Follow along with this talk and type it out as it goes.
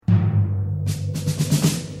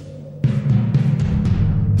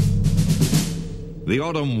The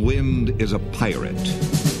autumn wind is a pirate.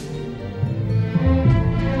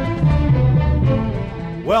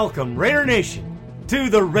 Welcome, Raider Nation, to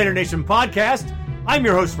the Raider Nation podcast. I'm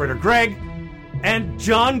your host, Raider Greg, and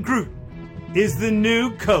Jon Gruden is the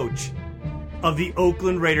new coach of the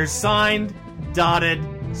Oakland Raiders. Signed, dotted,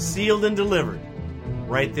 sealed, and delivered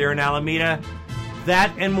right there in Alameda.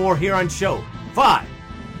 That and more here on Show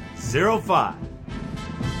 505.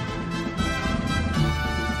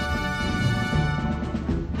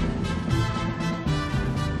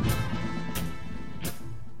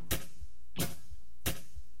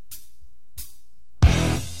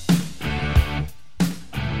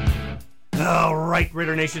 All right,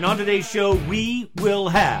 Raider Nation. On today's show, we will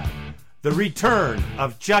have the return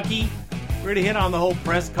of Chucky. We're going to hit on the whole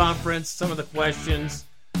press conference, some of the questions.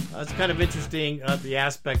 It's kind of interesting, the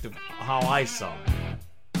aspect of how I saw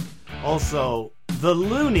it. Also, the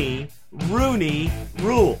Looney Rooney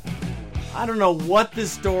rule. I don't know what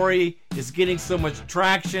this story is getting so much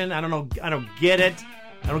traction. I don't get it.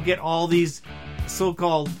 I don't get all these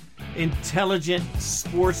so-called intelligent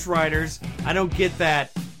sports writers. I don't get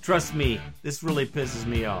that. Trust me, this really pisses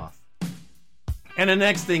me off. And the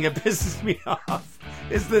next thing that pisses me off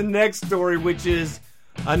is the next story, which is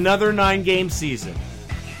another 9-game season.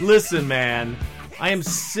 Listen, man, I am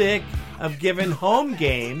sick of giving home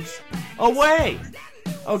games away.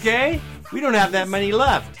 Okay? We don't have that many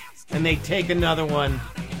left. And they take another one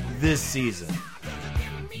this season.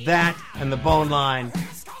 That and the bone line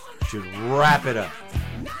should wrap it up.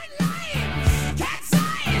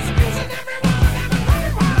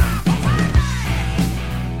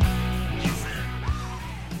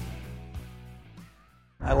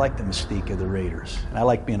 I like the mystique of the Raiders, and I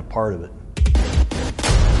like being a part of it.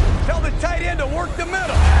 Tell the tight end to work the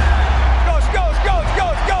middle.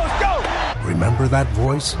 Go. Remember that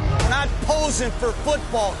voice? We're not posing for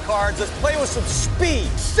football cards. Let's play with some speed.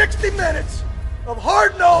 60 minutes of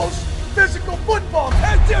hard-nosed physical football.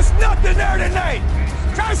 There's just nothing there tonight.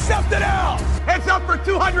 Try something else. Heads up for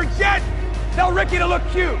 200 jet. Tell Ricky to look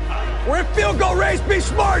cute. We're in field goal race. Be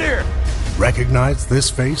smart here. Recognize this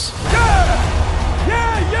face? Yeah!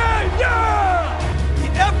 The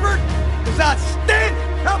effort is outstanding.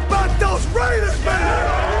 How about those Raiders,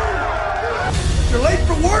 man? If you're late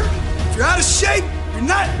for work, if you're out of shape, you're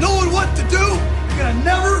not knowing what to do, you're going to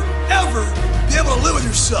never, ever be able to live with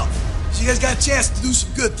yourself. So you guys got a chance to do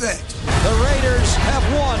some good things. The Raiders have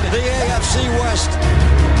won the AFC West.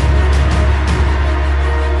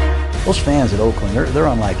 Those fans at Oakland, they're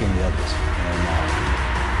unlike any others.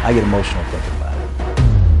 And I get emotional thinking about it.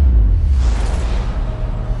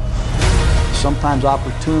 Sometimes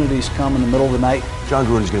opportunities come in the middle of the night. Jon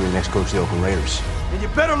Gruden's going to be the next coach of the Oakland Raiders. And you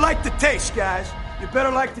better like the taste, guys. You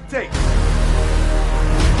better like the taste.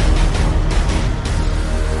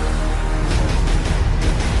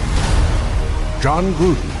 Jon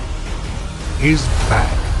Gruden is back.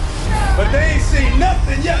 But they ain't seen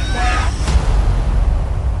nothing yet, man.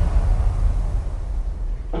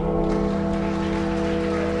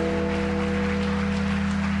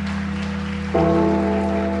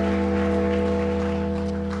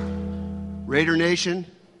 Raider Nation,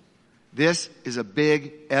 this is a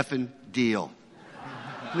big effing deal.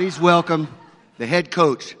 Please welcome the head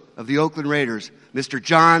coach of the Oakland Raiders, Mr.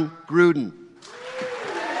 Jon Gruden.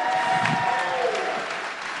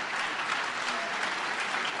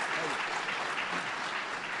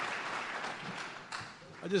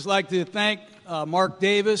 I'd just like to thank Mark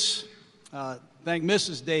Davis, thank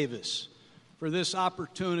Mrs. Davis for this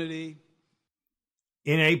opportunity.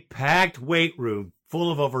 In a packed weight room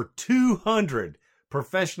full of over 200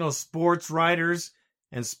 professional sports writers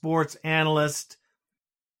and sports analysts,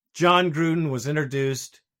 Jon Gruden was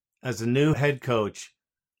introduced as the new head coach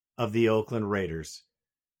of the Oakland Raiders.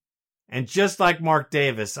 And just like Mark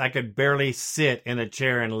Davis, I could barely sit in a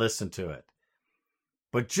chair and listen to it.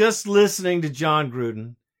 But just listening to Jon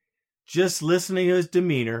Gruden, just listening to his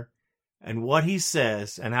demeanor and what he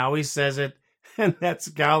says and how he says it, and that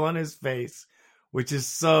scowl on his face, which is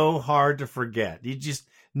so hard to forget. You just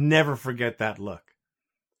never forget that look.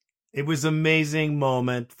 It was an amazing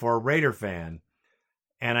moment for a Raider fan.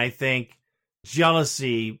 And I think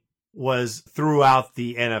jealousy was throughout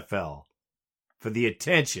the NFL for the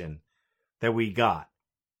attention that we got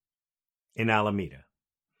in Alameda.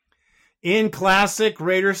 In classic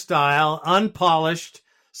Raider style, unpolished,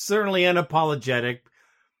 certainly unapologetic,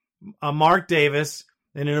 Mark Davis,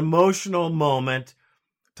 in an emotional moment,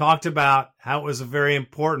 talked about how it was a very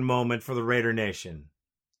important moment for the Raider Nation.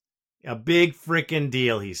 A big frickin'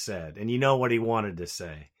 deal, he said. And you know what he wanted to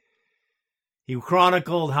say. He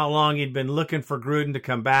chronicled how long he'd been looking for Gruden to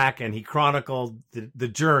come back, and he chronicled the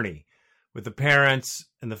journey with the parents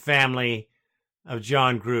and the family of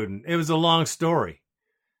Jon Gruden. It was a long story.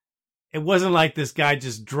 It wasn't like this guy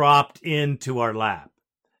just dropped into our lap.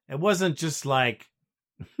 It wasn't just like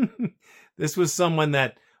this was someone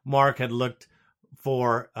that Mark had looked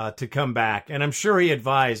for to come back. And I'm sure he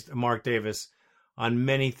advised Mark Davis on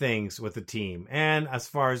many things with the team, and as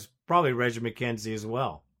far as probably Reggie McKenzie as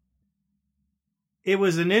well. It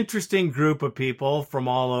was an interesting group of people from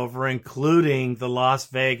all over, including the Las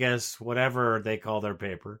Vegas, whatever they call their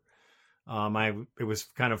paper. It was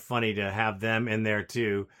kind of funny to have them in there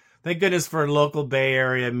too. Thank goodness for local Bay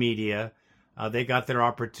Area media. They got their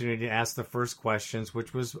opportunity to ask the first questions,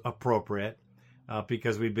 which was appropriate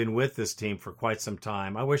because we've been with this team for quite some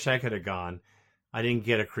time. I wish I could have gone. I didn't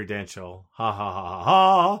get a credential. Ha ha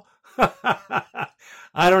ha ha ha.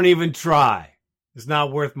 I don't even try. It's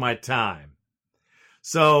not worth my time.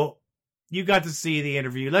 So you got to see the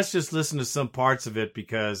interview. Let's just listen to some parts of it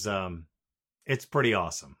because it's pretty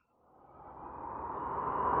awesome.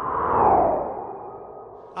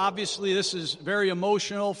 Obviously, this is very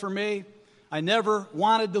emotional for me. I never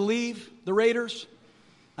wanted to leave the Raiders.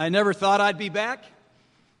 I never thought I'd be back.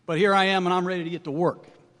 But here I am, and I'm ready to get to work.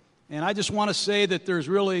 And I just want to say that there's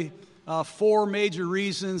really 4 major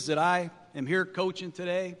reasons that I am here coaching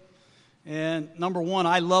today. And number one,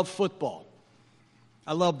 I love football.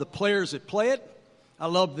 I love the players that play it. I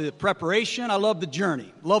love the preparation. I love the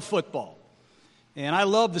journey. Love football. And I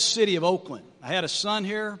love the city of Oakland. I had a son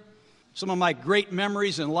here. Some of my great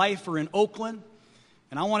memories in life are in Oakland.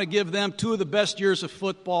 And I want to give them 2 of the best years of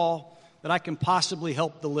football that I can possibly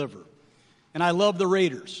help deliver. And I love the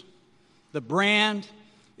Raiders. The brand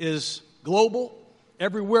is global.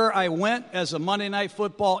 Everywhere I went as a Monday Night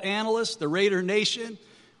Football analyst, the Raider Nation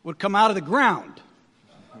would come out of the ground.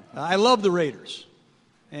 I love the Raiders.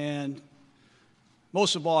 And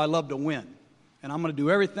most of all, I love to win. And I'm going to do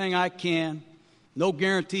everything I can. No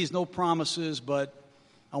guarantees, no promises, but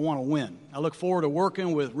I want to win. I look forward to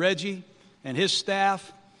working with Reggie and his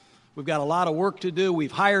staff. We've got a lot of work to do.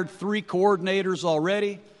 We've hired 3 coordinators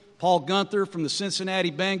already. Paul Gunther from the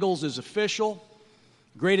Cincinnati Bengals is official.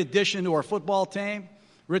 Great addition to our football team.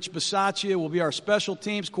 Rich Bisaccia will be our special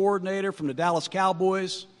teams coordinator from the Dallas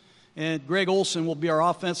Cowboys. And Greg Olson will be our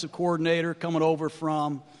offensive coordinator coming over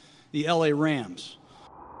from the LA Rams.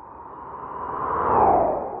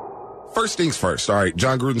 First things first, all right,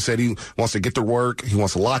 Jon Gruden said he wants to get to work, he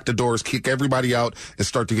wants to lock the doors, kick everybody out, and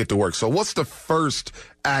start to get to work. So what's the first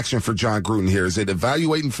action for Jon Gruden here? Is it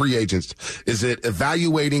evaluating free agents? Is it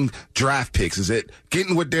evaluating draft picks? Is it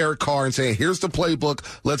getting with Derek Carr and saying, here's the playbook,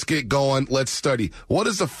 let's get going, let's study? What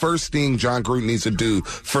is the first thing Jon Gruden needs to do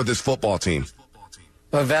for this football team?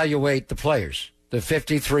 Evaluate the players, the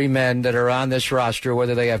 53 men that are on this roster,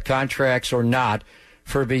 whether they have contracts or not,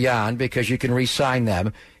 for beyond, because you can re-sign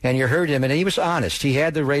them. And you heard him, and he was honest. He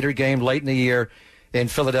had the Raider game late in the year in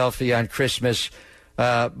Philadelphia on Christmas.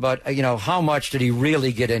 But, you know, how much did he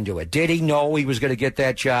really get into it? Did he know he was going to get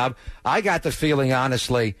that job? I got the feeling,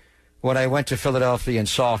 honestly, when I went to Philadelphia and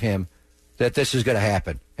saw him, that this is going to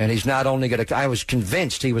happen. And he's not only going to – I was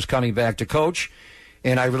convinced he was coming back to coach,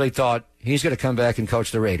 and I really thought he's going to come back and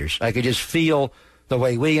coach the Raiders. I could just feel the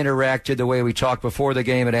way we interacted, the way we talked before the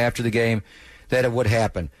game and after the game, that it would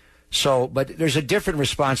happen. So, but there's a different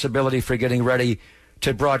responsibility for getting ready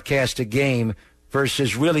to broadcast a game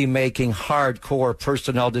versus really making hardcore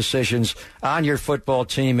personnel decisions on your football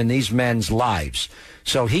team and these men's lives.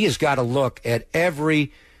 So he has got to look at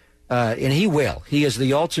every, and he will. He is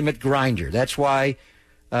the ultimate grinder. That's why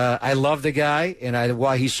I love the guy and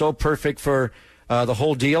why he's so perfect for the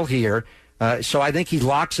whole deal here. So I think he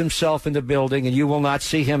locks himself in the building, and you will not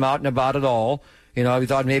see him out and about at all. You know, we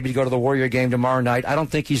thought maybe to go to the Warrior game tomorrow night. I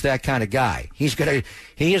don't think he's that kind of guy. He is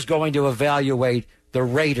going to evaluate the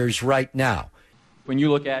Raiders right now. When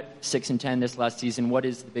you look at 6-10 this last season, what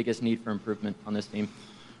is the biggest need for improvement on this team?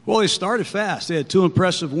 Well, they started fast. They had 2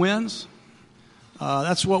 impressive wins.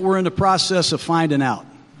 That's what we're in the process of finding out.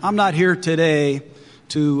 I'm not here today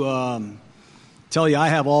to tell you I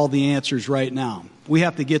have all the answers right now. We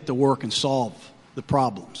have to get to work and solve the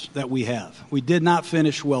problems that we have. We did not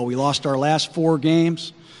finish well. We lost our last 4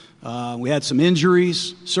 games. We had some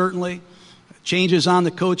injuries, certainly, changes on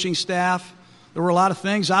the coaching staff. There were a lot of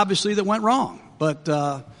things, obviously, that went wrong. But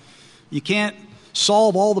you can't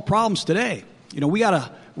solve all the problems today. You know, we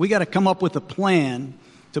gotta come up with a plan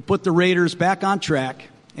to put the Raiders back on track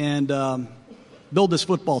and build this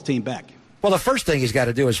football team back. Well, the first thing he's got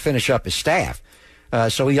to do is finish up his staff.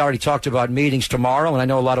 So he already talked about meetings tomorrow, and I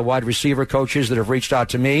know a lot of wide receiver coaches that have reached out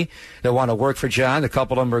to me that want to work for John. A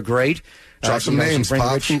couple of them are great. Drop some names,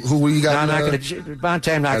 Pop. Who you got? No, I'm not going to.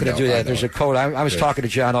 Bonte, I'm not going to do that. There's a code. I was talking to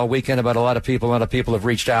John all weekend about a lot of people. A lot of people have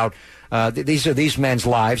reached out. These are these men's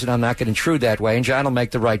lives, and I'm not going to intrude that way. And John will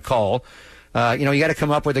make the right call. You got to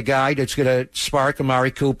come up with a guy that's going to spark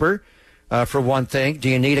Amari Cooper, for one thing. Do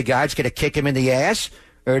you need a guy that's going to kick him in the ass,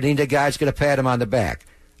 or do you need a guy that's going to pat him on the back?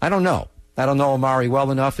 I don't know. I don't know Amari well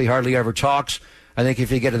enough. He hardly ever talks. I think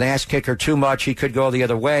if you get an ass kicker too much, he could go the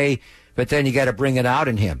other way, but then you got to bring it out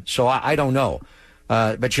in him. So I don't know.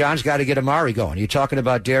 But John's got to get Amari going. You're talking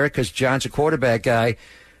about Derek because John's a quarterback guy,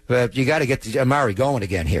 but you got to get Amari going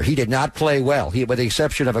again here. He did not play well. With the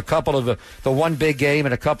exception of a couple of the one big game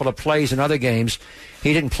and a couple of plays in other games,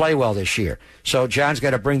 he didn't play well this year. So John's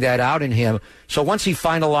got to bring that out in him. So once he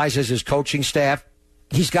finalizes his coaching staff,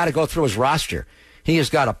 he's got to go through his roster. He has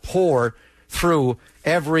got to pour through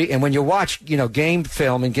and when you watch, game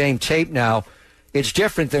film and game tape now, it's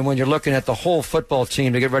different than when you're looking at the whole football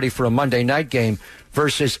team to get ready for a Monday night game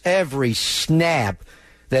versus every snap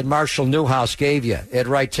that Marshall Newhouse gave you at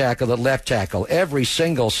right tackle, at left tackle. Every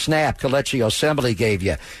single snap Kelechi Osemele gave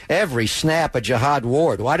you. Every snap of Jihad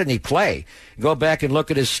Ward. Why didn't he play? Go back and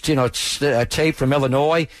look at his tape from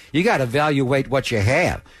Illinois. You got to evaluate what you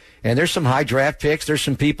have. And there's some high draft picks. There's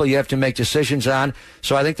some people you have to make decisions on.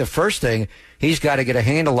 So I think the first thing he's got to get a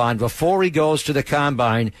handle on before he goes to the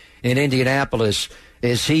Combine in Indianapolis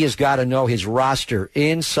is he has got to know his roster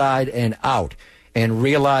inside and out and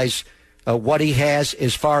realize what he has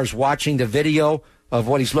as far as watching the video of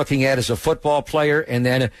what he's looking at as a football player and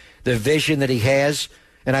then the vision that he has.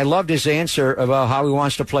 And I loved his answer about how he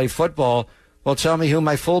wants to play football. Well, tell me who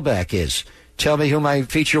my fullback is. Tell me who my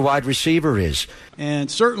feature wide receiver is.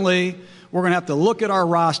 And certainly we're going to have to look at our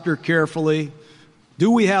roster carefully.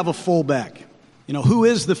 Do we have a fullback? Who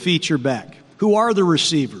is the feature back? Who are the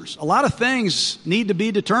receivers? A lot of things need to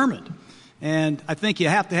be determined. And I think you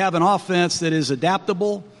have to have an offense that is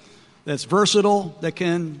adaptable, that's versatile, that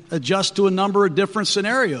can adjust to a number of different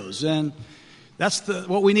scenarios. And that's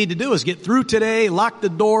what we need to do is get through today, lock the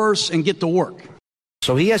doors, and get to work.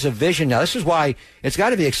 So he has a vision now. This is why it's got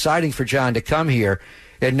to be exciting for John to come here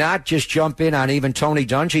and not just jump in on even Tony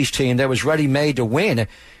Dungy's team that was ready-made to win.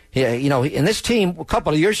 And this team a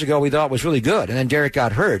couple of years ago we thought was really good, and then Derek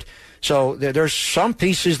got hurt. So there's some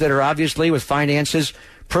pieces that are obviously with finances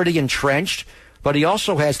pretty entrenched, but he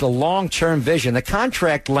also has the long-term vision, the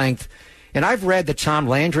contract length. And I've read that Tom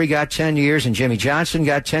Landry got 10 years and Jimmy Johnson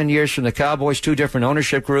got 10 years from the Cowboys, two different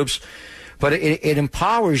ownership groups. But it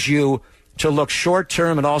empowers you to look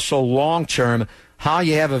short-term and also long-term, how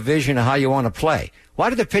you have a vision of how you want to play. Why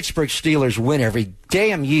do the Pittsburgh Steelers win every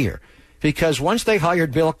damn year? Because once they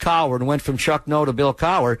hired Bill Cowher and went from Chuck Noll to Bill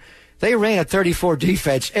Cowher, they ran a 34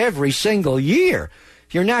 defense every single year.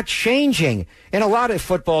 You're not changing. And a lot of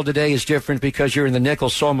football today is different because you're in the nickel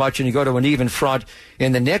so much and you go to an even front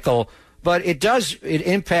in the nickel. But it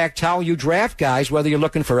impact how you draft guys, whether you're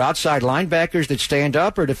looking for outside linebackers that stand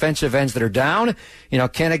up or defensive ends that are down.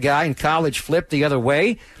 Can a guy in college flip the other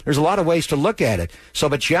way? There's a lot of ways to look at it.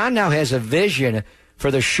 But John now has a vision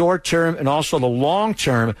for the short term and also the long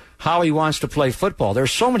term, how he wants to play football.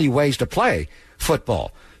 There's so many ways to play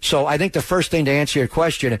football. So I think the first thing to answer your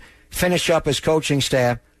question, finish up his coaching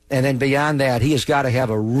staff, and then beyond that, he has got to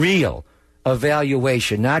have a real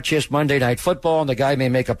evaluation, not just Monday Night Football, and the guy may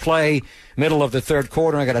make a play middle of the third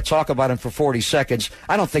quarter, and I got to talk about him for 40 seconds.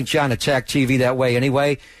 I don't think John attacked TV that way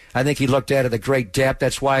anyway. I think he looked at it at great depth.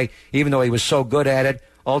 That's why, even though he was so good at it,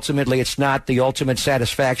 ultimately it's not the ultimate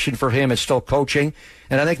satisfaction for him. It's still coaching.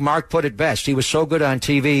 And I think Mark put it best. He was so good on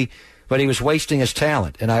TV, but he was wasting his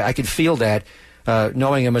talent. And I could feel that,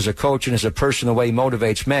 knowing him as a coach and as a person, the way he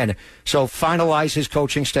motivates men. So finalize his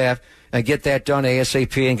coaching staff and get that done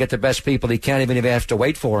ASAP and get the best people he can, even if he has to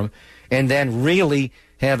wait for him, and then really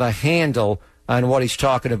have a handle on what he's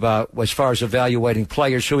talking about as far as evaluating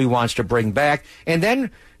players, who he wants to bring back, and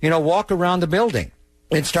then, walk around the building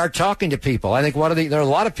and start talking to people. I think there are a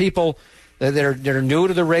lot of people that are new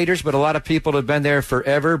to the Raiders, but a lot of people have been there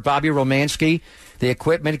forever. Bobby Romanski, the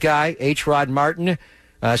equipment guy, H. Rod Martin,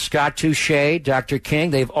 Scott Touche, Dr.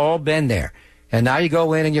 King, they've all been there. And now you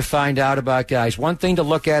go in and you find out about guys. One thing to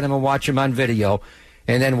look at him and watch him on video,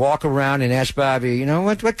 and then walk around and ask Bobby,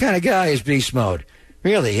 what kind of guy is Beast Mode?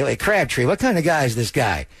 Really? Like Crabtree, what kind of guy is this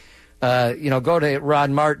guy? Go to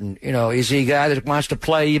Rod Martin. Is he a guy that wants to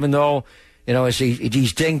play even though,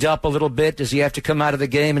 he's dinged up a little bit? Does he have to come out of the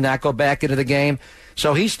game and not go back into the game?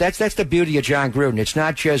 So that's the beauty of John Gruden. It's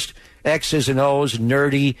not just X's and O's,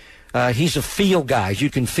 nerdy. He's a feel guy. You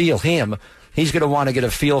can feel him he's going to want to get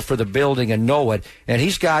a feel for the building and know it. And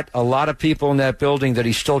he's got a lot of people in that building that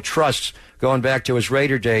he still trusts, going back to his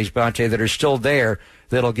Raider days, Bonte, that are still there,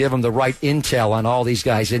 that'll give him the right intel on all these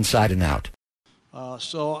guys inside and out.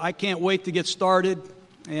 So I can't wait to get started,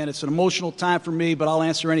 and it's an emotional time for me, but I'll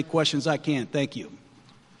answer any questions I can. Thank you.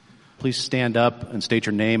 Please stand up and state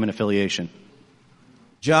your name and affiliation.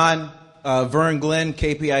 John, Vern Glenn,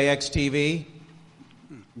 KPIX TV.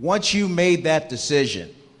 Once you made that decision,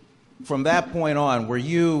 from that point on, were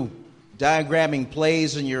you diagramming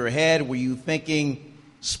plays in your head? Were you thinking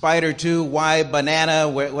Spider 2, why banana?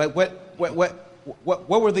 What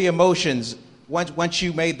were the emotions once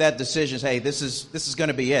you made that decision? Hey, this is going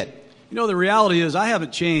to be it. You know, the reality is I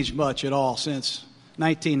haven't changed much at all since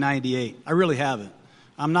 1998. I really haven't.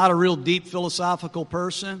 I'm not a real deep philosophical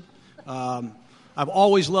person. I've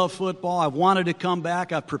always loved football. I've wanted to come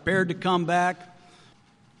back. I've prepared to come back.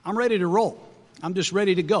 I'm ready to roll. I'm just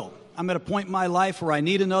ready to go. I'm at a point in my life where I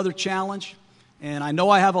need another challenge, and I know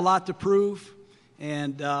I have a lot to prove,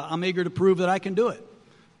 and I'm eager to prove that I can do it.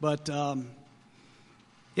 But,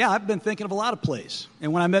 yeah, I've been thinking of a lot of plays.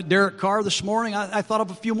 And when I met Derek Carr this morning, I thought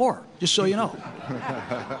of a few more, just so you know.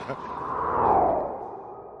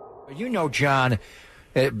 You know, John,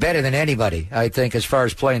 better than anybody, I think, as far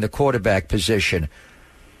as playing the quarterback position.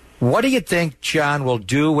 What do you think John will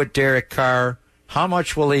do with Derek Carr? How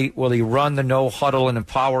much will he run the no huddle and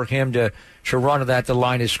empower him to run at the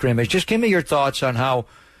line of scrimmage? Just give me your thoughts on how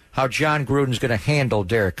John Gruden's going to handle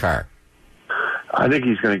Derek Carr. I think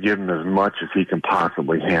he's going to give him as much as he can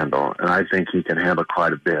possibly handle, and I think he can handle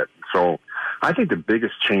quite a bit. So I think the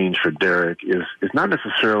biggest change for Derek is not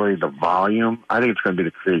necessarily the volume. I think it's going to be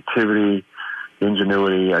the creativity,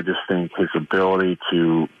 ingenuity. I just think his ability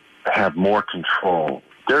to have more control.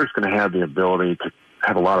 Derek's going to have the ability to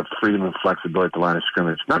have a lot of freedom and flexibility at the line of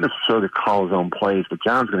scrimmage. Not necessarily to call his own plays, but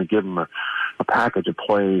John's going to give him a package of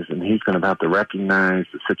plays, and he's going to have to recognize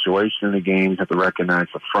the situation in the game. He's have to recognize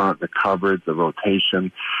the front, the coverage, the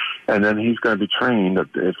rotation, and then he's going to be trained that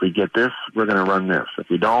if we get this, we're going to run this. If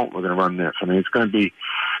we don't, we're going to run this. I mean, it's going to be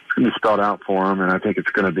spelled out for him, and I think it's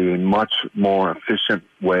going to be a much more efficient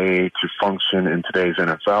way to function in today's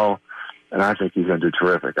NFL. And I think he's going to do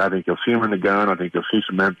terrific. I think you'll see him in the gun. I think you'll see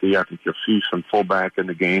some empty. I think you'll see some fullback in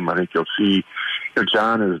the game. I think you'll see,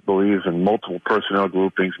 John believes in multiple personnel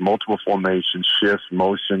groupings, multiple formations, shifts,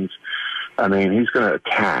 motions. I mean, he's going to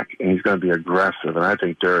attack, and he's going to be aggressive, and I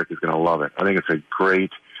think Derek is going to love it. I think it's a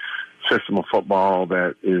great system of football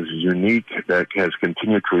that is unique, that has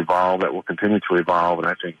continued to evolve, that will continue to evolve, and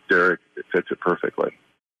I think Derek fits it perfectly.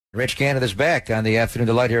 Rich Gannon is back on the Afternoon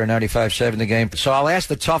Delight here on 95.7 The Game. So I'll ask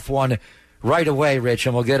the tough one right away, Rich,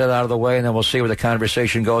 and we'll get it out of the way, and then we'll see where the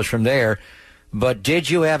conversation goes from there. But did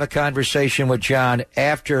you have a conversation with John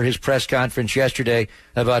after his press conference yesterday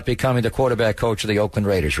about becoming the quarterback coach of the Oakland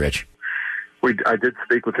Raiders, Rich? I did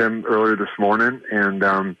speak with him earlier this morning, and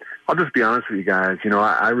I'll just be honest with you guys.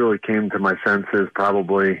 I really came to my senses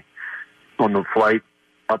probably on the flight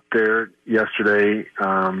up there yesterday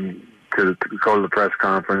to go to the press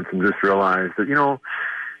conference and just realize that,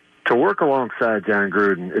 to work alongside John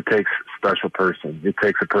Gruden, it takes a special person. It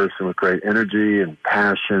takes a person with great energy and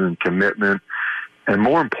passion and commitment, and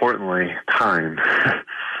more importantly, time.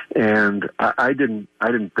 And I didn't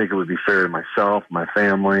think it would be fair to myself, my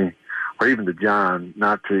family, or even to John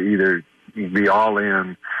not to either be all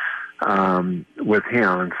in with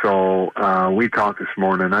him. And so we talked this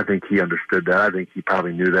morning, and I think he understood that. I think he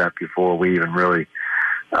probably knew that before we even really,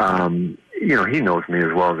 he knows me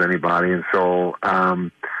as well as anybody. And so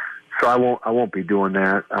I won't be doing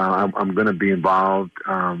that. I'm going to be involved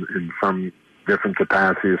in some different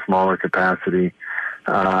capacity, a smaller capacity.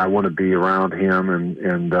 I want to be around him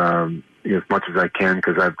and as much as I can,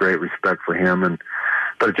 because I have great respect for him.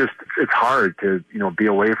 But it's hard to be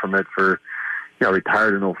away from it for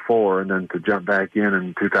retired in 2004 and then to jump back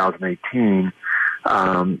in 2018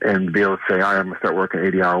 and be able to say, all right, I'm going to start working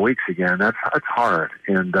 80-hour weeks again. That's hard.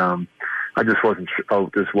 And I just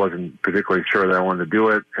wasn't particularly sure that I wanted to do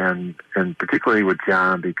it, and particularly with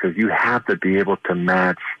John, because you have to be able to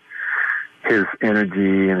match his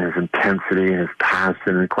energy and his intensity and his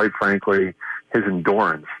passion and, quite frankly, his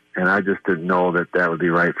endurance. And I just didn't know that would be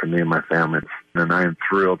right for me and my family. And I am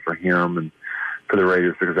thrilled for him and for the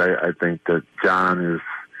Raiders, because I think that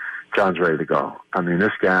John's ready to go. I mean,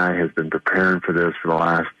 this guy has been preparing for this for the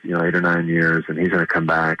last 8 or 9 years, and he's going to come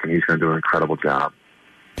back and he's going to do an incredible job.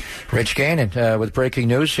 Rich Gannon with breaking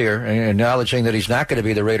news here, acknowledging that he's not going to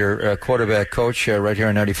be the Raider quarterback coach right here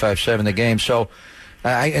on 95.7 The Game. So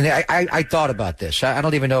I thought about this. I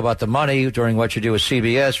don't even know about the money during what you do with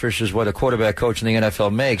CBS versus what a quarterback coach in the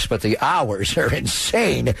NFL makes, but the hours are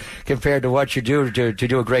insane compared to what you do to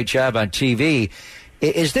do a great job on TV.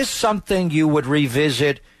 Is this something you would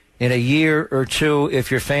revisit in a year or two if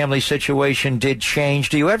your family situation did change?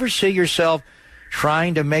 Do you ever see yourself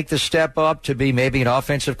trying to make the step up to be maybe an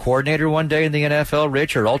offensive coordinator one day in the NFL,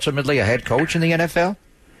 Rich, or ultimately a head coach in the NFL?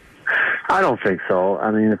 I don't think so.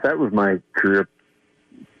 I mean, if that was my career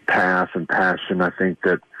path and passion, I think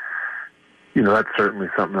that, that's certainly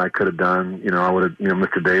something I could have done. I would have,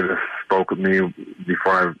 Mr. Davis spoke with me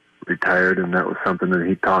before I retired, and that was something that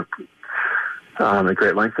he talked at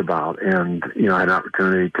great length about. And, I had an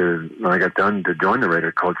opportunity when I got done, to join the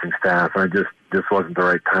Raider coaching staff. And I just wasn't the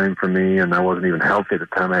right time for me, and I wasn't even healthy at the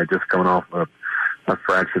time. I had just come off a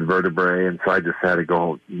fractured vertebrae, and so I just had to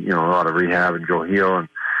go, a lot of rehab and go heal. And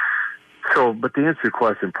so, but to answer your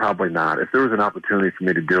question, probably not. If there was an opportunity for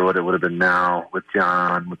me to do it, it would have been now with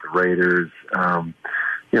John, with the Raiders, someone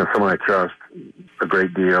I trust a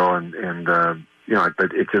great deal.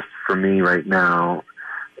 But it just, for me right now,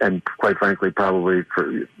 and quite frankly, probably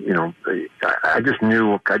I just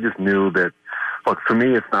knew that, look, for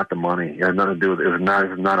me, it's not the money. It had nothing to do with it. It was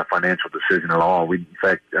not a financial decision at all. In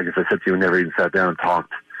fact, I guess I said to you, we never even sat down and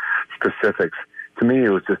talked specifics. To me, it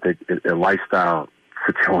was just a lifestyle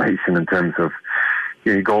situation in terms of,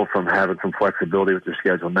 you go from having some flexibility with your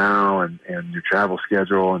schedule now and your travel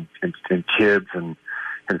schedule and kids and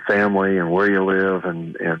family and where you live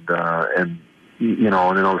and then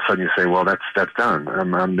all of a sudden you say, well, that's done.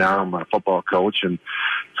 I'm a football coach and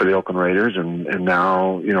for the Oakland Raiders, and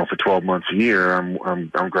now, for 12 months a year, I'm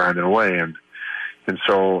grinding away. And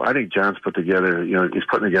so I think John's put together, he's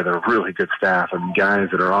putting together a really good staff and guys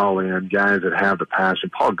that are all in, guys that have the passion.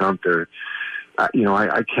 Paul Gunther,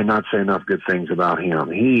 I cannot say enough good things about him.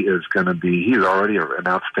 He's already an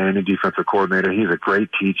outstanding defensive coordinator. He's a great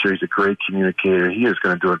teacher. He's a great communicator. He is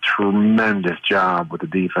going to do a tremendous job with the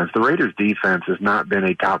defense. The Raiders' defense has not been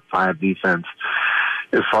a top 5 defense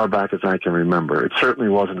as far back as I can remember. It certainly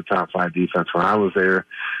wasn't a top 5 defense when I was there,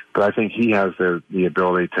 but I think he has the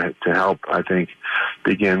ability to help, I think,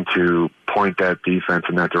 begin to point that defense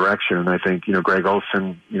in that direction. And I think, Greg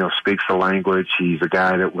Olsen, speaks the language. He's a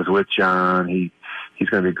guy that was with John. He's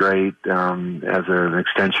going to be great as an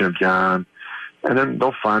extension of John. And then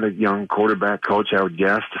they'll find a young quarterback coach, I would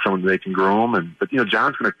guess, to someone they can groom. But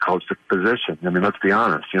John's going to coach the position. I mean, let's be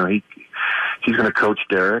honest. He's going to coach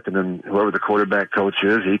Derek, and then whoever the quarterback coach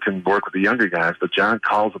is, he can work with the younger guys. But John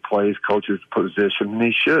calls the plays, coaches the position, and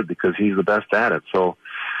he should, because he's the best at it. So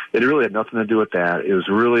it really had nothing to do with that. It was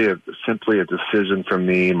really simply a decision from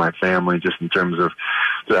me, my family, just in terms of,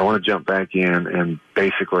 that I want to jump back in and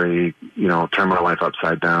basically, turn my life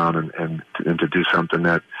upside down and to do something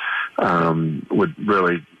that would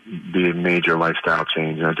really be a major lifestyle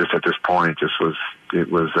change. And just at this point,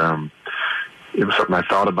 it was something I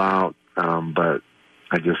thought about, but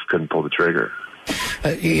I just couldn't pull the trigger.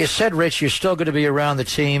 You said, Rich, you're still going to be around the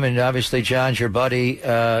team, and obviously John's your buddy.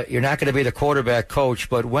 You're not going to be the quarterback coach,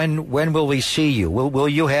 but when will we see you? Will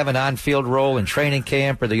you have an on-field role in training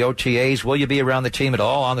camp or the OTAs? Will you be around the team at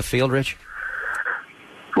all on the field, Rich?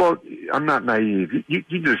 Well, I'm not naive. You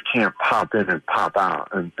just can't pop in and pop out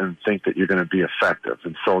and think that you're going to be effective.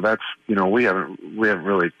 And so that's, we haven't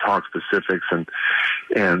really talked specifics.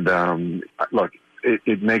 And look,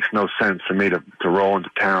 it makes no sense for me to roll into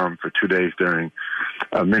town for 2 days during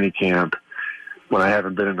a mini camp when I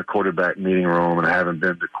haven't been in the quarterback meeting room, and I haven't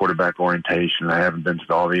been to quarterback orientation, and I haven't been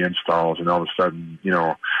to all the installs, and all of a sudden,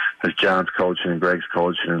 as John's coaching and Greg's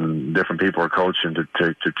coaching and different people are coaching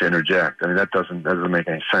to interject. I mean, that doesn't make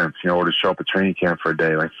any sense, or to show up at training camp for a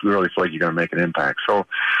day. Like, you really feel like you're going to make an impact. So,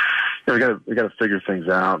 we got to figure things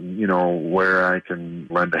out, and where I can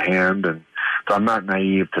lend a hand. And but I'm not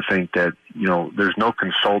naive to think that there's no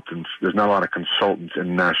consultants. There's not a lot of consultants in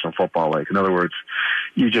the National Football League. In other words,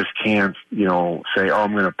 you just can't say, oh,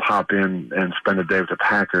 I'm going to pop in and spend a day with the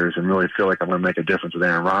Packers and really feel like I'm going to make a difference with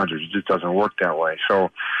Aaron Rodgers. It just doesn't work that way.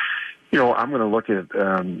 So, I'm going to look at,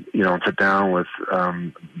 sit down with a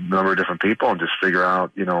number of different people and just figure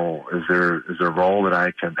out, is there a role that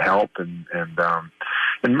I can help and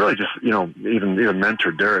really just, even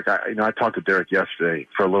mentor Derek. I talked to Derek yesterday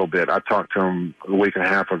for a little bit. I talked to him a week and a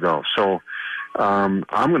half ago. So I'm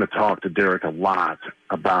going to talk to Derek a lot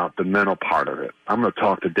about the mental part of it. I'm going to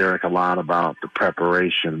talk to Derek a lot about the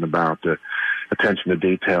preparation, about the attention to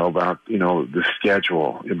detail, about, the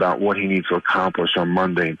schedule, about what he needs to accomplish on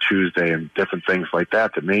Monday and Tuesday and different things like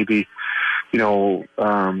that maybe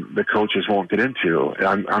the coaches won't get into.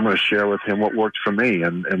 I'm going to share with him what worked for me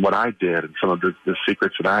and what I did and some of the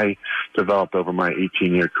secrets that I developed over my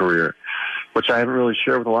 18-year career, which I haven't really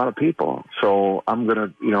shared with a lot of people. So I'm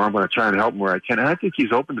going to try and help him where I can. And I think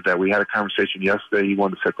he's open to that. We had a conversation yesterday. He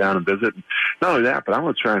wanted to sit down and visit. Not only that, but I'm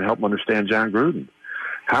going to try and help him understand Jon Gruden.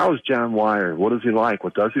 How is John wired? What does he like?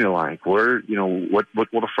 What doesn't he like? What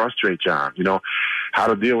will frustrate John? How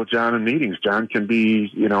to deal with John in meetings. John can be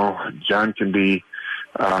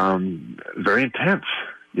very intense,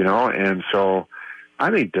 and so I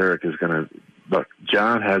think Derek is going to, look,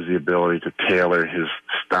 John has the ability to tailor his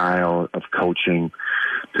style of coaching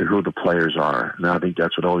to who the players are. And I think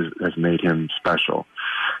that's what always has made him special.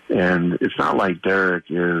 And it's not like Derek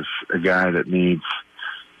is a guy that needs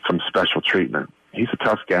some special treatment. He's a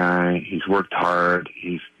tough guy. He's worked hard.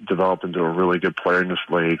 He's developed into a really good player in this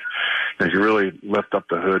league. And if you really lift up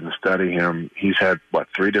the hood and study him, he's had,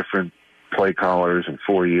 3 different play callers in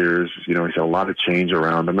 4 years. He's had a lot of change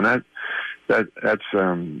around him. And that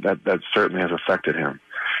certainly has affected him.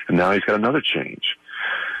 And now he's got another change.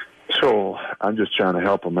 So I'm just trying to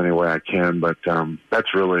help him any way I can. But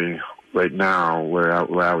that's really right now where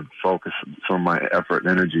I would focus some of my effort and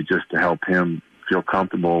energy, just to help him feel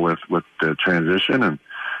comfortable with the transition. And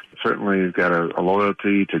certainly he's got a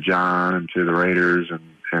loyalty to John and to the Raiders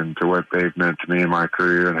and to what they've meant to me in my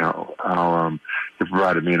career and how they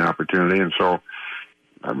provided me an opportunity. And so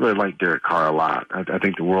I really like Derek Carr a lot. I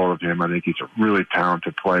think the world of him. I think he's a really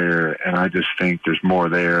talented player, and I just think there's more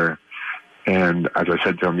there. And as I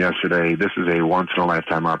said to him yesterday, this is a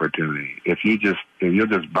once-in-a-lifetime opportunity. If you'll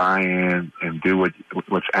just buy in and do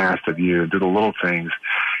what's asked of you, and do the little things,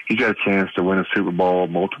 you got a chance to win a Super Bowl,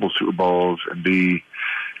 multiple Super Bowls, and be,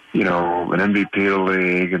 an MVP of the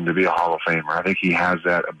league and to be a Hall of Famer. I think he has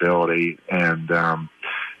that ability, and I'm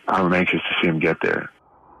anxious to see him get there.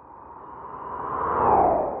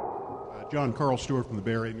 John, Carl Stewart from the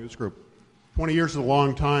Bay Area News Group. 20 years is a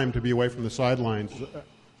long time to be away from the sidelines.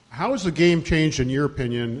 How has the game changed in your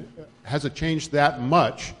opinion? Has it changed that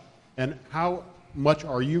much? And how much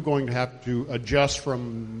are you going to have to adjust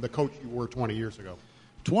from the coach you were 20 years ago?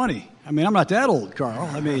 20? I'm not that old, Carl.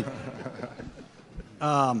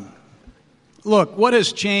 Look, what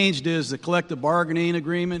has changed is the collective bargaining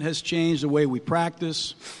agreement has changed the way we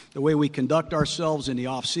practice, the way we conduct ourselves in the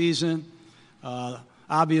off season.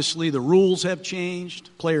 Obviously, the rules have changed.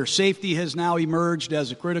 Player safety has now emerged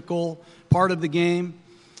as a critical part of the game.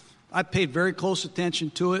 I paid very close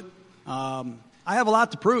attention to it. I have a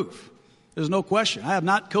lot to prove. There's no question. I have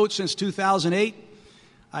not coached since 2008.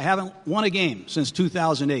 I haven't won a game since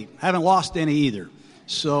 2008. I haven't lost any either.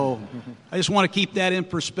 So I just want to keep that in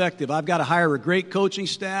perspective. I've got to hire a great coaching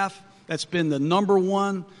staff. That's been the number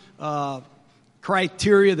one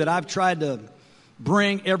criteria that I've tried to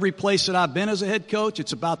bring every place that I've been as a head coach.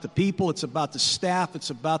 It's about the people. It's about the staff. It's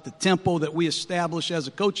about the tempo that we establish as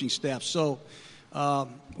a coaching staff. So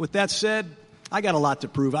with that said, I got a lot to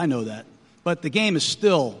prove. I know that. But the game is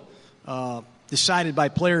still decided by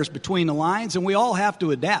players between the lines, and we all have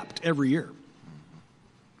to adapt every year.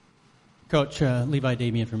 Coach, Levi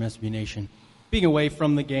Damian from SB Nation. Being away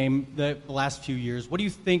from the game the last few years, what do you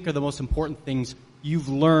think are the most important things you've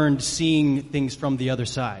learned seeing things from the other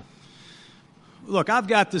side? Look, I've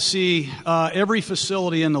got to see every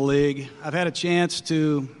facility in the league. I've had a chance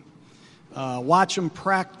to watch them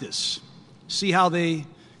practice, see how they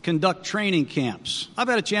conduct training camps. I've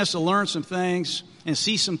had a chance to learn some things and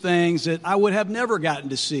see some things that I would have never gotten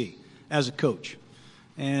to see as a coach.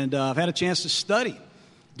 And I've had a chance to study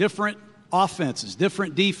different offenses,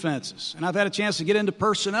 different defenses, and I've had a chance to get into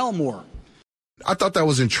personnel more. I thought that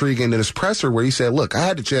was intriguing in his presser where he said, look, I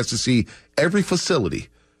had the chance to see every facility,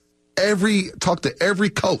 talk to every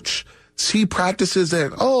coach, see practices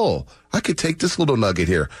and, I could take this little nugget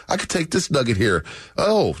here. I could take this nugget here.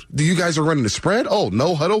 Oh, do you guys are running the spread? Oh,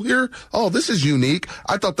 no huddle here? Oh, this is unique.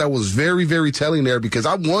 I thought that was very, very telling there because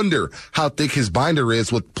I wonder how thick his binder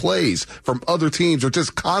is with plays from other teams or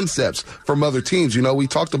just concepts from other teams. We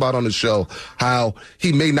talked about on the show how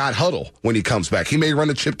he may not huddle when he comes back. He may run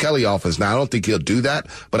the Chip Kelly offense. Now, I don't think he'll do that,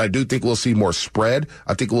 but I do think we'll see more spread.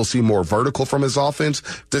 I think we'll see more vertical from his offense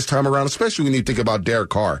this time around, especially when you think about Derek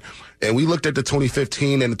Carr. And we looked at the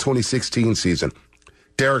 2015 and the 2016 season.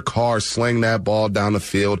 Derek Carr slang that ball down the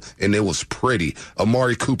field, and it was pretty.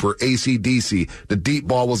 Amari Cooper, AC/DC, the deep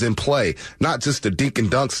ball was in play, not just the dink and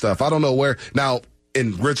dunk stuff. I don't know where. Now,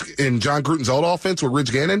 in Jon Gruden's old offense with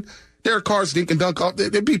Rich Gannon, Derek Carr's dink and dunk,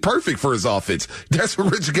 it'd be perfect for his offense. That's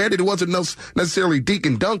what Rich Gannon, it wasn't necessarily dink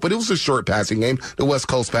and dunk, but it was a short passing game, the West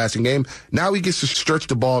Coast passing game. Now he gets to stretch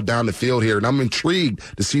the ball down the field here, and I'm intrigued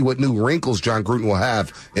to see what new wrinkles Jon Gruden will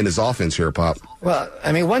have in his offense here, Pop. Well,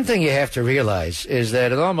 I mean, one thing you have to realize is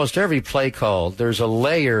that in almost every play call, there's a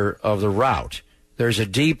layer of the route. There's a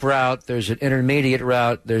deep route, there's an intermediate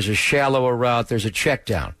route, there's a shallower route, there's a check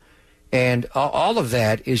down. And all of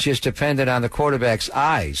that is just dependent on the quarterback's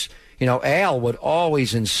eyes. You know, Al would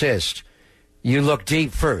always insist, you look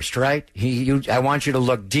deep first, right? I want you to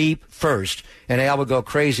look deep first. And Al would go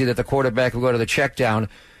crazy that the quarterback would go to the check down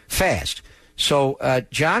fast. So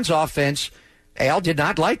John's offense, Al did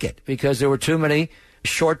not like it because there were too many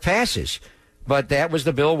short passes. But that was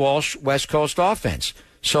the Bill Walsh West Coast offense.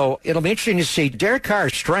 So it'll be interesting to see. Derek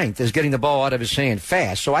Carr's strength is getting the ball out of his hand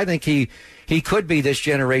fast. So I think he could be this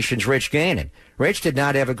generation's Rich Gannon. Rich did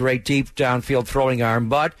not have a great deep downfield throwing arm,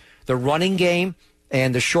 but the running game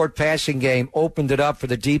and the short passing game opened it up for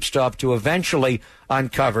the deep stuff to eventually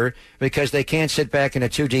uncover because they can't sit back in a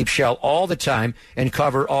too deep shell all the time and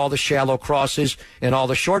cover all the shallow crosses and all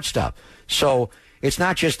the short stuff. So it's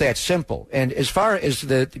not just that simple. And as far as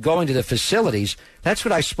the going to the facilities, that's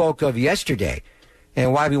what I spoke of yesterday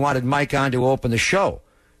and why we wanted Mike on to open the show.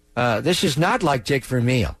 This is not like Dick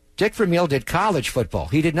Vermeil. Dick Vermeil did college football.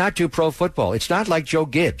 He did not do pro football. It's not like Joe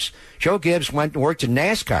Gibbs. Joe Gibbs went and worked in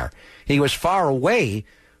NASCAR. He was far away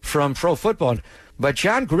from pro football. But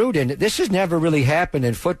Jon Gruden, this has never really happened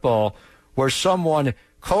in football where someone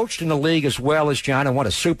coached in the league as well as John and won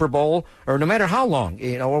a Super Bowl, or no matter how long,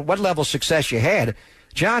 or what level of success you had.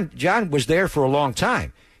 John was there for a long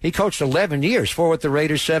time. He coached 11 years, 4 with the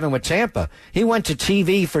Raiders, 7 with Tampa. He went to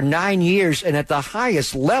TV for 9 years and at the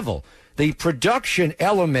highest level. The production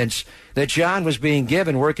elements that John was being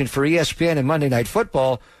given working for ESPN and Monday Night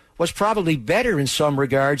Football was probably better in some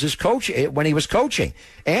regards as when he was coaching.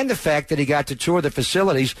 And the fact that he got to tour the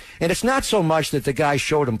facilities, and it's not so much that the guy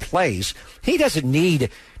showed him plays. He doesn't need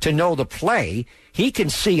to know the play. He can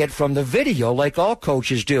see it from the video like all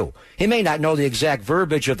coaches do. He may not know the exact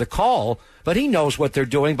verbiage of the call, but he knows what they're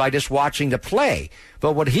doing by just watching the play.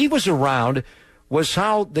 But what he was around was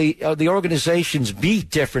how the organizations beat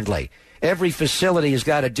differently. Every facility has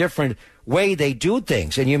got a different way they do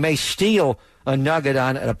things, and you may steal a nugget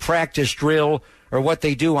on a practice drill or what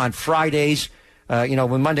they do on Fridays.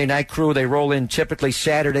 When Monday Night Crew, they roll in typically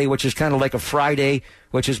Saturday, which is kind of like a Friday,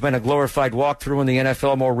 which has been a glorified walkthrough in the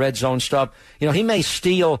NFL, more red zone stuff. He may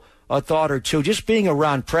steal a thought or two. Just being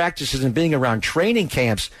around practices and being around training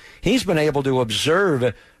camps, he's been able to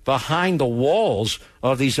observe behind the walls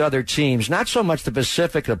of these other teams, not so much the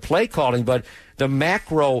specific of play calling, but the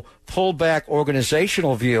macro pullback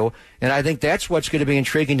organizational view. And I think that's what's going to be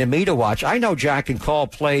intriguing to me to watch. I know John can call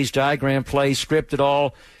plays, diagram plays, script it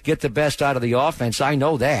all, get the best out of the offense. I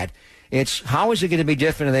know that. It's how is it going to be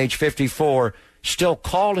different at age 54, still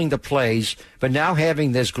calling the plays, but now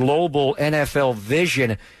having this global NFL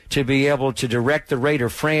vision to be able to direct the Raider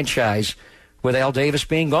franchise with Al Davis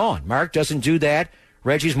being gone. Mark doesn't do that.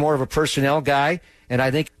 Reggie's more of a personnel guy, and I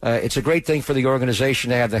think it's a great thing for the organization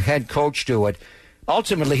to have the head coach do it.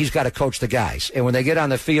 Ultimately, he's got to coach the guys, and when they get on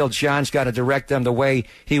the field, John's got to direct them the way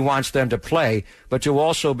he wants them to play, but to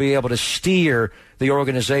also be able to steer the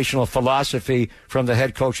organizational philosophy from the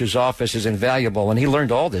head coach's office is invaluable, and he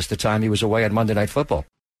learned all this the time he was away on Monday Night Football.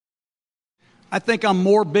 I think I'm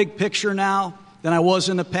more big picture now than I was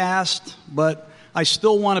in the past, but I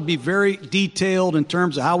still want to be very detailed in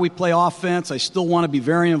terms of how we play offense. I still want to be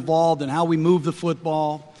very involved in how we move the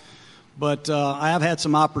football. But I have had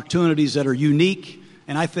some opportunities that are unique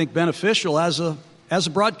and I think beneficial as a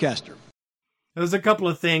broadcaster. There's a couple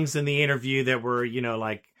of things in the interview that were,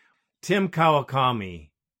 like Tim Kawakami,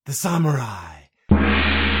 the samurai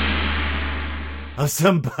of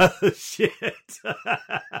some bullshit.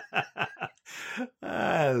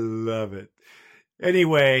 I love it.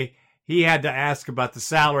 Anyway, he had to ask about the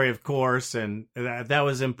salary, of course, and that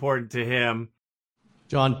was important to him.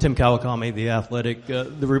 John, Tim Kawakami, The Athletic.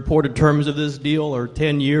 The reported terms of this deal are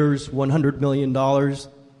 10 years, $100 million.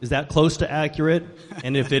 Is that close to accurate?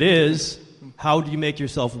 And if it is, how do you make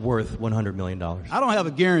yourself worth $100 million? I don't have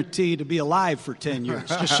a guarantee to be alive for 10 years,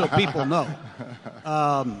 just so people know.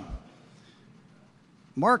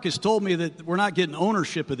 Mark has told me that we're not getting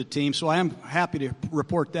ownership of the team, so I am happy to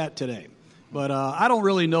report that today. But I don't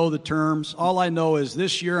really know the terms. All I know is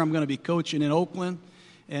this year I'm going to be coaching in Oakland,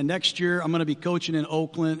 and next year I'm going to be coaching in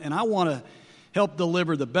Oakland, and I want to help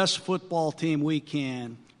deliver the best football team we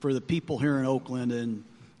can for the people here in Oakland. And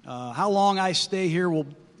how long I stay here will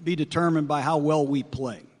be determined by how well we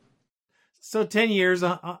play. So 10 years,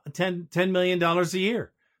 $10 million a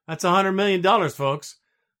year. That's $100 million, folks,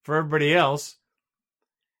 for everybody else.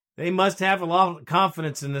 They must have a lot of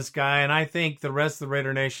confidence in this guy, and I think the rest of the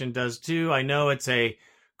Raider Nation does too. I know it's a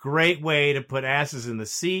great way to put asses in the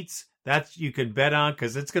seats. That you can bet on,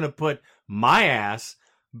 because it's going to put my ass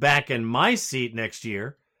back in my seat next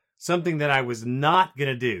year, something that I was not going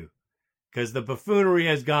to do, because the buffoonery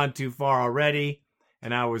has gone too far already,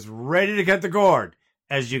 and I was ready to cut the cord,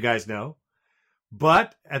 as you guys know.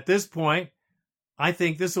 But at this point, I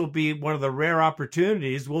think this will be one of the rare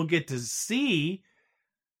opportunities we'll get to see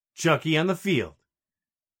Chucky on the field.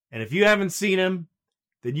 And if you haven't seen him,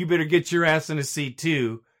 then you better get your ass in a seat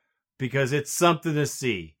too, because it's something to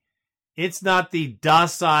see. It's not the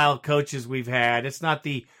docile coaches we've had. It's not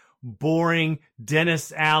the boring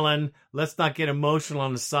Dennis Allen, let's not get emotional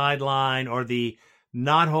on the sideline, or the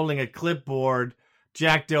not holding a clipboard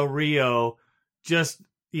Jack Del Rio, just,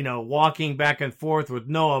 walking back and forth with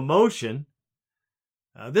no emotion.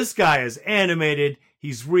 This guy is animated.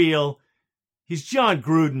 He's real. He's John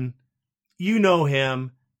Gruden. You know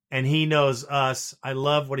him, and he knows us. I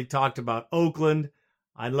love what he talked about Oakland.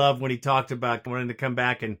 I love when he talked about wanting to come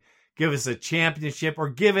back and give us a championship, or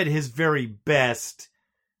give it his very best,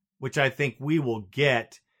 which I think we will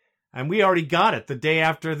get. And we already got it the day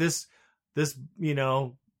after this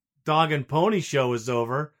dog and pony show is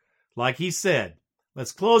over. Like he said,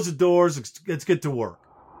 let's close the doors. Let's get to work.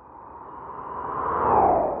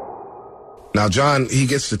 Now, John, he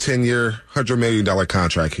gets the 10-year, $100 million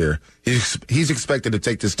contract here. He's expected to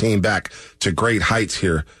take this team back to great heights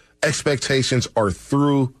here. Expectations are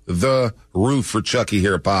through the roof for Chucky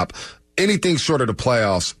here, Pop. Anything short of the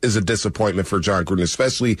playoffs is a disappointment for John Gruden,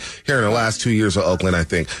 especially here in the last 2 years of Oakland, I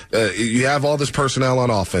think. You have all this personnel on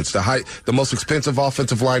offense, the most expensive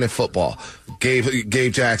offensive line in football.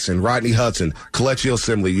 Gabe Jackson, Rodney Hudson, Kelechi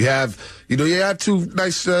Osemele. You have two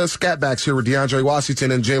nice scat backs here with DeAndre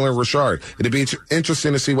Washington and Jalen Richard. It'd be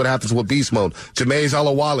interesting to see what happens with beast mode. Jameis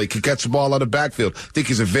Alawale can catch the ball out of the backfield. I think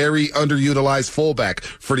he's a very underutilized fullback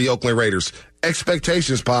for the Oakland Raiders.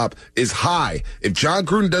 Expectations, Pop, is high. If John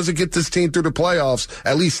Gruden doesn't get this team through the playoffs,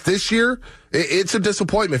 at least this year, it's a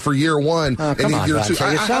disappointment for year one and come on, year Dante.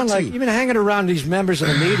 two. You sound like you've been hanging around these members of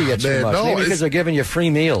the media too much. Maybe because they're giving you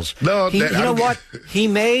free meals. No, you know what? He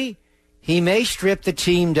may strip the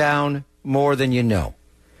team down more than you know.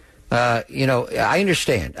 I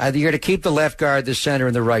understand. Either you're going to keep the left guard, the center,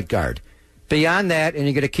 and the right guard. Beyond that, and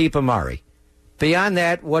you're going to keep Amari. Beyond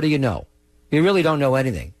that, what do you know? You really don't know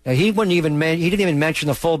anything. Now, he didn't even mention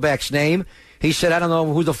the fullback's name. He said, I don't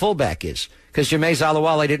know who the fullback is, because Jameis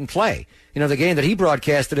Alawale didn't play. The game that he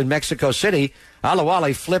broadcasted in Mexico City,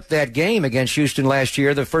 Alawale flipped that game against Houston last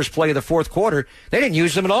year, the first play of the fourth quarter. They didn't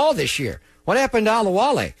use him at all this year. What happened to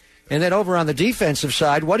Alawale? And then over on the defensive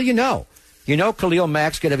side, what do you know? You know Khalil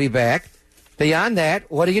Mack's going to be back. Beyond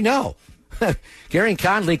that, what do you know? Gary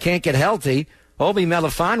Conley can't get healthy. Obi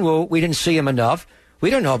Melifonwu, we didn't see him enough. We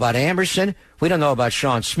don't know about Emerson. We don't know about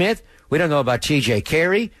Sean Smith. We don't know about T.J.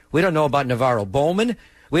 Carey. We don't know about Navarro Bowman.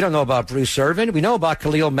 We don't know about Bruce Irvin. We know about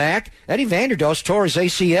Khalil Mack. Eddie Vanderdoes tore his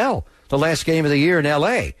ACL the last game of the year in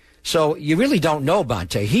L.A. So you really don't know,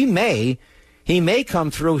 Bonte. He may come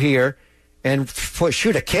through here and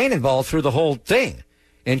shoot a cannonball through the whole thing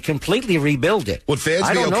and completely rebuild it. Would fans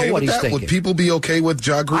be okay with that? Would people be okay with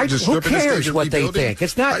John Gruden just stripping this thing and rebuilding? Who cares what they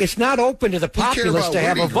think? It's not open to the populace to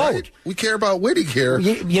have a vote. Right? We care about winning here.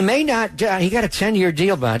 You may not. He got a 10-year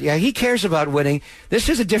deal, but yeah, he cares about winning. This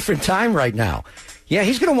is a different time right now. Yeah,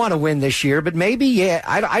 he's going to want to win this year, but maybe,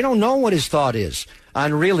 I don't know what his thought is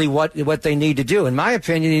on really what they need to do. In my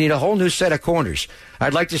opinion, you need a whole new set of corners.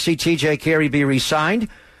 I'd like to see T.J. Carey be re-signed.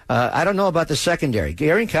 I don't know about the secondary.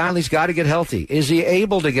 Gary Conley's got to get healthy. Is he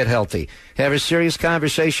able to get healthy? Have a serious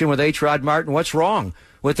conversation with H. Rod Martin. What's wrong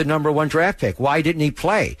with the number 1 draft pick? Why didn't he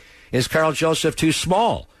play? Is Carl Joseph too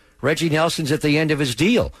small? Reggie Nelson's at the end of his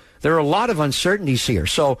deal. There are a lot of uncertainties here.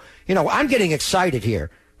 So, I'm getting excited here.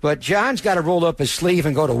 But John's got to roll up his sleeve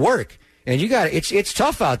and go to work. And it's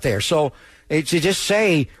tough out there. So to just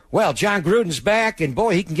say, well, John Gruden's back and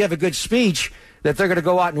boy, he can give a good speech that they're going to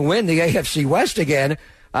go out and win the AFC West again.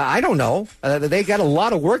 I don't know. They got a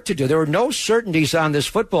lot of work to do. There are no certainties on this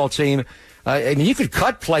football team. You could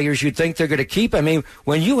cut players you'd think they're going to keep.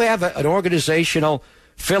 When you have an organizational,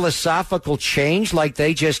 philosophical change like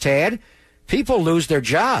they just had, people lose their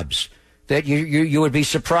jobs that you would be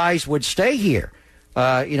surprised would stay here.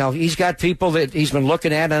 He's got people that he's been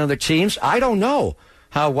looking at on other teams. I don't know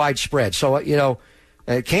how widespread. So,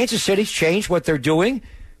 Kansas City's changed what they're doing.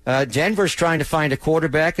 Denver's trying to find a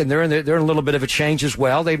quarterback, and they're in a little bit of a change as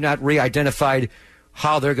well. They've not re-identified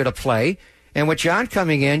how they're going to play. And with John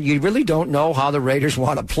coming in, you really don't know how the Raiders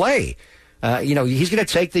want to play. He's going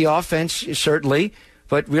to take the offense, certainly,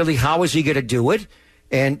 but really, how is he going to do it?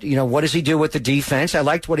 And, what does he do with the defense? I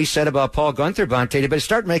liked what he said about Paul Gunther, Bonte, but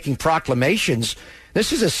start making proclamations.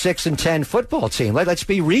 This is a 6-10 football team. Let's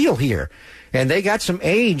be real here. And they got some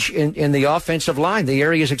age in the offensive line. The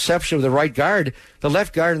area is exceptional with the right guard. The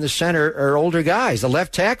left guard and the center are older guys. The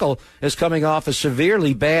left tackle is coming off a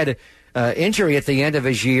severely bad injury at the end of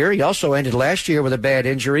his year. He also ended last year with a bad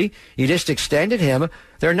injury. You just extended him.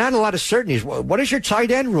 There are not a lot of certainties. What does your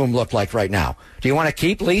tight end room look like right now? Do you want to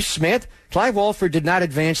keep Lee Smith? Clive Walford did not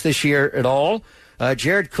advance this year at all.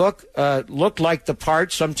 Jared Cook looked like the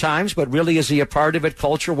part sometimes, but really is he a part of it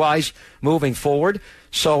culture-wise moving forward?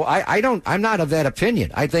 So I'm not of that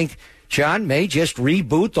opinion. I think John may just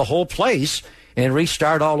reboot the whole place and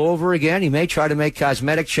restart all over again. He may try to make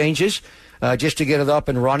cosmetic changes just to get it up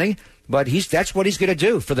and running. But that's what he's going to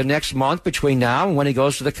do for the next month between now and when he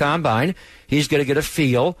goes to the Combine. He's going to get a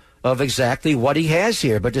feel of exactly what he has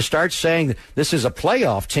here. But to start saying this is a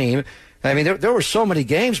playoff team, I mean, there were so many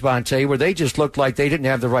games, Bonte, where they just looked like they didn't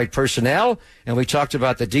have the right personnel. And we talked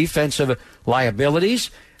about the defensive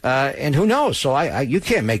liabilities. And who knows? So you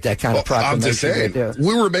can't make that kind of proclamation. I'm just saying,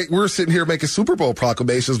 we were sitting here making Super Bowl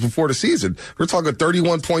proclamations before the season. We're talking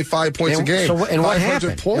 31.5 points a game. And what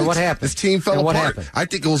happened? Points. And what happened? This team fell apart. I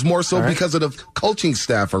think it was more so because of the coaching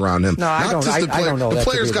staff around him. No, I don't know. The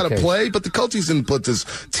players got to play, but the coaches didn't put this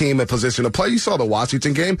team in position to play. You saw the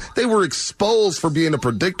Washington game. They were exposed for being a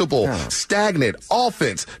predictable, stagnant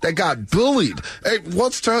offense that got bullied. Hey,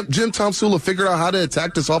 once Jim Tomsula figured out how to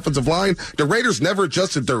attack this offensive line, the Raiders never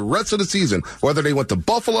adjusted the rest of the season. Whether they went to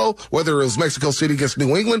Buffalo, whether it was Mexico City against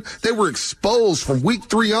New England, they were exposed from week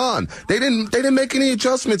 3 on. They didn't make any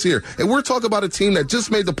adjustments here. And we're talking about a team that just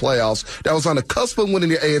made the playoffs, that was on the cusp of winning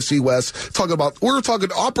the AFC West. We're talking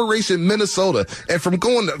Operation Minnesota. And from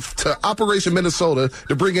going to Operation Minnesota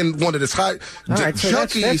to bring in one of this junkies,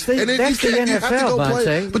 that's the NFL,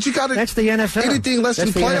 Bonte. But you got to. That's the NFL. Anything less than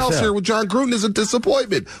playoffs here with John Gruden is a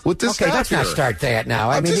disappointment with this staff. Okay, let's not start that now.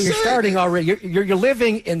 I mean, you're starting already. You're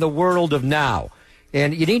living in the world of now.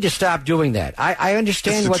 And you need to stop doing that. I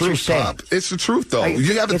understand what you're saying. Pop. It's the truth, though.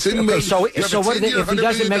 You have a 10 million. So what if he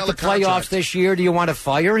doesn't make the playoffs this year? Do you want to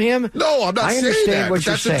fire him? No, I'm not saying that. I understand what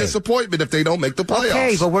you're saying. saying. That's a disappointment if they don't make the playoffs.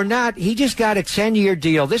 Okay, but we're not. He just got a 10-year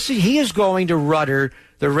deal. He is going to rudder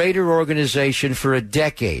the Raider organization for a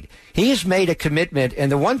decade. He has made a commitment,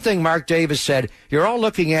 and the one thing Mark Davis said, you're all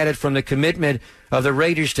looking at it from the commitment of the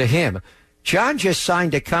Raiders to him. John just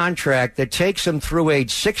signed a contract that takes him through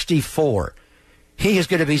age 64. He is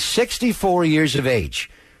going to be 64 years of age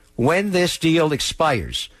when this deal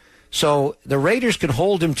expires. So the Raiders can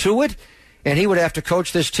hold him to it, and he would have to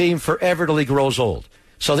coach this team forever till he grows old.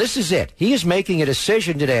 So this is it. He is making a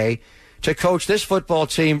decision today to coach this football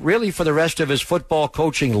team really for the rest of his football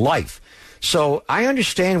coaching life. So I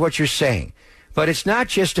understand what you're saying, but it's not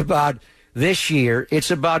just about this year.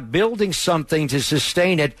 It's about building something to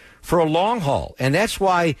sustain it for a long haul. And that's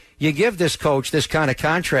why you give this coach this kind of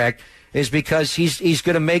contract, is because he's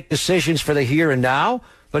going to make decisions for the here and now,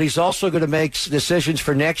 but he's also going to make decisions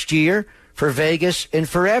for next year, for Vegas, and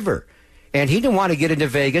forever. And he didn't want to get into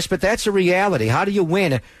Vegas, but that's a reality. How do you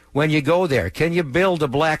win when you go there? Can you build a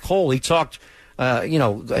black hole? He talked,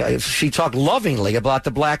 she talked lovingly about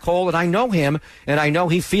the black hole, and I know him, and I know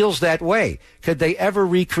he feels that way. Could they ever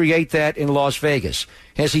recreate that in Las Vegas?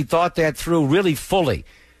 Has he thought that through really fully?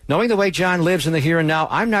 Knowing the way John lives in the here and now,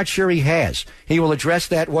 I'm not sure he has. He will address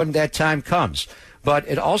that when that time comes. But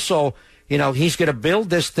it also, he's going to build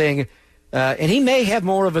this thing, and he may have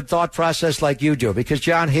more of a thought process like you do, because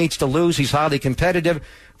John hates to lose. He's highly competitive.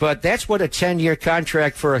 But that's what a 10-year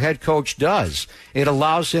contract for a head coach does. It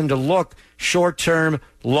allows him to look short-term,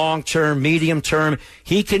 long-term, medium-term.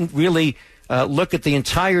 He can really look at the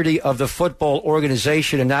entirety of the football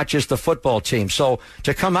organization and not just the football team. So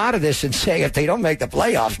to come out of this and say if they don't make the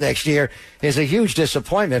playoffs next year is a huge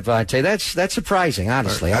disappointment, Vontae. That's surprising,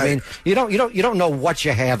 honestly. I mean, you don't know what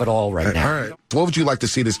you have at all right now. All right. What would you like to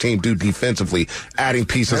see this team do defensively, adding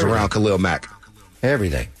pieces around Khalil Mack?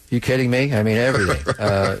 Everything. You kidding me? I mean, everything.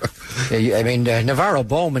 Navarro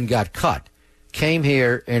Bowman got cut, came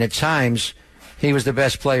here, and at times he was the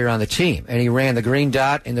best player on the team. And he ran the green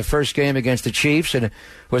dot in the first game against the Chiefs and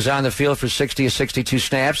was on the field for 60 or 62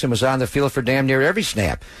 snaps and was on the field for damn near every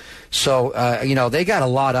snap. So, they got a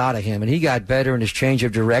lot out of him, and he got better in his change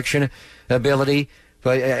of direction ability.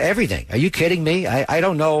 But everything. Are you kidding me? I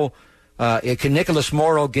don't know. Can Nicholas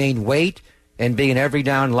Morrow gain weight and be an every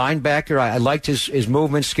down linebacker? I liked his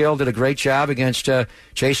movement skill, did a great job against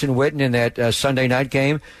Jason Witten in that Sunday night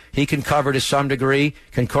game. He can cover to some degree.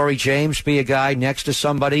 Can Corey James be a guy next to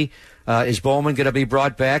somebody Is Bowman going to be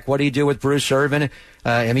brought back? What do you do with Bruce Irvin?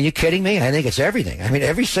 I mean, you kidding me? I think it's everything. I mean,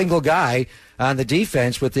 every single guy on the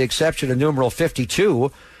defense, with the exception of numeral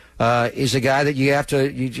 52, is a guy that you have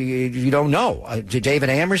to, you don't know. David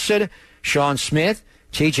Amerson, Sean Smith,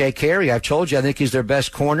 TJ Carey, I've told you, I think he's their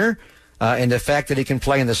best corner. And the fact that he can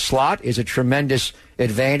play in the slot is a tremendous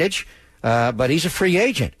advantage. But he's a free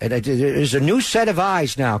agent. And there's a new set of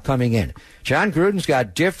eyes now coming in. John Gruden's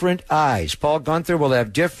got different eyes. Paul Guenther will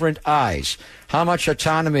have different eyes. How much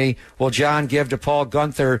autonomy will John give to Paul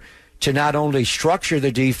Guenther to not only structure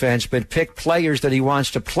the defense, but pick players that he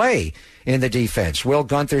wants to play in the defense? Will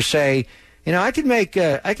Guenther say, you know, I can make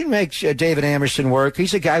David Amerson work.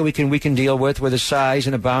 He's a guy we can deal with his size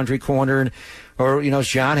and a boundary corner, or, you know, does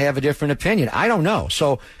John have a different opinion? I don't know.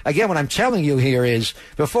 So, again, what I'm telling you here is,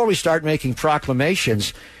 before we start making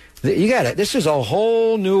proclamations, you got it. This is a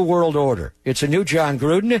whole new world order. It's a new John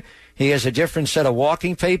Gruden. He has a different set of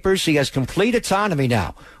walking papers. He has complete autonomy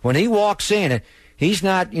now. When he walks in, he's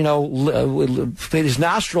not, you know, his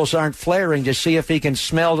nostrils aren't flaring to see if he can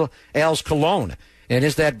smell Al's cologne. And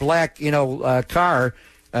is that black, you know, car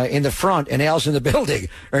in the front and Al's in the building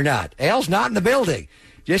or not? Al's not in the building.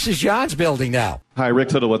 This is John's building now. Hi, Rick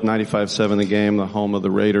Tittle with 95.7 The Game, the home of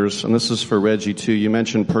the Raiders. And this is for Reggie, too. You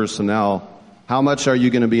mentioned personnel. How much are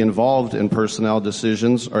you going to be involved in personnel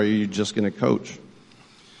decisions, or are you just going to coach?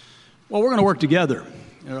 Well, we're going to work together.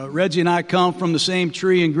 Reggie and I come from the same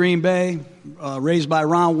tree in Green Bay, raised by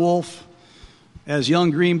Ron Wolf. As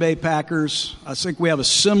young Green Bay Packers, I think we have a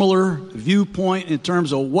similar viewpoint in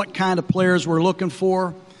terms of what kind of players we're looking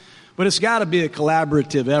for. But it's got to be a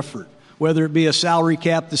collaborative effort, whether it be a salary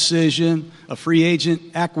cap decision, a free agent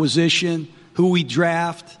acquisition, who we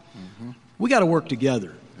draft. Mm-hmm. We got to work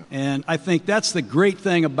together. And I think that's the great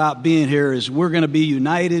thing about being here is we're going to be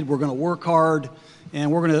united, we're going to work hard,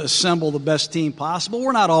 and we're going to assemble the best team possible.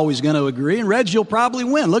 We're not always going to agree, and Reggie will probably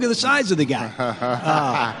win. Look at the size of the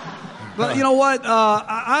guy. But you know what?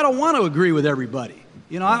 I don't want to agree with everybody.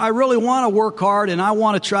 You know, I really want to work hard, and I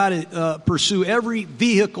want to try to pursue every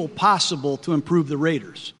vehicle possible to improve the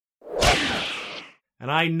Raiders.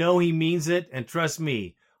 And I know he means it, and trust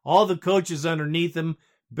me, all the coaches underneath him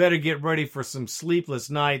better get ready for some sleepless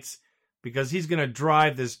nights, because he's going to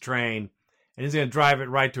drive this train, and he's going to drive it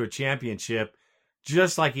right to a championship,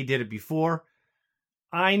 just like he did it before.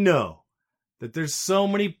 I know that there's so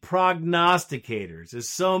many prognosticators. There's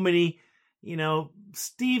so many, you know,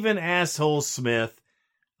 Stephen Asshole Smith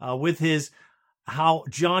with his how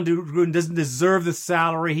John Gruden doesn't deserve the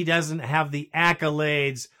salary. He doesn't have the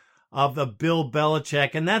accolades of the Bill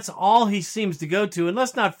Belichick. And that's all he seems to go to. And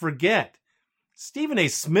let's not forget, Stephen A.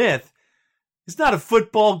 Smith is not a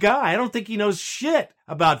football guy. I don't think he knows shit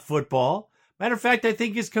about football. Matter of fact, I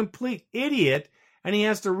think he's a complete idiot. And he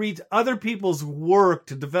has to read other people's work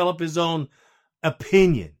to develop his own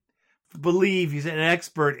opinion. Believe he's an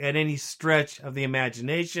expert at any stretch of the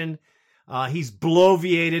imagination. He's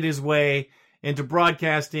bloviated his way into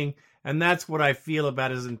broadcasting, and that's what I feel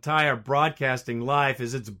about his entire broadcasting life,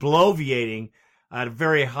 is it's bloviating at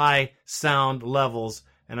very high sound levels,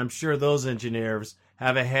 and I'm sure those engineers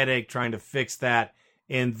have a headache trying to fix that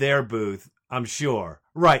in their booth, I'm sure.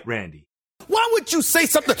 Right, Randy? Why would you say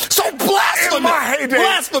something so blasphemous? In my heyday,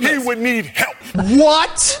 blasphemous. He would need help.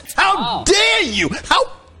 What? How dare you? How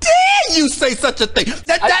dare you say such a thing?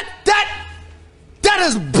 That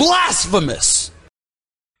is blasphemous.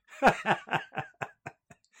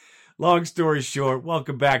 Long story short,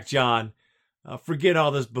 welcome back, John. Forget all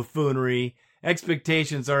this buffoonery.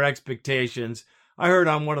 Expectations are expectations. I heard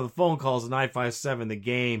on one of the phone calls at 957 The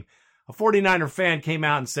Game, a 49er fan came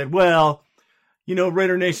out and said, well, you know,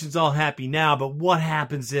 Raider Nation's all happy now, but what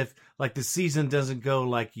happens if, like, the season doesn't go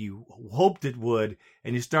like you hoped it would,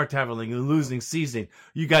 and you start having a losing season?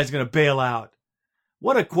 You guys going to bail out?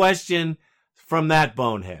 What a question from that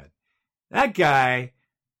bonehead. That guy,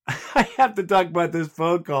 I have to talk about this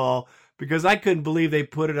phone call because I couldn't believe they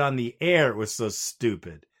put it on the air. It was so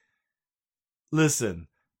stupid. Listen,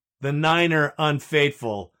 the Niner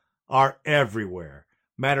unfaithful are everywhere.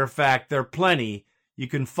 Matter of fact, there are plenty. You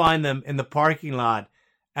can find them in the parking lot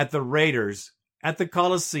at the Raiders, at the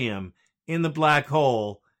Coliseum, in the Black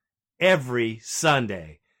Hole, every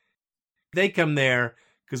Sunday. They come there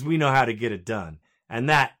because we know how to get it done. And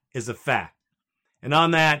that is a fact. And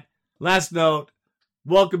on that, last note,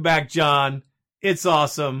 welcome back, John. It's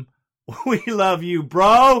awesome. We love you,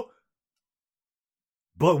 bro.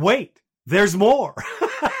 But wait, there's more.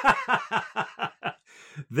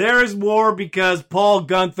 There's more, because Paul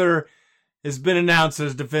Guenther has been announced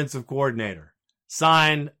as defensive coordinator,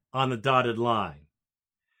 signed on the dotted line.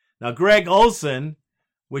 Now, Greg Olsen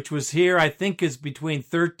which was here, I think, is between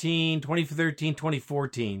 2013,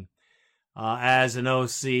 2014, as an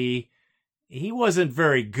OC. He wasn't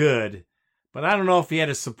very good, but I don't know if he had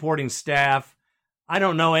a supporting staff. I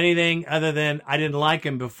don't know anything other than I didn't like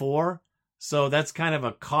him before, so that's kind of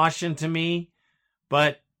a caution to me.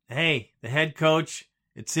 But, hey, the head coach,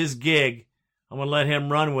 it's his gig. I'm going to let him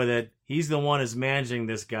run with it. He's the one who's managing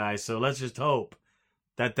this guy, so let's just hope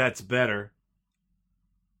that that's better.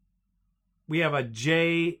 We have a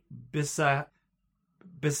Jay Bissencia.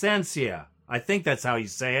 I think that's how you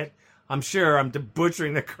say it. I'm sure I'm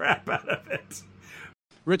butchering the crap out of it.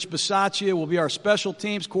 Rich Bisaccia will be our special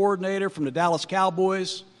teams coordinator from the Dallas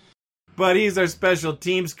Cowboys. But he's our special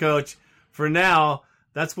teams coach. For now,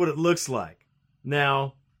 that's what it looks like.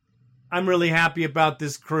 Now, I'm really happy about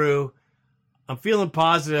this crew. I'm feeling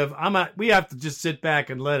positive. We have to just sit back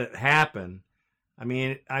and let it happen. I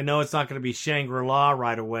mean, I know it's not going to be Shangri-La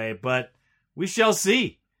right away, but we shall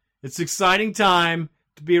see. It's an exciting time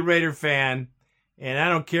to be a Raider fan, and I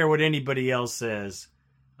don't care what anybody else says.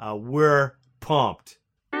 We're pumped.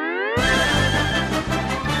 All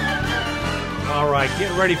right,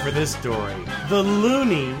 get ready for this story. The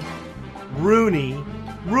Looney-Rooney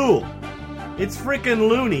rule. It's freaking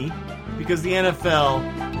loony because the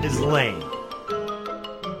NFL is lame.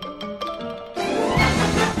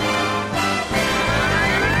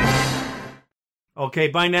 Okay,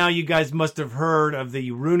 by now you guys must have heard of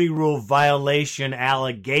the Rooney Rule violation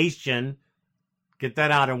allegation. Get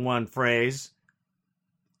that out in one phrase.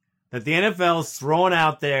 That the NFL is throwing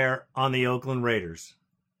out there on the Oakland Raiders.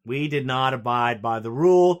 We did not abide by the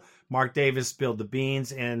rule. Mark Davis spilled the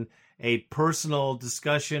beans in a personal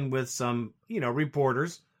discussion with some,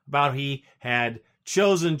 reporters about he had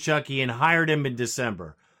chosen Chucky and hired him in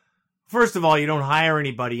December. First of all, you don't hire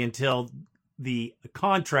anybody until the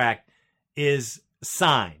contract is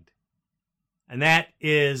signed. And that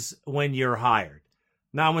is when you're hired.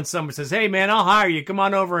 Not when someone says, hey man, I'll hire you. Come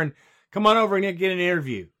on over and get an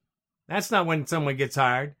interview. That's not when someone gets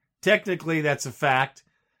hired. Technically, that's a fact.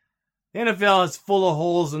 The NFL is full of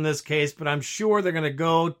holes in this case, but I'm sure they're going to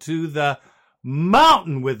go to the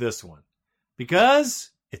mountain with this one because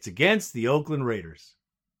it's against the Oakland Raiders.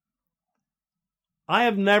 I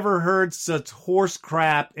have never heard such horse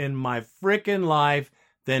crap in my frickin' life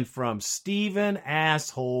than from Stephen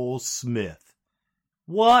Asshole Smith.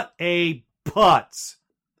 What a putz.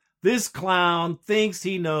 This clown thinks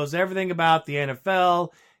he knows everything about the NFL.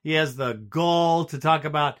 He has the gall to talk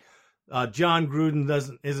about John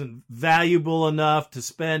Gruden isn't valuable enough to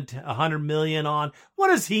spend $100 million on. What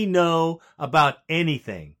does he know about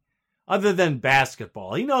anything other than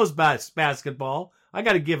basketball? He knows about basketball. I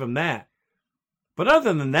got to give him that. But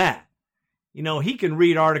other than that, he can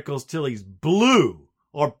read articles till he's blue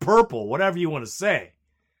or purple, whatever you want to say.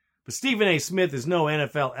 But Stephen A. Smith is no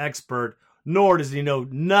NFL expert, nor does he know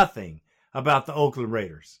nothing about the Oakland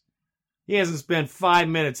Raiders. He hasn't spent 5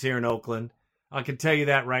 minutes here in Oakland. I can tell you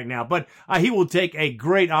that right now. But he will take a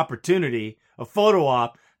great opportunity, a photo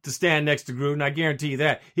op, to stand next to Gruden. I guarantee you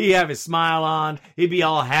that. He'd have his smile on. He'd be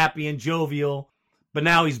all happy and jovial. But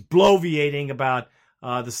now he's bloviating about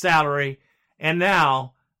the salary and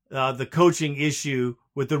now the coaching issue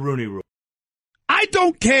with the Rooney Rule. I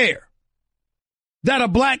don't care that a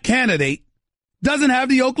black candidate doesn't have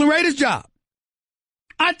the Oakland Raiders job.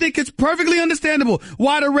 I think it's perfectly understandable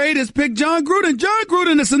why the Raiders picked John Gruden. John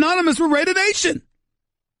Gruden is synonymous with Raider Nation.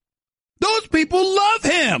 Those people love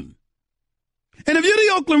him. And if you're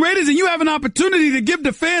the Oakland Raiders and you have an opportunity to give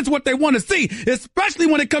the fans what they want to see, especially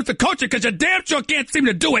when it comes to coaching, because you damn sure can't seem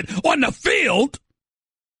to do it on the field,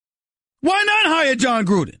 why not hire John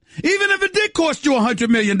Gruden? Even if it did cost you $100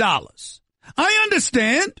 million. I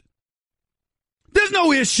understand. There's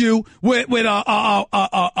no issue with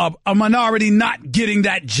a minority not getting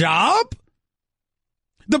that job.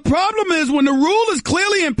 The problem is when the rule is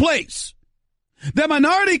clearly in place that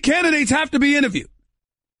minority candidates have to be interviewed.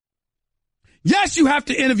 Yes, you have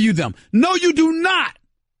to interview them. No, you do not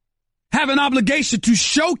have an obligation to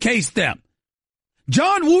showcase them.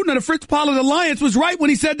 John Wooten of the Fritz Pollard Alliance was right when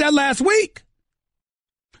he said that last week.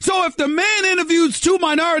 So if the man interviews 2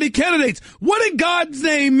 minority candidates, what in God's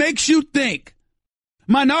name makes you think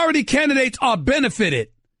minority candidates are benefited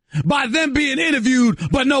by them being interviewed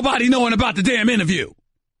but nobody knowing about the damn interview?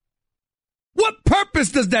 What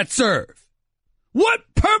purpose does that serve? What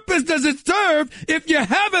purpose does it serve if you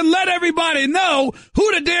haven't let everybody know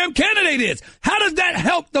who the damn candidate is? How does that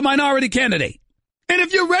help the minority candidate? And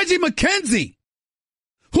if you're Reggie McKenzie,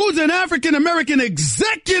 who's an African-American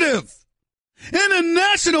executive in the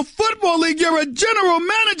National Football League, you're a general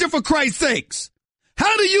manager, for Christ's sakes.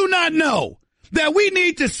 How do you not know that we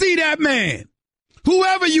need to see that man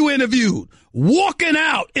whoever you interviewed, walking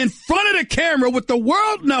out in front of the camera with the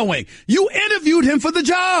world knowing you interviewed him for the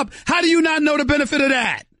job. How do you not know the benefit of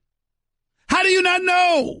that? How do you not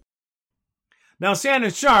know? Now,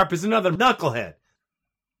 Shannon Sharpe is another knucklehead.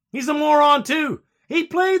 He's a moron, too. He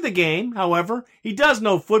played the game, however. He does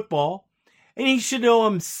know football. And he should know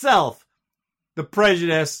himself the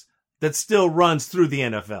prejudice that still runs through the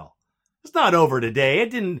NFL. It's not over today.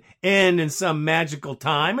 It didn't end in some magical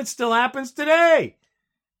time. It still happens today.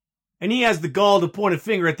 And he has the gall to point a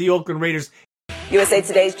finger at the Oakland Raiders. USA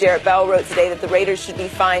Today's Jarrett Bell wrote today that the Raiders should be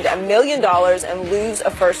fined $1 million and lose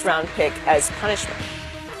a first-round pick as punishment.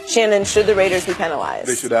 Shannon, should the Raiders be penalized?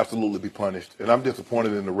 They should absolutely be punished. And I'm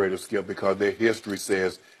disappointed in the Raiders, Skip, because their history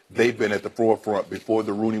says they've been at the forefront before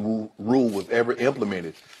the Rooney Rule was ever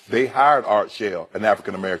implemented. They hired Art Shell, an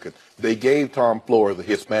African-American. They gave Tom Flores, a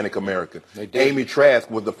Hispanic-American. Amy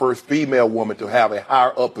Trask was the first female woman to have a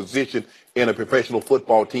higher-up position in a professional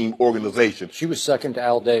football team organization. She was second to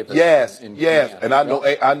Al Davis. Yes. And I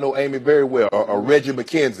know Amy very well, or Reggie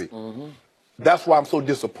McKenzie. Mm-hmm. That's why I'm so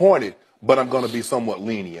disappointed, but I'm going to be somewhat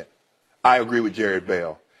lenient. I agree with Jarrett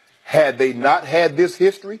Bell. Had they not had this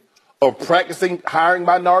history of practicing hiring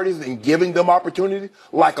minorities and giving them opportunity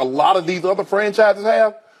like a lot of these other franchises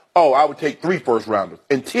have, I would take 3 first-rounders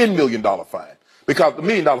and $10 million fine. Because the $1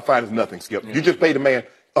 million fine is nothing, Skip. You just paid a man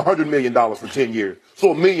 $100 million for 10 years.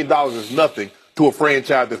 So $1 million is nothing to a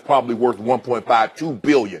franchise that's probably worth $1.52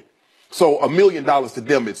 billion. So $1 million to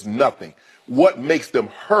them is nothing. What makes them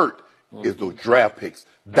hurt is those draft picks.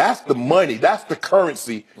 That's the money. That's the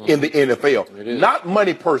currency in the NFL. Not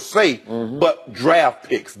money per se, but draft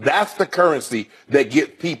picks. That's the currency that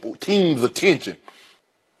get teams' attention.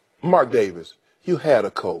 Mark Davis, you had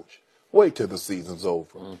a coach. Wait till the season's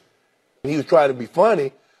over. He was trying to be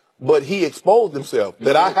funny, but he exposed himself.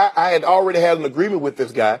 That I had already had an agreement with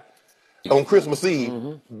this guy on Christmas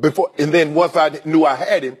Eve before, and then once I knew I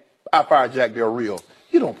had him, I fired Jack Del Rio.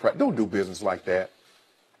 You don't do business like that.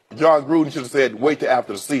 John Gruden should have said, wait till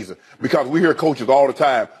after the season, because we hear coaches all the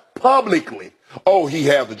time publicly, he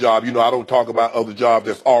has a job. I don't talk about other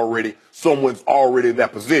jobs someone's already in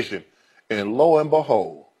that position. And lo and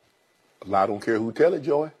behold, I don't care who tell it,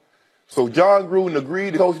 Joy. So John Gruden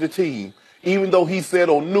agreed to coach the team, even though he said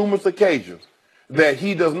on numerous occasions that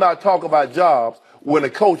he does not talk about jobs when a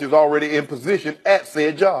coach is already in position at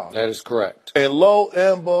said job. That is correct. And lo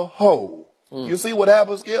and behold, you see what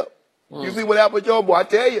happens, Skip? You see what happened, Joe? Boy, I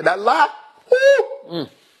tell you, that lie.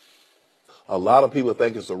 A lot of people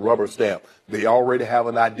think it's a rubber stamp. They already have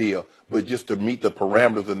an idea, but just to meet the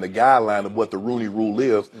parameters and the guideline of what the Rooney Rule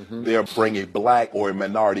is, they'll bring a black or a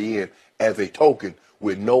minority in as a token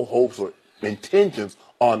with no hopes or intentions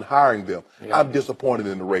on hiring them. Yeah. I'm disappointed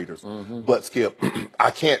in the Raiders. But, Skip,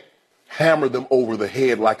 I can't hammer them over the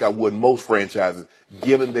head like I would most franchises,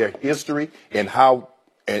 given their history and how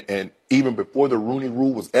and even before the Rooney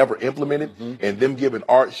Rule was ever implemented, and them giving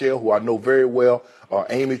Art Shell, who I know very well,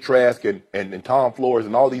 Amy Trask and Tom Flores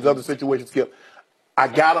and all these other situations, Skip, I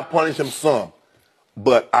got to punish them some,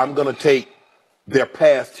 but I'm going to take their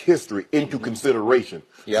past history into consideration.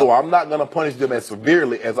 Yep. So I'm not going to punish them as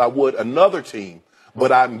severely as I would another team,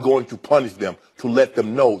 but I'm going to punish them to let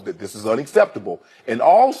them know that this is unacceptable, and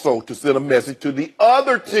also to send a message to the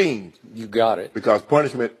other teams. You got it. Because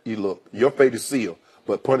punishment, your fate is sealed.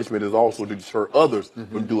 But punishment is also to deter others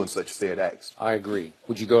from doing such said acts. I agree.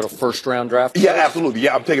 Would you go to first-round draft? Yeah, absolutely.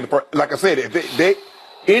 Yeah, I'm taking the first. Like I said, if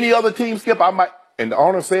any other team, Skip, I might, and the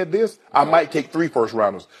owner said this, I might take 3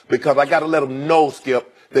 first-rounders because I got to let them know,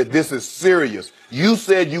 Skip, that this is serious. You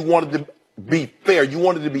said you wanted to be fair. You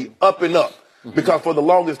wanted to be up and up because for the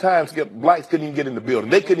longest time, Skip, blacks couldn't even get in the building.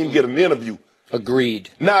 They couldn't even get an interview. Agreed.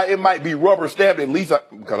 Now, it might be rubber stamped, at least,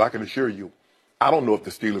 because I can assure you, I don't know if the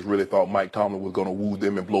Steelers really thought Mike Tomlin was going to woo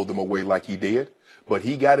them and blow them away like he did, but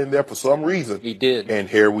he got in there for some reason. He did. And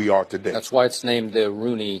here we are today. That's why it's named the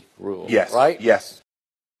Rooney Rule. Yes. Right? Yes.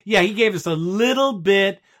 Yeah, he gave us a little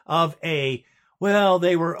bit of they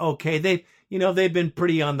were okay. They've been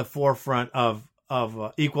pretty on the forefront of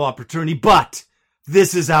equal opportunity, but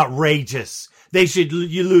this is outrageous.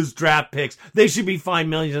 You lose draft picks. They should be fined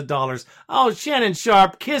millions of dollars. Oh, Shannon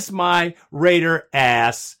Sharpe, kiss my Raider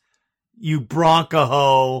ass. You Bronco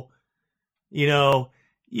hoe.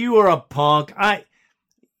 You are a punk.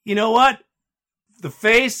 You know what? The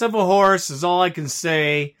face of a horse is all I can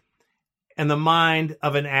say, and the mind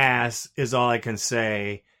of an ass is all I can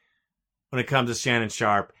say when it comes to Shannon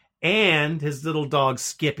Sharpe and his little dog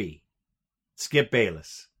Skippy, Skip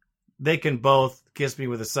Bayless. They can both kiss me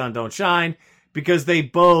where the sun don't shine because they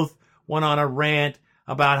both went on a rant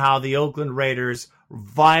about how the Oakland Raiders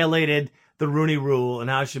violated the Rooney Rule and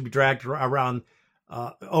how it should be dragged around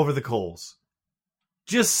over the coals.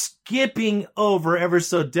 Just skipping over ever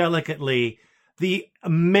so delicately the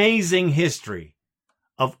amazing history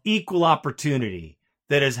of equal opportunity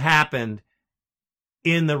that has happened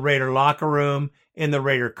in the Raider locker room, in the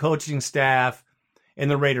Raider coaching staff, in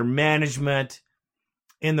the Raider management,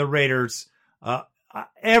 in the Raiders,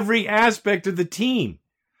 every aspect of the team.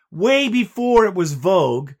 Way before it was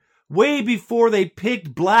vogue, way before they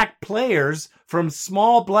picked black players from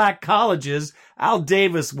small black colleges, Al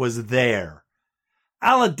Davis was there.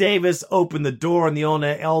 Al Davis opened the door in the old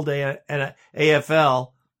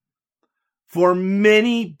AFL for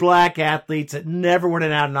many black athletes that never would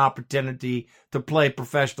have had an opportunity to play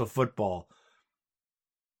professional football.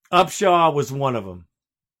 Upshaw was one of them.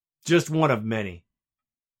 Just one of many.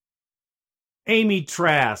 Amy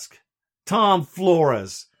Trask, Tom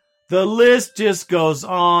Flores. The list just goes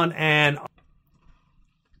on and on.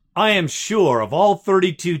 I am sure of all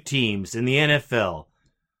 32 teams in the NFL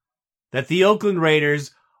that the Oakland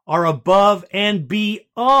Raiders are above and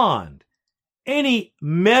beyond any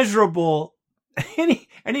measurable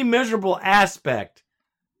aspect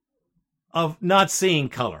of not seeing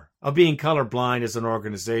color, of being colorblind as an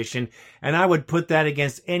organization. And I would put that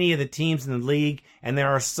against any of the teams in the league, and there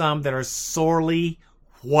are some that are sorely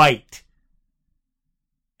white.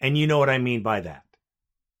 And you know what I mean by that.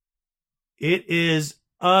 It is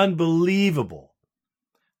unbelievable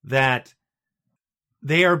that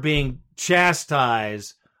they are being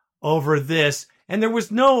chastised over this. And there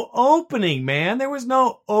was no opening, man. There was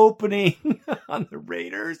no opening on the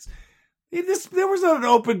Raiders. There was not an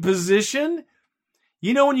open position.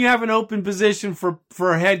 You know when you have an open position for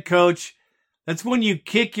a head coach, that's when you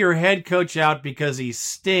kick your head coach out because he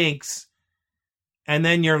stinks. And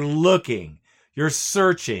then you're looking. You're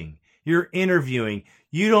searching. You're interviewing.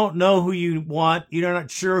 You don't know who you want. You're not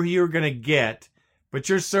sure who you're going to get. But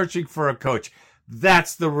you're searching for a coach.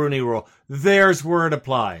 That's the Rooney Rule. There's where it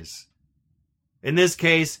applies. In this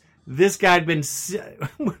case, this guy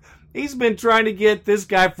he's been trying to get this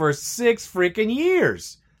guy for 6 freaking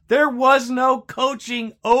years. There was no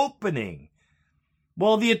coaching opening.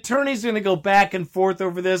 Well, the attorney's going to go back and forth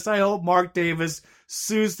over this. I hope Mark Davis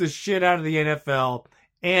sues the shit out of the NFL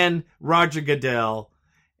and Roger Goodell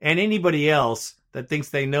and anybody else that thinks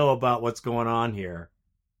they know about what's going on here.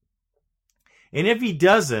 And if he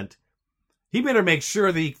doesn't, he better make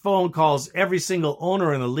sure that he phone calls every single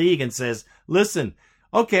owner in the league and says, listen,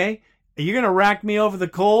 okay, you're going to rack me over the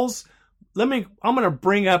coals? I'm going to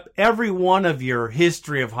bring up every one of your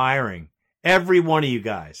history of hiring. Every one of you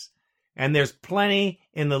guys. And there's plenty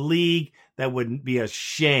in the league that would be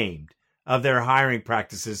ashamed of their hiring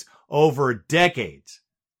practices over decades.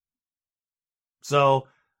 So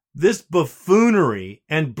this buffoonery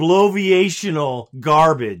and bloviational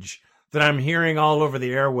garbage that I'm hearing all over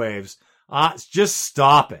the airwaves, just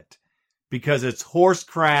stop it, because it's horse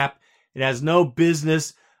crap. It has no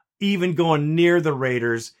business even going near the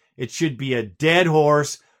Raiders. It should be a dead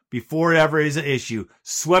horse before it ever is an issue,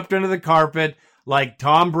 swept under the carpet like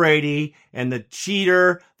Tom Brady and the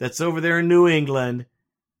cheater that's over there in New England.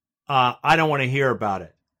 I don't want to hear about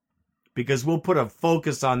it, because we'll put a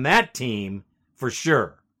focus on that team for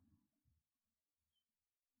sure.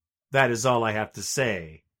 That is all I have to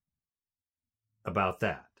say about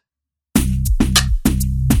that.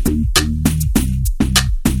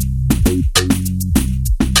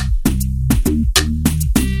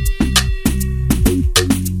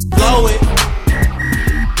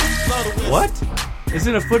 What?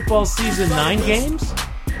 Isn't a football season 9 games?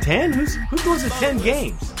 10? Who goes to 10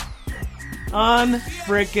 games?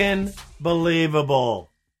 Unfrickin' believable.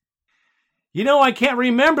 You know, I can't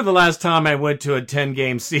remember the last time I went to a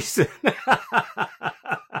 10-game season.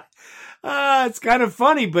 It's kind of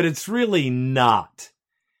funny, but it's really not.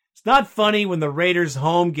 It's not funny when the Raiders'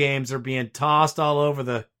 home games are being tossed all over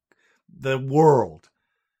the world.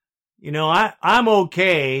 You know, I'm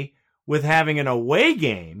okay with having an away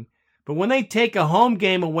game, but when they take a home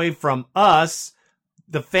game away from us,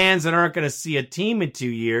 the fans that aren't going to see a team in 2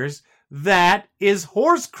 years, that is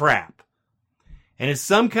horse crap. And it's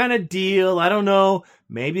some kind of deal. I don't know.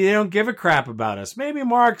 Maybe they don't give a crap about us. Maybe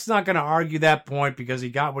Mark's not going to argue that point because he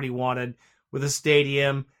got what he wanted with a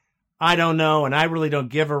stadium. I don't know. And I really don't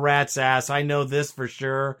give a rat's ass. I know this for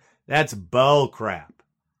sure. That's bull crap.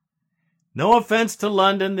 No offense to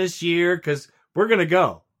London this year, because we're going to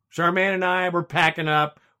go. Charmaine and I, we're packing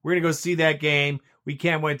up. We're going to go see that game. We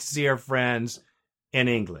can't wait to see our friends in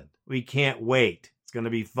England. We can't wait. It's going to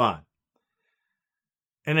be fun.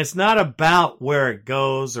 And it's not about where it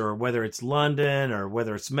goes or whether it's London or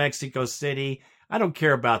whether it's Mexico City. I don't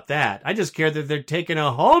care about that. I just care that they're taking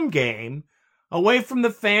a home game away from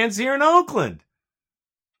the fans here in Oakland.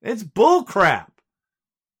 It's bull crap.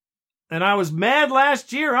 And I was mad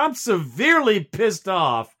last year. I'm severely pissed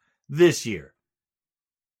off this year.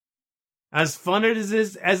 As fun as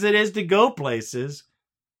it is to go places,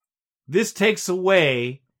 this takes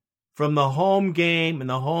away from the home game and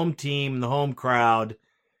the home team and the home crowd.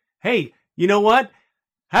 Hey, you know what?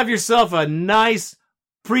 Have yourself a nice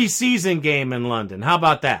preseason game in London. How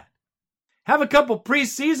about that? Have a couple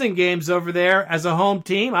preseason games over there as a home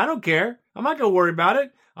team. I don't care. I'm not going to worry about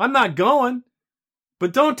it. I'm not going.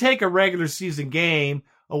 But don't take a regular season game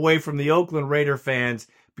away from the Oakland Raider fans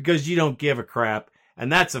because you don't give a crap.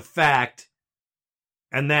 And that's a fact.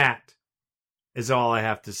 And that is all I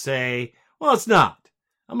have to say. Well, it's not.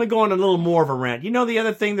 I'm going to go on a little more of a rant. You know the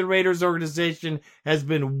other thing the Raiders organization has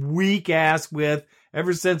been weak-ass with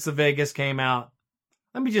ever since the Vegas came out?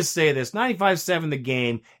 Let me just say this. 95.7 The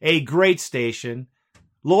Game, a great station,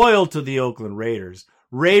 loyal to the Oakland Raiders.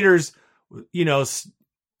 Raiders,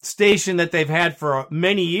 station that they've had for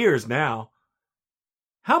many years now.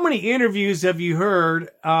 How many interviews have you heard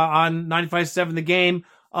on 95.7 The Game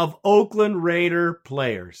of Oakland Raider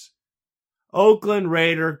players? Oakland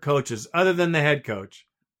Raider coaches, other than the head coach?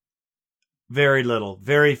 Very little,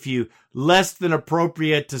 very few. Less than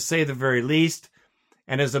appropriate, to say the very least.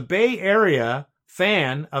 And as a Bay Area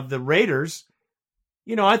fan of the Raiders,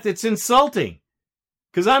 it's insulting.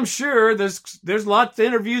 Because I'm sure there's lots of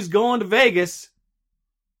interviews going to Vegas.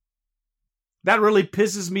 That really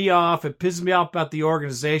pisses me off. It pisses me off about the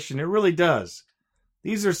organization. It really does.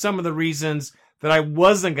 These are some of the reasons that I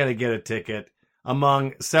wasn't going to get a ticket,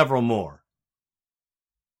 among several more.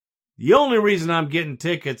 The only reason I'm getting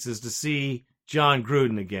tickets is to see John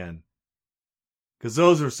Gruden again. Because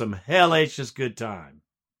those were some hellacious good time.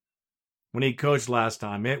 When he coached last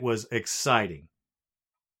time, it was exciting.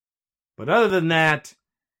 But other than that,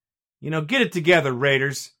 get it together,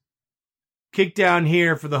 Raiders. Kick down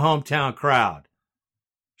here for the hometown crowd.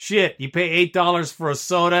 Shit, you pay $8 for a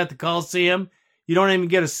soda at the Coliseum, you don't even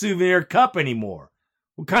get a souvenir cup anymore.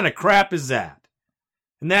 What kind of crap is that?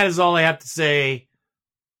 And that is all I have to say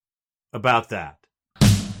about that.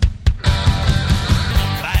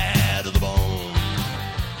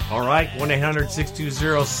 All right,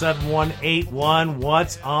 1-800-620-7181.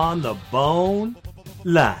 What's on the bone?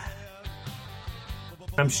 Live.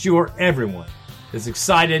 I'm sure everyone is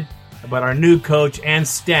excited about our new coach and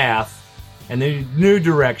staff and the new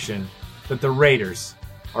direction that the Raiders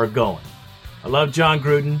are going. I love John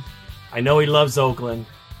Gruden. I know he loves Oakland.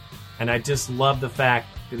 And I just love the fact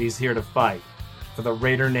that he's here to fight for the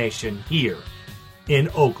Raider Nation here in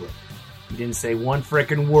Oakland. He didn't say one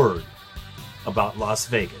frickin' word about Las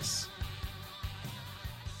Vegas.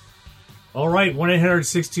 All right,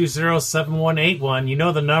 1-800-620-7181. You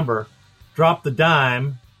know the number. Drop the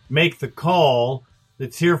dime. Make the call.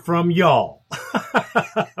 Let's hear from y'all.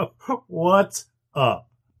 What's up?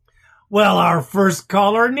 Well, our first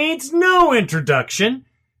caller needs no introduction.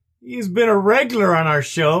 He's been a regular on our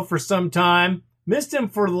show for some time. Missed him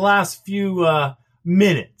for the last few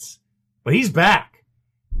minutes. But he's back.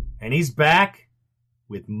 And he's back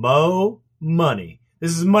with Mo Money.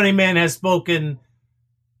 This is Money Man Has Spoken.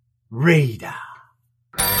 Raider.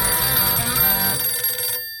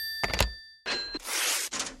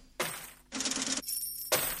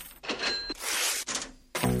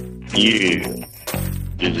 Yeah,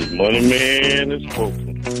 this is Money Man Has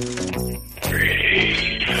Spoken.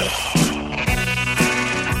 Raider.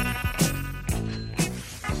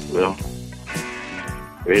 Well,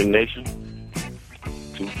 Raider Nation,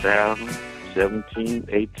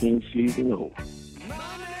 2017-18 season over.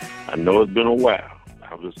 I know it's been a while.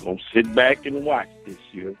 I'm just going to sit back and watch this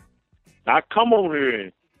year. Now come on here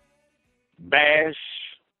and bash,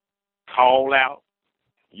 call out,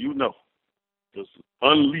 just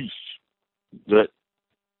unleash. But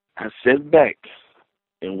I sit back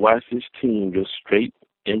and watch this team just straight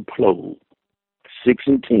implode.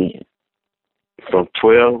 6-10. From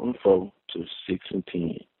 12-4 to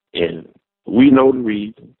 6-10. And we know the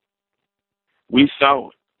reason. We saw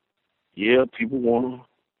it. Yeah, people want to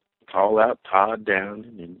call out Todd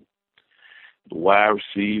Downing and the wide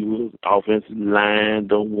receivers, offensive line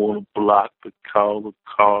don't want to block because of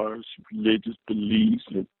cars, religious beliefs,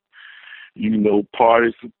 and,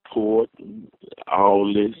 party support and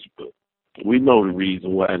all this. But we know the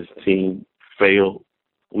reason why this team failed.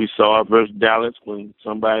 We saw it versus Dallas when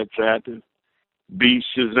somebody tried to be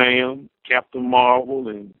Shazam, Captain Marvel,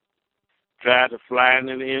 and tried to fly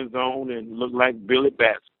into the end zone and look like Billy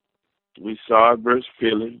Batson. We saw it versus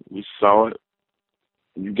Philly. We saw it.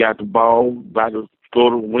 You got the ball, about to go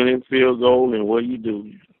to winning field goal, and what do?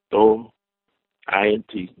 You throw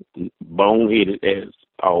INT, boneheaded as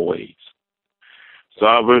always.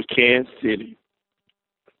 Saw versus Kansas City.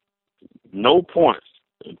 No points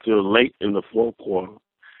until late in the fourth quarter.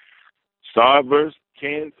 Saw versus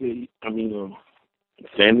Kansas City.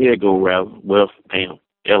 San Diego, rather. Well,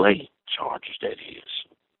 L.A. Chargers, that is.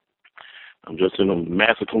 I'm just in a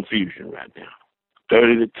massive confusion right now.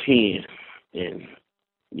 30-10, and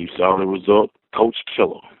you saw the result. Coach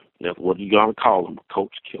Killer. That's what you gonna call him,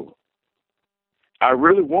 Coach Killer. I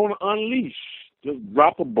really want to unleash, just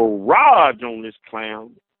drop a barrage on this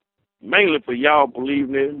clown, mainly for y'all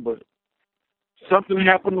believing in him, but something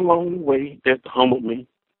happened along the way that humbled me,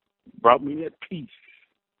 brought me that peace.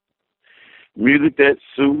 Music that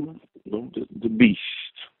soothed the beast,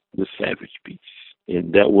 the savage beast.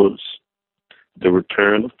 And that was the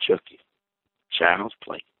return of Chucky, Child's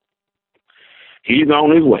Play. He's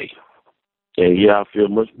on his way. And I feel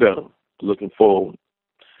much better looking forward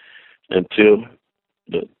until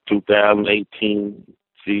the 2018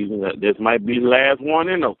 season. This might be the last one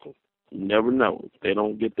in Oakland. You never know. If they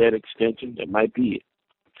don't get that extension, that might be it.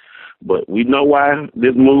 But we know why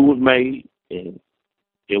this move was made, and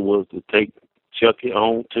it was to take Chucky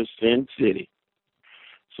on to Sin City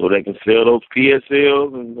so they can sell those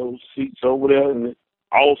PSLs and those seats over there in the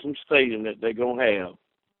awesome stadium that they're going to have.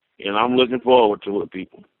 And I'm looking forward to it,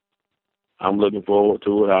 people. I'm looking forward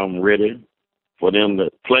to it. I'm ready for them to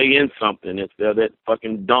play in something instead of that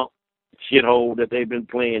fucking dump shithole that they've been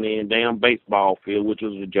playing in, damn baseball field, which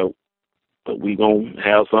was a joke. But we going to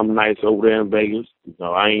have something nice over there in Vegas.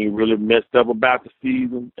 I ain't really messed up about the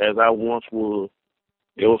season as I once was.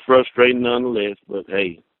 It was frustrating nonetheless, but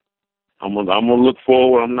hey, I'm gonna look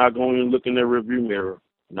forward. I'm not going to look in the review mirror.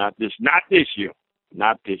 Not this year.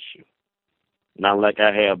 Not this year. Not like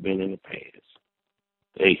I have been in the past.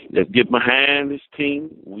 Hey, let's get behind this team.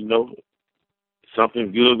 We know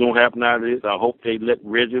something good gonna happen out of this. I hope they let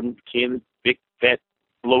Reggie McKenzie, big, fat,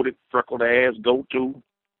 bloated, freckled ass go too.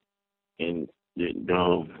 And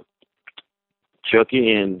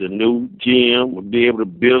Chucky and the new GM will be able to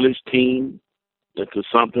build his team into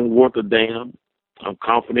something worth a damn. I'm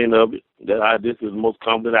confident of it. This is the most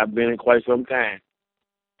confident I've been in quite some time.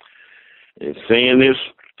 And saying this,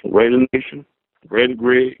 Raider Nation, Raider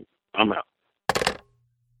Greg, I'm out.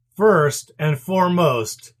 First and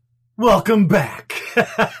foremost, welcome back.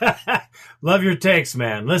 Love your takes,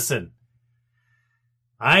 man. Listen,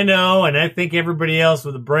 I know, and I think everybody else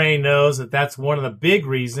with a brain knows that that's one of the big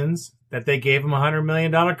reasons that they gave him a $100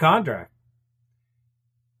 million contract.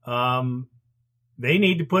 They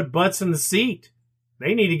need to put butts in the seat.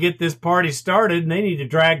 They need to get this party started, and they need to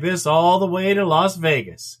drag this all the way to Las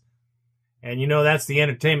Vegas. And that's the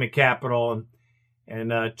entertainment capital,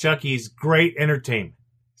 and Chucky's great entertainment.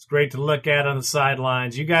 It's great to look at on the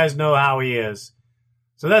sidelines. You guys know how he is.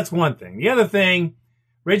 So that's one thing. The other thing,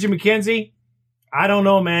 Reggie McKenzie, I don't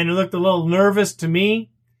know, man. He looked a little nervous to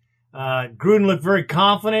me. Gruden looked very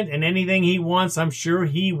confident, and anything he wants, I'm sure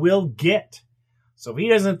he will get. So if he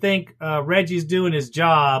doesn't think Reggie's doing his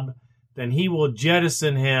job, then he will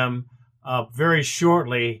jettison him very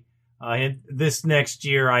shortly in this next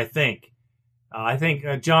year, I think. I think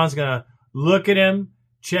John's going to look at him,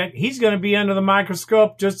 check. He's going to be under the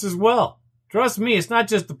microscope just as well. Trust me, it's not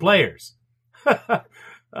just the players.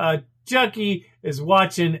 Chucky is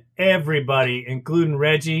watching everybody, including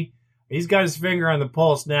Reggie. He's got his finger on the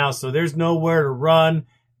pulse now, so there's nowhere to run,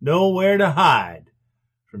 nowhere to hide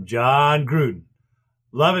from John Gruden.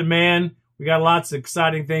 Love it, man. We got lots of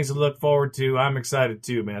exciting things to look forward to. I'm excited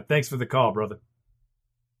too, man. Thanks for the call, brother.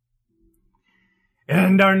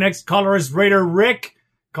 And our next caller is Raider Rick,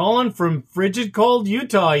 calling from frigid cold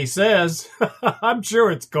Utah, he says. I'm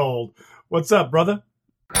sure it's cold. What's up, brother?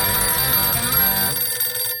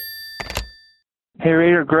 Hey,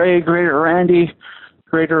 Raider Greg, Raider Randy,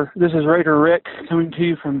 this is Raider Rick coming to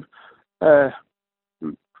you from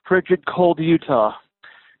frigid cold Utah.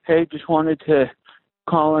 Hey, just wanted to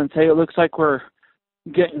call and say it looks like we're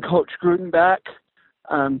getting Coach Gruden back.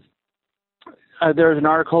 There's an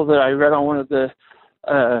article that I read on one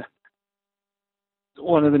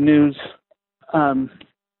of the news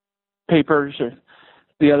papers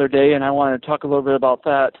the other day, and I wanted to talk a little bit about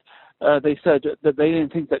that. They said that they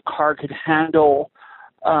didn't think that Carr could handle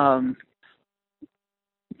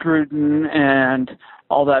Gruden and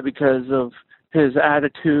all that because of his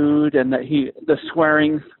attitude and that the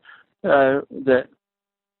swearing, that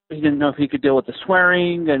he didn't know if he could deal with the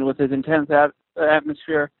swearing and with his intense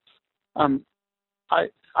atmosphere.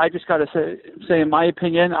 I just got to say, in my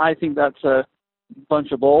opinion, I think that's a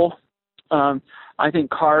bunch of bull. I think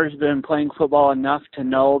Carr's been playing football enough to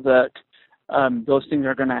know that those things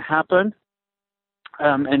are going to happen.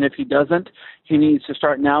 And if he doesn't, he needs to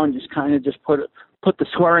start now and just kind of just put put the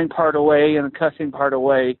swearing part away and the cussing part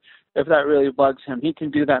away if that really bugs him. He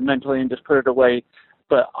can do that mentally and just put it away.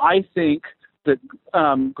 But I think that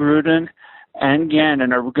Gruden and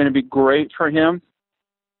Gannon are going to be great for him.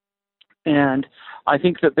 And I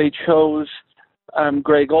think that they chose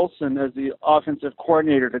Greg Olson as the offensive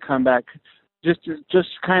coordinator to come back, just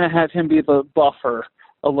kind of have him be the buffer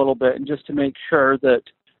a little bit, and just to make sure that,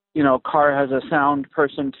 you know, Carr has a sound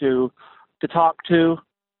person to talk to,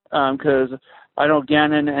 because I know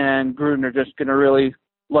Gannon and Gruden are just going to really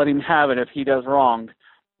let him have it if he does wrong.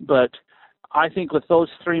 But I think with those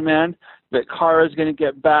three men, that Carr is going to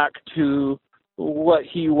get back to what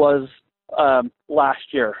he was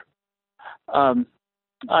last year. I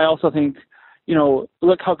also think, you know,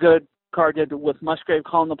 look how good Carr did with Musgrave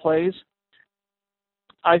calling the plays.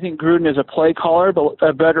 I think Gruden is a play caller, but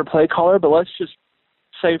a better play caller. But let's just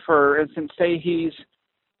say, for instance, say he's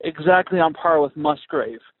exactly on par with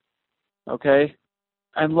Musgrave, okay?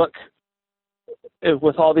 And look,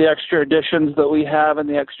 with all the extra additions that we have and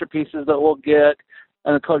the extra pieces that we'll get,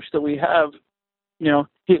 and the coach that we have, you know,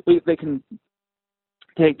 they can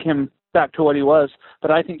take him back to what he was.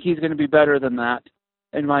 But I think he's going to be better than that,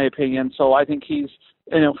 in my opinion. So I think he's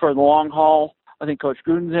in it for the long haul. I think Coach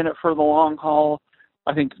Gruden's in it for the long haul.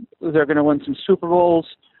 I think they're going to win some Super Bowls.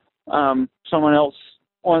 Someone else,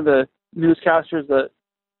 one of the newscasters that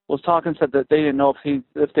was talking, said that they didn't know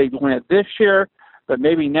if they'd win it this year, but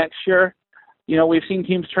maybe next year. You know, we've seen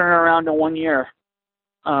teams turn around in 1 year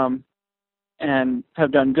and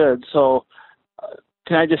have done good. So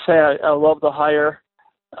can I just say I love the hire.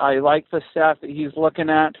 I like the staff that he's looking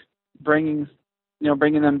at, bringing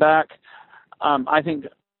them back. I think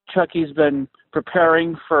Chucky's been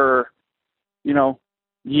preparing for, you know,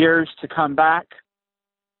 years to come back.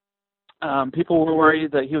 People were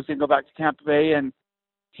worried that he was going to go back to Tampa Bay, and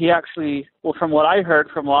he actually, well, from what I heard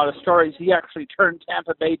from a lot of stories, he actually turned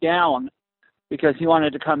Tampa Bay down because he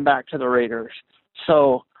wanted to come back to the Raiders.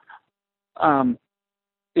 So,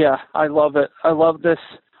 yeah, I love it. I love this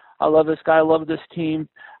guy. I love this team.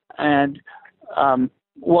 And I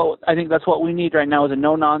think that's what we need right now is a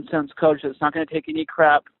no-nonsense coach that's not going to take any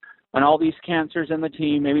crap on all these cancers in the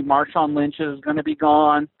team. Maybe Marshawn Lynch is going to be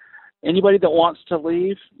gone. Anybody that wants to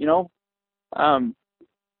leave, you know,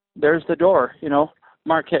 there's the door. You know,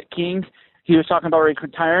 Marquette King, he was talking about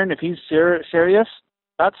retiring. If he's serious,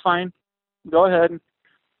 that's fine. Go ahead.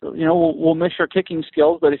 You know, we'll miss your kicking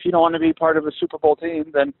skills, but if you don't want to be part of a Super Bowl team,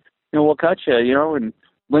 then, you know, we'll cut you, you know, and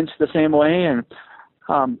Lynch the same way. And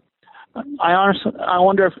I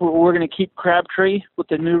wonder if we're going to keep Crabtree with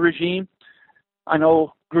the new regime. I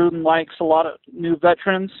know Gruden likes a lot of new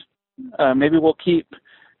veterans. Maybe we'll keep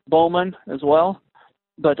Bowman as well.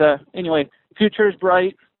 But anyway, future is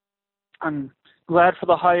bright. I'm glad for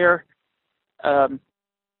the hire.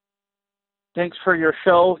 Thanks for your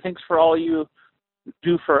show. Thanks for all you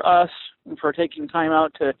do for us and for taking time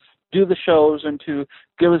out to do the shows and to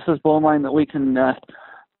give us this bone line that we can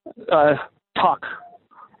talk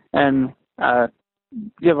and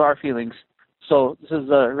give our feelings. So this is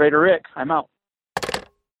Raider Rick. I'm out.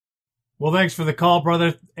 Well, thanks for the call,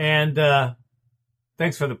 brother, and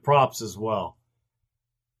thanks for the props as well.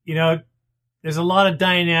 You know, there's a lot of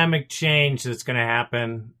dynamic change that's going to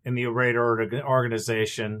happen in the Raider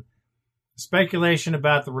organization. Speculation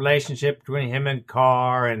about the relationship between him and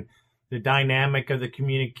Carr and the dynamic of the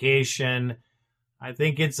communication. I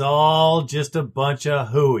think it's all just a bunch of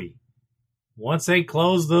hooey. Once they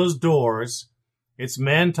close those doors, it's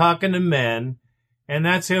men talking to men, and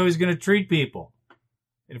that's how he's going to treat people.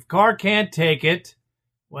 And if Carr can't take it,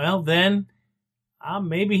 well, then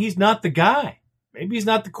maybe he's not the guy. Maybe he's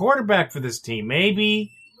not the quarterback for this team.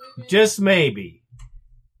 Maybe, just maybe.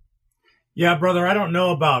 Yeah, brother, I don't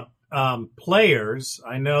know about players.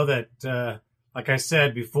 I know that, like I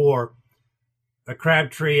said before, a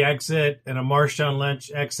Crabtree exit and a Marshawn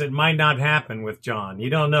Lynch exit might not happen with John. You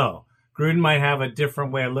don't know. Gruden might have a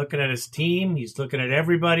different way of looking at his team. He's looking at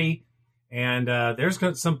everybody. And there's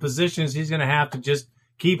some positions he's going to have to just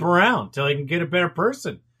keep around until he can get a better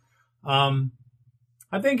person.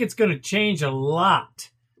 I think it's going to change a lot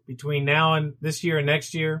between now and this year and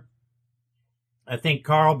next year. I think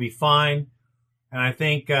Carr will be fine. And I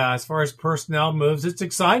think as far as personnel moves, it's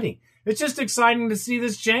exciting. It's just exciting to see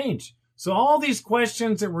this change. So all these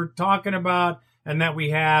questions that we're talking about and that we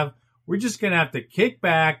have, we're just going to have to kick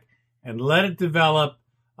back and let it develop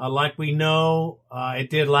like we know it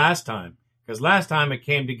did last time. Because last time it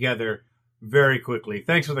came together very quickly.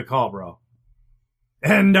 Thanks for the call, bro.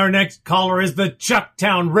 And our next caller is the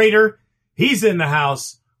Chucktown Raider. He's in the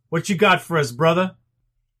house. What you got for us, brother?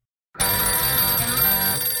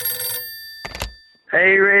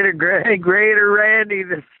 Hey, Raider Greg, Raider Randy,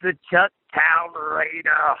 this is the Chucktown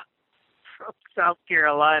Raider from South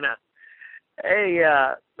Carolina. Hey,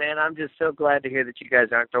 man, I'm just so glad to hear that you guys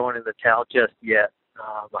aren't throwing in the towel just yet.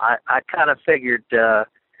 I kind of figured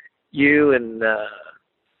you and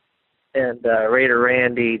Raider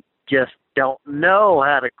Randy just don't know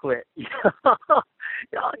how to quit. Y'all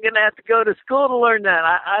are going to have to go to school to learn that.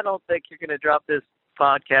 I don't think you're going to drop this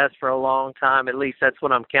podcast for a long time. At least that's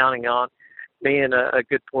what I'm counting on. Me and a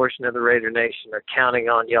good portion of the Raider Nation are counting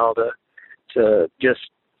on y'all to just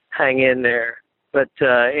hang in there. But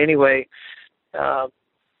anyway, all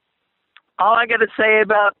I got to say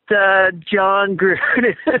about Jon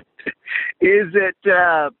Gruden is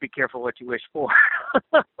that be careful what you wish for.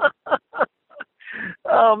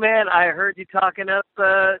 Oh, man, I heard you talking up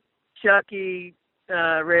Chucky,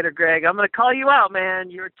 Raider Greg. I'm going to call you out,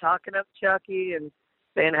 man. You were talking up Chucky and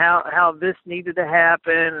saying how this needed to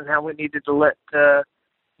happen and how we needed to let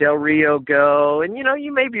Del Rio go. And,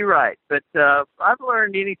 you may be right. But I've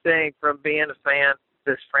learned anything from being a fan of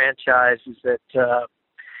this franchise is that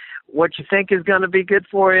what you think is going to be good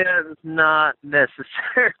for you is not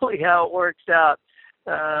necessarily how it works out.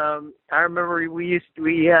 I remember we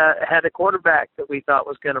had a quarterback that we thought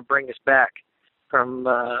was going to bring us back from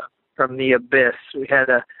the abyss. We had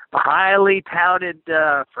a highly touted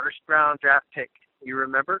first-round draft pick. You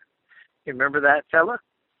remember? You remember that fella?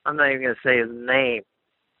 I'm not even going to say his name.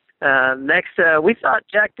 Next, we thought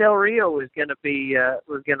Jack Del Rio was going to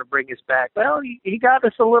bring us back. Well, he got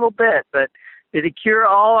us a little bit, but did he cure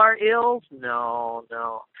all our ills? No.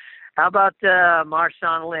 How about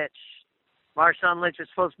Marshawn Lynch? Marshawn Lynch was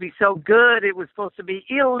supposed to be so good, it was supposed to be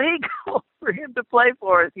illegal for him to play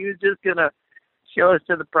for us. He was just going to show us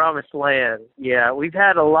to the promised land. Yeah, we've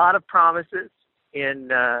had a lot of promises in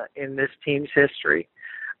this team's history.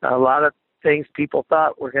 A lot of things people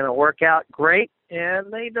thought were going to work out great,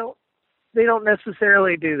 and they don't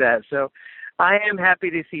necessarily do that. So I am happy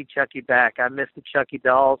to see Chucky back. I miss the Chucky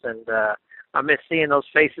dolls, and I miss seeing those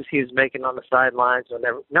faces he was making on the sidelines.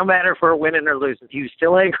 No matter if we're winning or losing, he was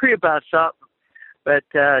still angry about something. But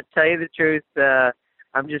tell you the truth,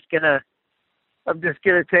 I'm just gonna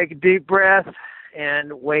take a deep breath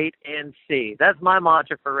and wait and see. That's my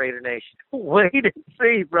mantra for Raider Nation. Wait and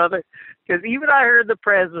see, brother. Because even I heard the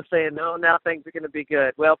Prez was saying, no, now things are going to be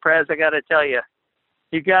good. Well, Prez, I got to tell you,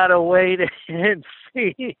 you got to wait and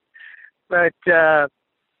see. But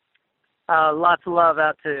lots of love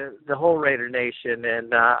out to the whole Raider Nation.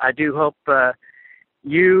 And I do hope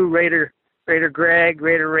you, Raider Greg,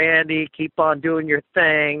 Raider Randy, keep on doing your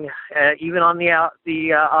thing. Even on the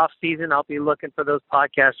off season, I'll be looking for those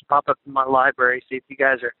podcasts to pop up in my library, see if you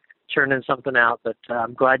guys are churning something out. But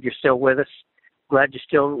I'm glad you're still with us. Glad you're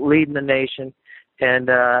still leading the nation. And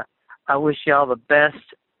I wish you all the best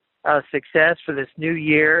success for this new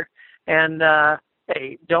year. And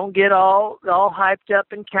hey, don't get all hyped up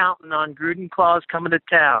and counting on Gruden Claus coming to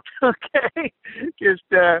town. Okay, just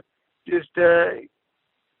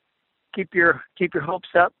keep your hopes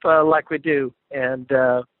up like we do, and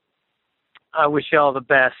I wish you all the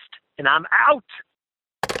best. And I'm out.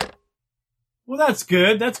 Well, that's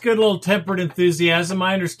good. That's good, little tempered enthusiasm.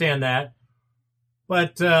 I understand that.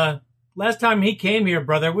 But last time he came here,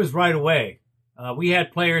 brother, it was right away. We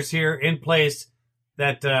had players here in place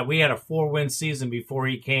that we had a 4-win season before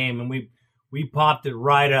he came, and we popped it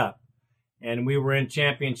right up, and we were in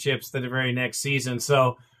championships the very next season.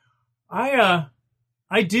 So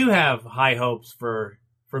I do have high hopes for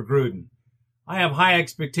Gruden. I have high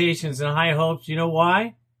expectations and high hopes. You know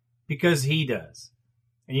why? Because he does.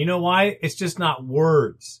 And you know why? It's just not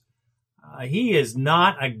words. He is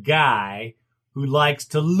not a guy who likes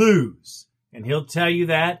to lose. And he'll tell you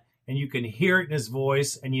that, and you can hear it in his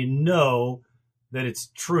voice, and you know that it's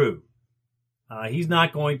true. He's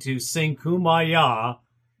not going to sing Kumbaya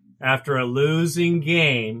after a losing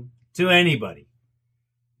game to anybody.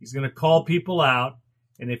 He's going to call people out,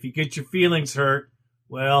 and if you get your feelings hurt,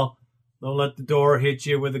 well, don't let the door hit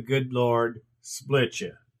you where the good Lord split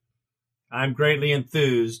you. I'm greatly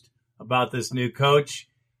enthused about this new coach.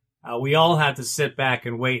 We all have to sit back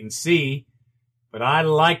and wait and see, but I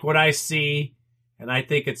like what I see, and I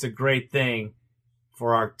think it's a great thing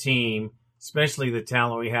for our team, especially the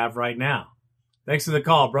talent we have right now. Thanks for the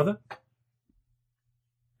call, brother.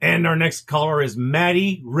 And our next caller is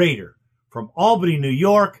Matty Raider from Albany, New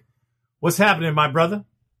York. What's happening, my brother?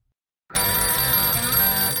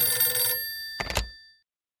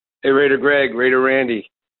 Hey, Raider Greg, Raider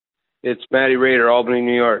Randy. It's Matty Raider, Albany,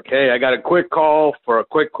 New York. Hey, I got a quick call for a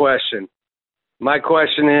quick question. My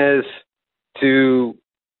question is to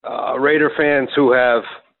Raider fans who have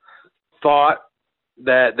thought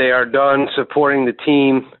that they are done supporting the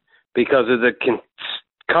team because of the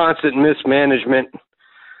constant mismanagement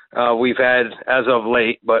we've had as of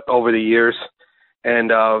late, but over the years, and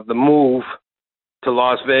the move to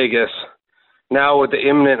Las Vegas. Now with the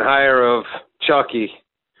imminent hire of Chucky,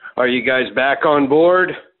 are you guys back on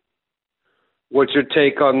board? What's your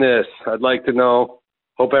take on this? I'd like to know.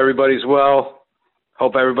 Hope everybody's well.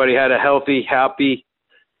 Hope everybody had a healthy, happy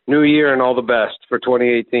New Year and all the best for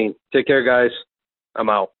 2018. Take care, guys. I'm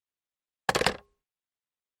out.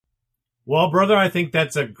 Well, brother, I think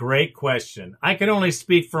that's a great question. I can only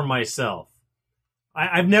speak for myself.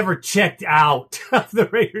 I've never checked out of the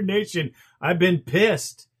Raider Nation. I've been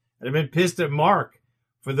pissed. I've been pissed at Mark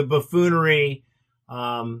for the buffoonery.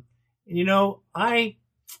 I'm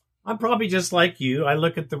probably just like you. I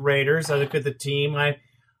look at the Raiders. I look at the team. I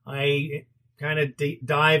kind of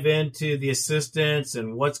dive into the assistants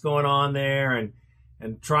and what's going on there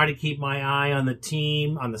and try to keep my eye on the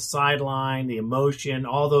team, on the sideline, the emotion,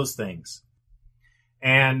 all those things.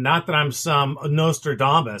 And not that I'm some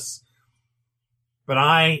Nostradamus, but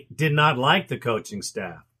I did not like the coaching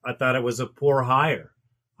staff. I thought it was a poor hire.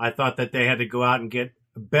 I thought that they had to go out and get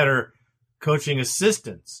better coaching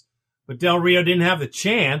assistants. But Del Rio didn't have the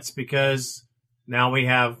chance because now we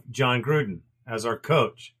have John Gruden as our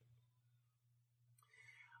coach.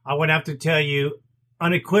 I would have to tell you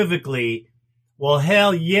unequivocally, well,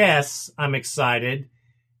 hell yes, I'm excited.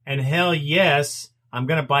 And hell yes, I'm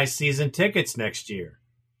going to buy season tickets next year.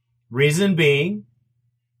 Reason being,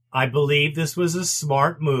 I believe this was a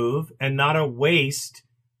smart move and not a waste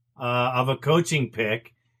of a coaching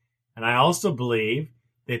pick. And I also believe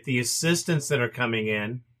that the assistants that are coming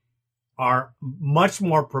in are much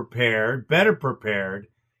more prepared, better prepared,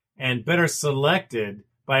 and better selected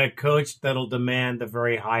by a coach that'll demand the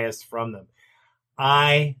very highest from them.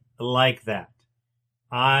 I like that.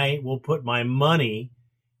 I will put my money,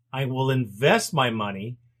 I will invest my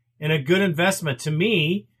money in a good investment. To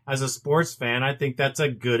me, as a sports fan, I think that's a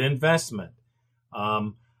good investment.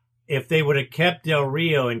 If they would have kept Del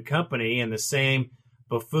Rio and company in the same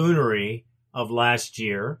buffoonery of last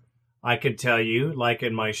year, I could tell you, like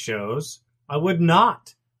in my shows, I would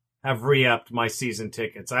not have re-upped my season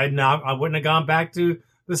tickets. I wouldn't have gone back to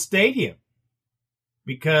the stadium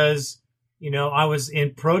because, I was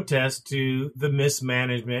in protest to the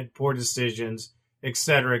mismanagement, poor decisions, et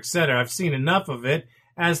cetera, et cetera. I've seen enough of it,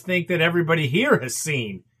 as think that everybody here has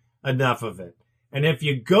seen enough of it. And if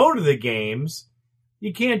you go to the games,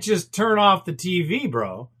 you can't just turn off the TV,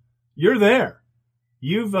 bro. You're there.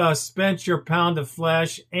 You've spent your pound of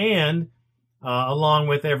flesh, and along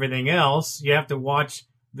with everything else, you have to watch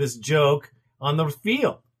this joke on the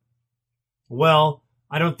field. Well,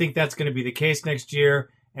 I don't think that's going to be the case next year.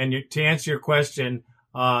 And to answer your question,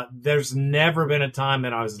 there's never been a time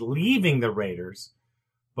that I was leaving the Raiders,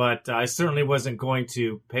 but I certainly wasn't going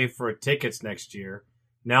to pay for tickets next year.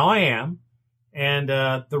 Now I am. And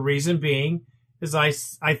the reason being is I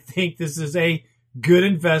think this is a good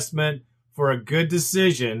investment for a good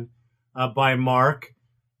decision by Mark.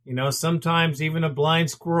 Sometimes even a blind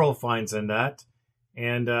squirrel finds a nut.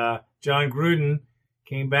 And John Gruden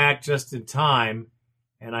came back just in time.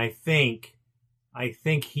 And I think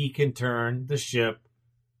he can turn the ship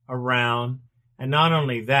around. And not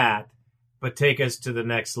only that, but take us to the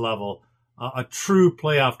next level. A true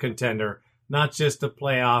playoff contender, not just a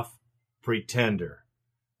playoff pretender.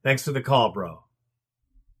 Thanks for the call, bro.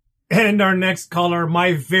 And our next caller,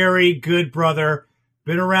 my very good brother,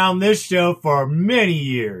 been around this show for many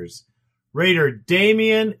years. Raider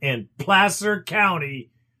Damian in Placer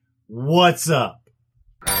County. What's up?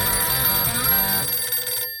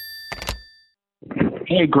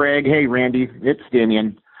 Hey, Greg. Hey, Randy. It's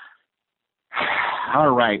Damian.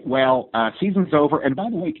 All right. Well, season's over. And by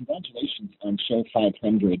the way, congratulations on show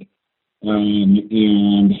 500.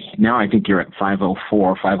 And now I think you're at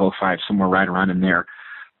 504, 505, somewhere right around in there.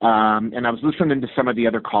 And I was listening to some of the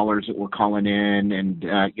other callers that were calling in and,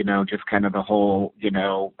 just kind of the whole,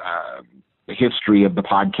 history of the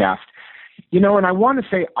podcast. And I want to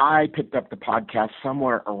say I picked up the podcast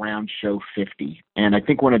somewhere around show 50. And I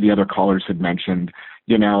think one of the other callers had mentioned,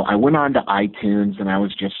 I went on to iTunes and I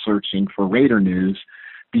was just searching for Raider news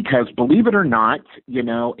because believe it or not,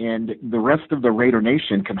 and the rest of the Raider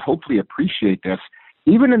Nation can hopefully appreciate this.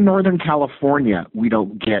 Even in Northern California, we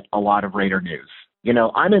don't get a lot of Raider news.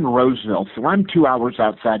 I'm in Roseville, so I'm 2 hours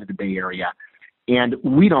outside of the Bay Area, and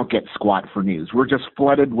we don't get squat for news. We're just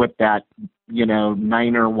flooded with that,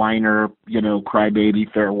 Niner, whiner,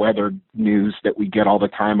 crybaby, fair weather news that we get all the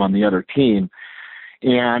time on the other team.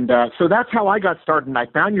 And so that's how I got started. And I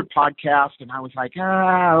found your podcast, and I was like,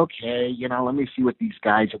 okay, let me see what these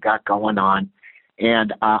guys have got going on.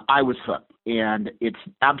 And I was hooked. And it's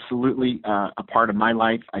absolutely a part of my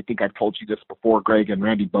life. I think I've told you this before, Greg and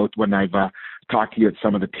Randy, both when I've talked to you at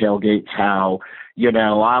some of the tailgates, how,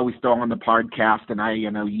 I always throw on the podcast and I,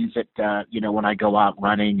 use it, when I go out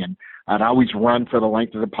running. And I'd always run for the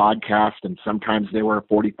length of the podcast. And sometimes they were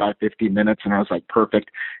 45, 50 minutes and I was like, perfect.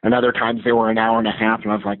 And other times they were an hour and a half.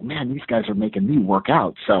 And I was like, man, these guys are making me work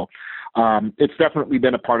out. So it's definitely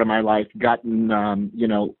been a part of my life, gotten,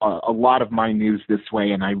 a lot of my news this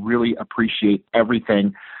way, and I really appreciate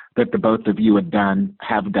everything that the both of you have done.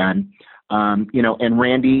 And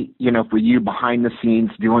Randy, for you behind the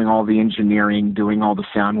scenes, doing all the engineering, doing all the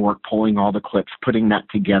sound work, pulling all the clips, putting that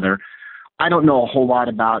together. I don't know a whole lot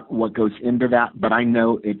about what goes into that, but I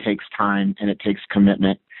know it takes time and it takes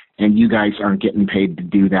commitment. And you guys aren't getting paid to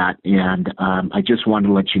do that. And I just wanted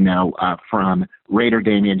to let you know from Raider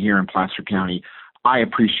Damien here in Placer County, I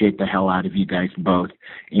appreciate the hell out of you guys both.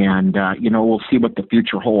 And, we'll see what the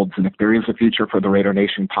future holds. And if there is a future for the Raider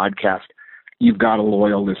Nation podcast, you've got a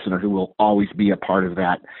loyal listener who will always be a part of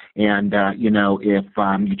that. And, if you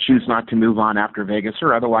choose not to move on after Vegas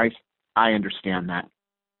or otherwise, I understand that.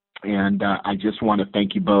 And I just want to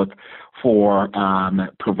thank you both for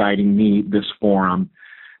providing me this forum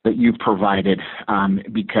that you've provided,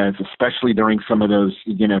 because especially during some of those,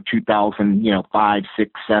 2005,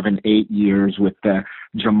 6, 7, 8 years with the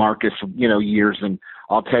Jamarcus, years. And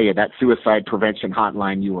I'll tell you, that suicide prevention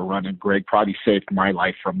hotline you were running, Greg, probably saved my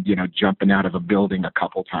life from, jumping out of a building a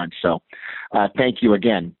couple times. So thank you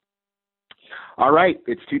again. All right,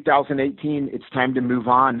 it's 2018. It's time to move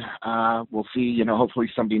on. We'll see, hopefully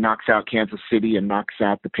somebody knocks out Kansas City and knocks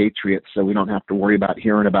out the Patriots, so we don't have to worry about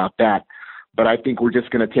hearing about that. But I think we're just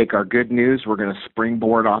going to take our good news. We're going to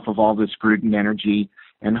springboard off of all this Gruden energy.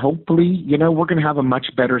 And hopefully, we're going to have a much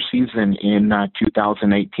better season in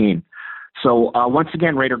 2018. So once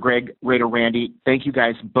again, Raider Greg, Raider Randy, thank you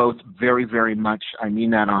guys both very, very much. I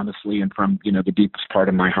mean that honestly and from, the deepest part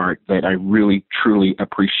of my heart, that I really, truly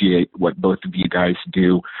appreciate what both of you guys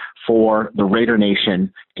do for the Raider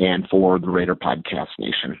Nation and for the Raider Podcast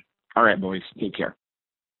Nation. All right, boys, take care.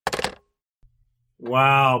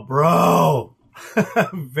 Wow, bro.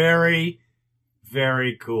 Very,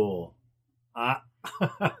 very cool. I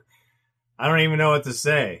don't even know what to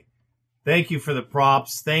say. Thank you for the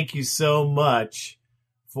props. Thank you so much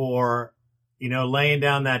for, laying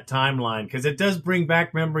down that timeline, because it does bring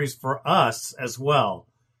back memories for us as well.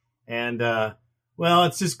 And,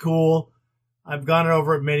 it's just cool. I've gone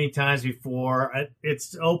over it many times before.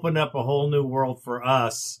 It's opened up a whole new world for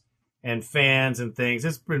us and fans and things.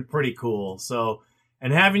 It's been pretty cool. So,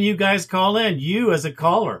 and having you guys call in, you as a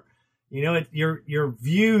caller, your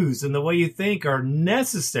views and the way you think are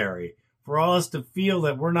necessary for all us to feel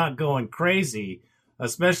that we're not going crazy,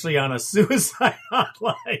 especially on a suicide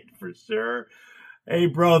hotline for sure. Hey,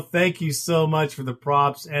 bro, thank you so much for the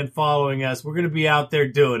props and following us. We're going to be out there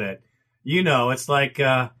doing it. It's like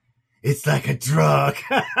a drug.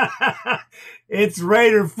 It's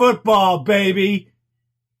Raider football, baby.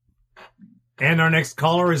 And our next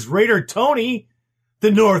caller is Raider Tony,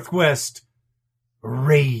 the Northwest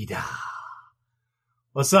Raider.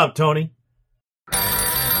 What's up, Tony?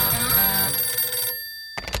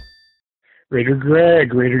 Raider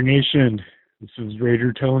Greg, Raider Nation. This is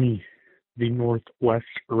Raider Tony, the Northwest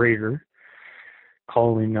Raider,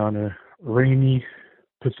 calling on a rainy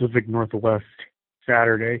Pacific Northwest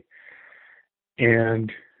Saturday.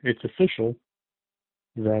 And it's official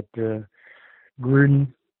that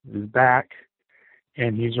Gruden is back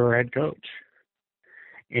and he's our head coach.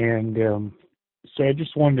 And so I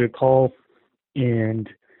just wanted to call and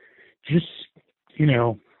just,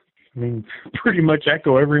 pretty much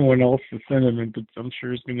echo everyone else's sentiment that I'm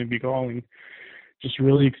sure is going to be calling. Just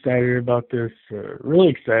really excited about this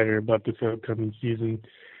upcoming season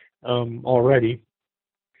already.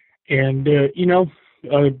 And, there's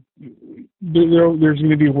going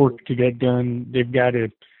to be work to get done. They've got to,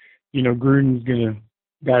 Gruden's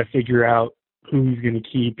got to figure out who he's going to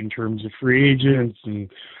keep in terms of free agents. And,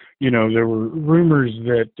 there were rumors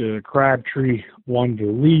that Crabtree wanted to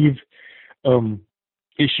leave.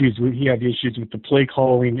 He had issues with the play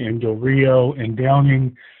calling and Del Rio and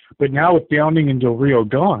Downing. But now with Downing and Del Rio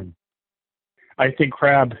gone, I think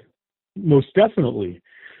Crab most definitely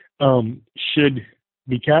should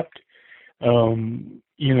be kept. In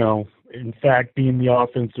fact, being the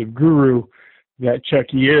offensive guru that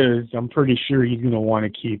Chucky is, I'm pretty sure he's going to want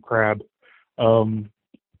to keep Crab.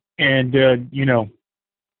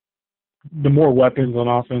 The more weapons on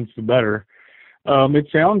offense, the better. It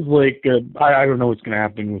sounds like I don't know what's going to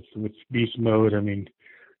happen with beast mode. I mean,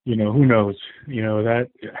 who knows? That's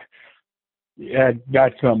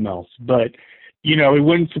something else. But it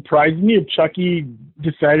wouldn't surprise me if Chucky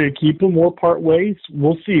decided to keep him or part ways.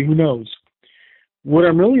 We'll see. Who knows? What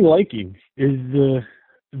I'm really liking is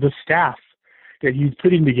the staff that he's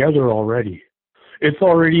putting together already. It's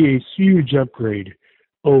already a huge upgrade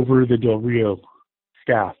over the Del Rio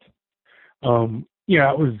staff. It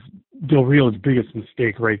was Del Rio's biggest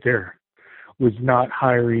mistake right there, was not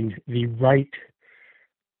hiring the right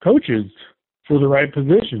coaches for the right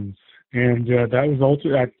positions. And that was also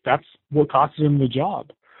that's what cost him the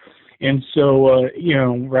job. And so,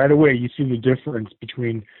 right away you see the difference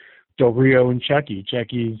between Del Rio and Chucky.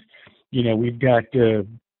 Chucky's, we've got a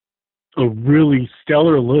really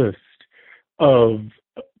stellar list of,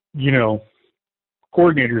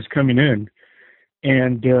 coordinators coming in.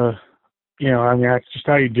 And, that's just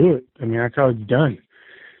how you do it. That's how it's done.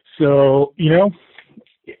 So,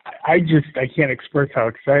 I can't express how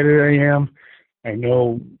excited I am. I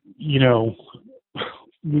know,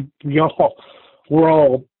 we're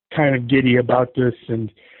all kind of giddy about this,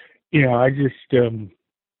 and I'm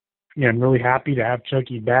really happy to have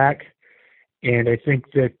Chucky back, and I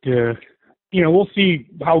think that we'll see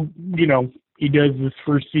how he does this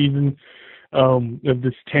first season of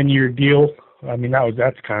this 10-year deal.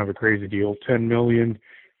 That's kind of a crazy deal, $10 million,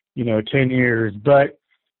 10 years. But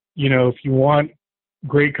if you want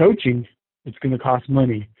great coaching, it's going to cost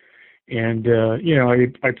money. And,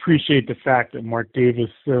 I appreciate the fact that Mark Davis,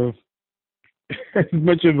 as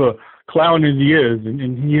much of a clown as he is,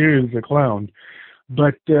 and he is a clown,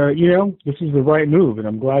 but, this is the right move, and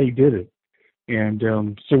I'm glad he did it. And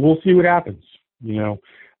so we'll see what happens,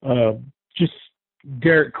 Just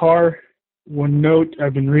Derek Carr, one note,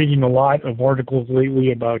 I've been reading a lot of articles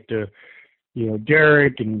lately about,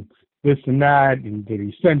 Derek and this and that, and that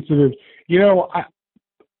he's sensitive.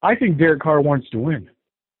 I think Derek Carr wants to win.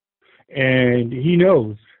 And he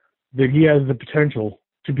knows that he has the potential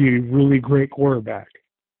to be a really great quarterback.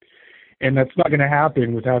 And that's not going to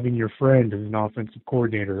happen with having your friend as an offensive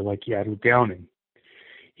coordinator like he had with Downing.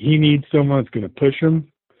 He needs someone that's going to push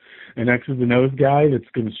him, an X's and O's guy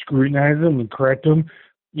that's going to scrutinize him and correct him.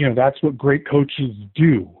 That's what great coaches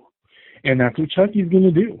do. And that's what Chucky's going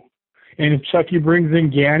to do. And if Chucky brings in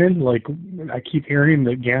Gannon, like I keep hearing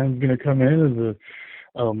that Gannon's going to come in as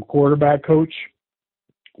a quarterback coach,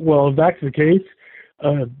 well, if that's the case,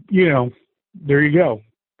 there you go.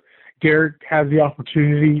 Derek has the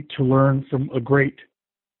opportunity to learn from a great,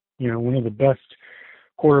 one of the best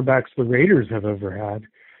quarterbacks the Raiders have ever had.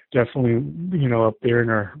 Definitely, up there in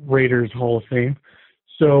our Raiders Hall of Fame.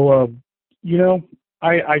 So,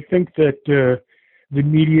 I think that the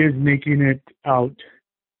media is making it out,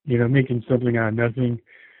 making something out of nothing.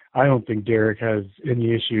 I don't think Derek has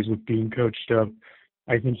any issues with being coached up.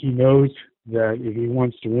 I think he knows that if he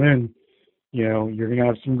wants to win, you're going to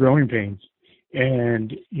have some growing pains.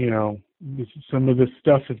 And, some of this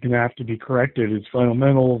stuff is going to have to be corrected. His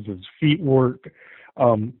fundamentals, his footwork.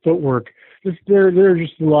 There are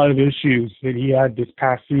just a lot of issues that he had this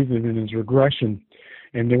past season in his regression,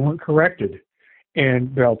 and they weren't corrected.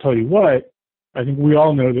 But I'll tell you what, I think we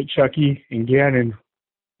all know that Chucky and Gannon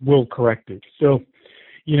will correct it. So,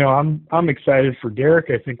 I'm excited for Derek.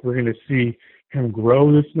 I think we're going to see him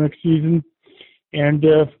grow this next season. And,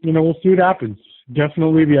 we'll see what happens.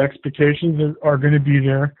 Definitely the expectations are going to be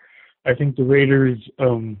there. I think the Raiders,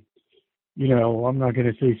 I'm not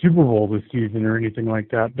going to say Super Bowl this season or anything like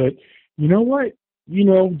that, but you know what?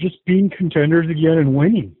 Just being contenders again and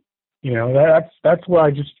winning. That's what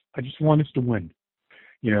I just want us to win.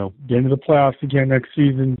 Get into the playoffs again next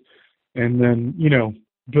season, and then,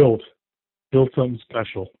 build something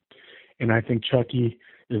special. And I think Chucky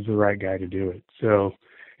is the right guy to do it. So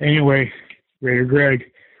anyway, Raider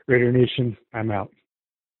Greg, Raider Nation, I'm out.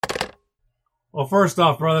 Well, first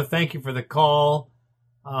off, brother, thank you for the call.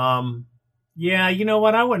 Yeah, you know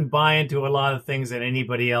what? I wouldn't buy into a lot of things that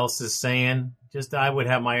anybody else is saying. Just I would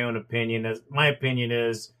have my own opinion. My opinion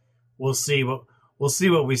is we'll see what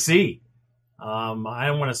we see. I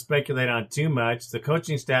don't want to speculate on too much. The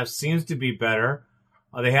coaching staff seems to be better.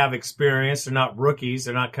 They have experience. They're not rookies.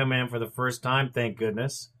 They're not coming in for the first time, thank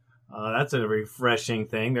goodness. That's a refreshing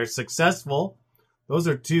thing. They're successful. Those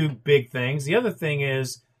are two big things. The other thing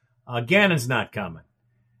is Gannon's not coming.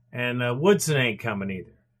 And Woodson ain't coming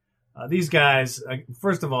either. These guys,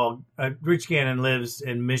 first of all, Rich Gannon lives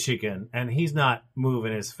in Michigan, and he's not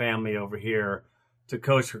moving his family over here to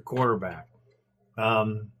coach for quarterback. I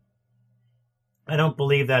don't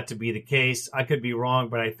believe that to be the case. I could be wrong,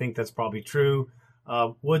 but I think that's probably true.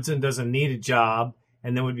 Woodson doesn't need a job,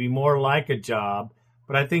 and there would be more like a job.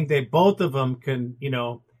 But I think both of them can,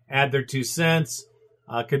 add their 2 cents,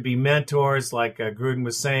 could be mentors, like Gruden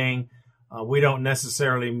was saying. we don't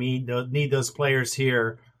necessarily need those players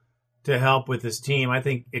here to help with this team. I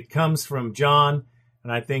think it comes from John,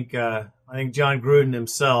 and I think John Gruden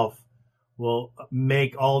himself will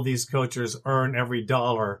make all these coaches earn every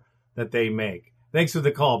dollar that they make. Thanks for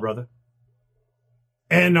the call, brother.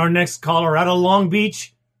 And our next caller out of Long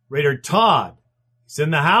Beach, Raider Todd. He's in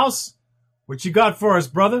the house. What you got for us,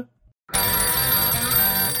 brother?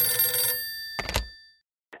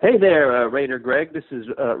 Hey there, Raider Greg. This is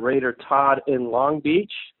Raider Todd in Long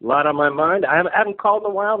Beach. A lot on my mind. I haven't called in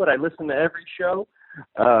a while, but I listen to every show.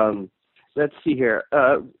 Let's see here.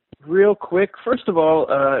 Real quick, first of all,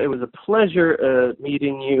 it was a pleasure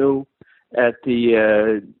meeting you at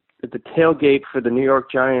the tailgate for the New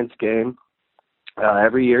York Giants game.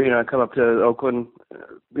 Every year, I come up to Oakland,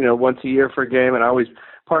 once a year for a game, and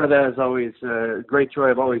part of that is always great joy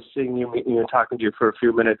of always seeing you, meeting you, and talking to you for a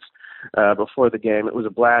few minutes before the game. It was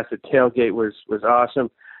a blast. The tailgate was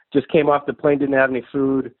awesome. Just came off the plane, didn't have any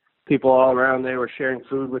food. People all around there were sharing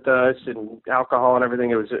food with us and alcohol and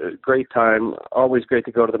everything. It was a great time. Always great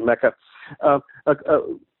to go to the Mecca. A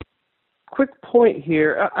quick point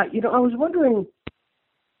here. I was wondering,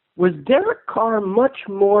 was Derek Carr much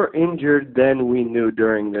more injured than we knew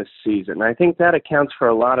during this season? I think that accounts for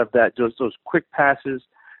a lot of that, just those quick passes,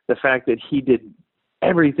 the fact that he did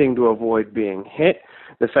everything to avoid being hit,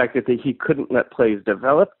 the fact that he couldn't let plays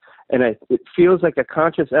develop, and it feels like a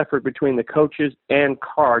conscious effort between the coaches and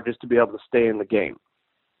Carr just to be able to stay in the game.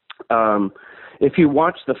 If you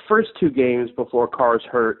watch the first two games before Carr's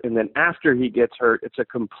hurt and then after he gets hurt, it's a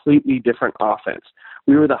completely different offense.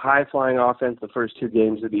 We were the high-flying offense the first two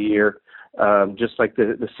games of the year, just like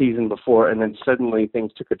the season before, and then suddenly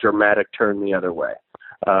things took a dramatic turn the other way.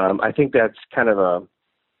 I think that's kind of a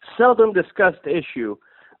seldom discussed issue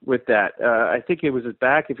with that. I think it was his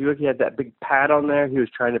back. If you look, he had that big pad on there. He was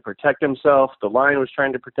trying to protect himself. The line was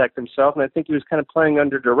trying to protect himself, and I think he was kind of playing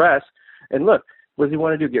under duress. And look, what does he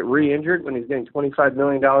want to do, get re-injured when he's getting $25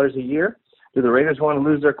 million a year? Do the Raiders want to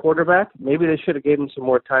lose their quarterback? Maybe they should have given him some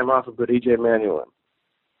more time off and put E.J. Manuel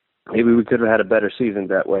in. Maybe we could have had a better season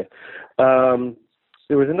that way.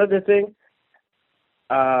 There was another thing.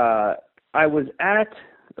 I was at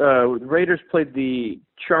the Raiders played the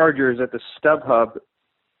Chargers at the StubHub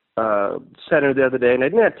Center the other day, and I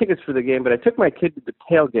didn't have tickets for the game, but I took my kid to the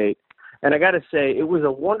tailgate, and I got to say, it was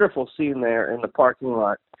a wonderful scene there in the parking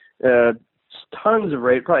lot. Tons of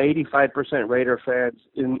Raider, probably 85% Raider fans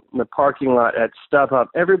in the parking lot at StubHub.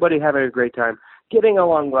 Everybody having a great time, getting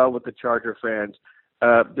along well with the Charger fans.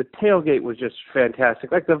 The tailgate was just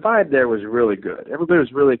fantastic. Like, the vibe there was really good. Everybody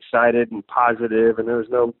was really excited and positive, and there was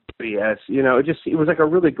no BS. It was like a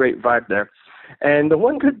really great vibe there. And the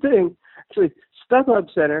one good thing, actually,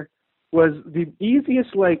 StubHub Center was the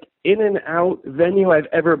easiest, in and out venue I've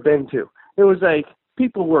ever been to. It was like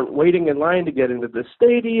people weren't waiting in line to get into the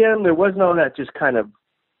stadium. There wasn't all that just kind of,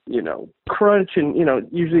 crunch. And,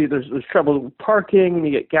 usually there's trouble with parking and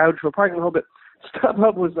you get gouged for parking a whole bit.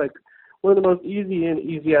 StubHub was like one of the most easy in,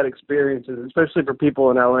 easy out experiences, especially for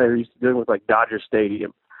people in LA who are used to dealing with Dodger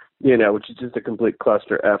Stadium, which is just a complete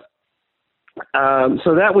cluster F.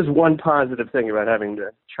 So that was one positive thing about having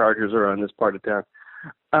the Chargers around this part of town.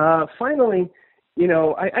 Finally,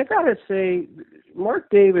 I got to say, Mark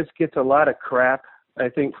Davis gets a lot of crap, I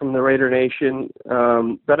think, from the Raider Nation.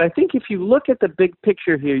 But I think if you look at the big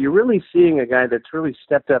picture here, you're really seeing a guy that's really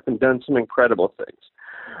stepped up and done some incredible things.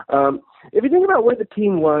 If you think about where the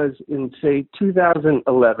team was in, say,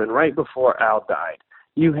 2011, right before Al died,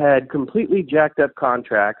 you had completely jacked up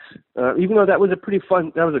contracts, even though that was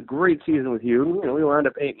a great season with you. We wound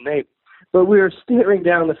up 8-8. But we were staring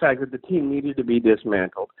down the fact that the team needed to be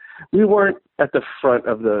dismantled. We weren't at the front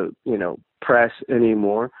of the, press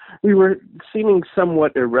anymore. We were seeming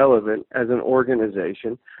somewhat irrelevant as an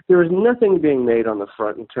organization. There was nothing being made on the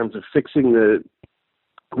front in terms of fixing the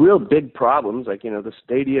real big problems, like, the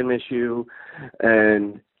stadium issue.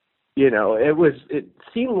 And, it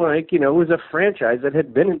seemed like, it was a franchise that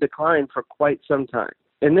had been in decline for quite some time.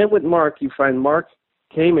 And then with Mark, you find Mark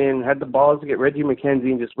came in, had the balls to get Reggie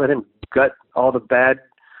McKenzie and just let him gut all the bad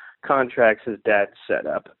contracts his dad set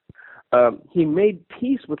up. He made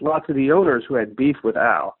peace with lots of the owners who had beef with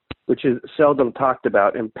Al, which is seldom talked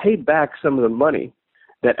about, and paid back some of the money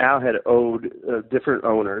that Al had owed different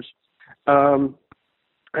owners.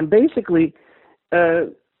 And basically,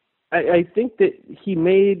 I think that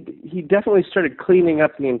he definitely started cleaning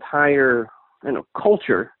up the entire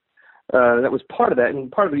culture that was part of that,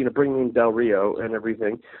 and part of bringing in Del Rio and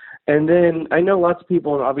everything. And then I know lots of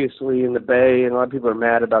people, obviously, in the Bay, and a lot of people are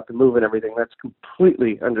mad about the move and everything. That's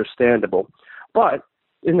completely understandable. But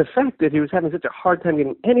in the fact that he was having such a hard time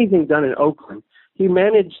getting anything done in Oakland, he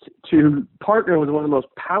managed to partner with one of the most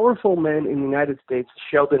powerful men in the United States,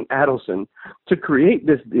 Sheldon Adelson, to create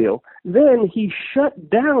this deal. Then he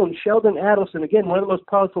shut down Sheldon Adelson, again, one of the most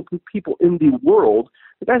powerful people in the world.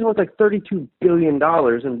 The guy's worth like $32 billion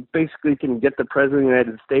and basically can get the president of the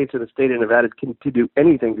United States and the state of Nevada to do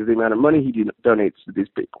anything because of the amount of money he donates to these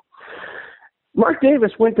people. Mark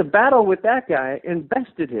Davis went to battle with that guy and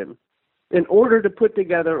bested him in order to put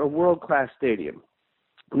together a world-class stadium.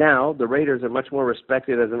 Now, the Raiders are much more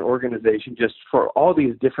respected as an organization just for all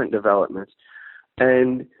these different developments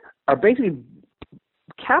and are basically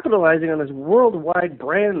capitalizing on this worldwide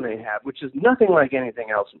brand they have, which is nothing like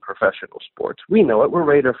anything else in professional sports. We know it. We're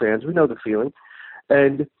Raider fans. We know the feeling.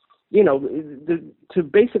 And, you know, to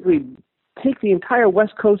basically take the entire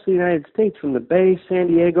west coast of the United States from the Bay, San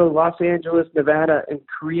Diego, Los Angeles, Nevada, and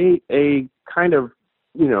create a kind of,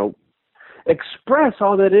 you know, express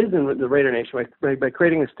all that is in the Raider Nation by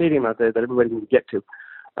creating a stadium out there that everybody can get to.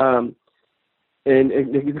 And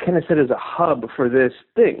it kind of set as a hub for this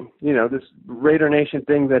thing, you know, this Raider Nation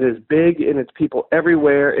thing that is big and it's people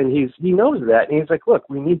everywhere. And he knows that. And he's like, look,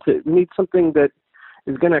 we need something that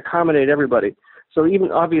is going to accommodate everybody. So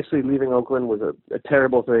even obviously leaving Oakland was a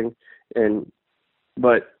terrible thing.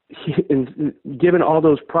 But given all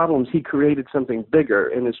those problems, he created something bigger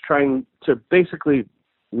and is trying to basically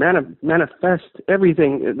manifest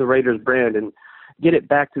everything in the Raiders brand and get it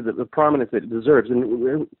back to the prominence that it deserves.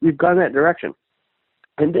 And we've gone that direction.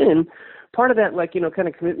 And then part of that, like, you know, kind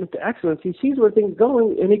of commitment to excellence, he sees where things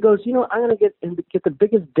going and he goes, you know, I'm going to get the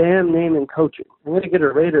biggest damn name in coaching. I'm going to get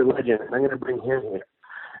a Raider legend and I'm going to bring him here.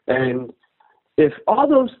 And if all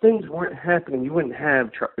those things weren't happening, you wouldn't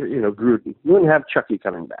have, you know, Gruden. You wouldn't have Chucky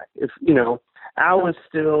coming back. If, you know, Al was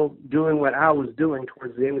still doing what Al was doing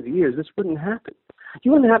towards the end of the year, this wouldn't happen.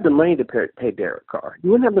 You wouldn't have the money to pay Derek Carr.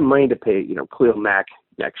 You wouldn't have the money to pay, you know, Khalil Mack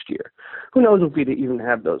next year. Who knows if we'd even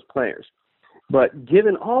have those players. But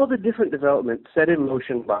given all the different development set in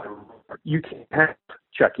motion by Mark, you can't have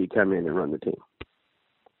Chucky come in and run the team.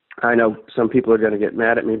 I know some people are going to get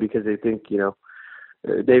mad at me because they think, you know,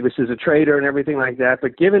 Davis is a traitor and everything like that.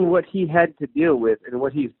 But given what he had to deal with and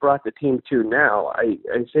what he's brought the team to now, I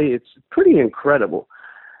say it's pretty incredible.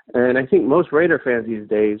 And I think most Raider fans these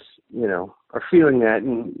days, you know, are feeling that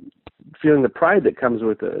and feeling the pride that comes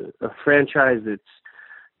with a franchise that's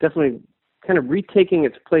definitely kind of retaking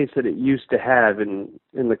its place that it used to have in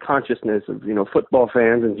the consciousness of, you know, football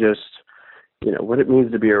fans and just, you know, what it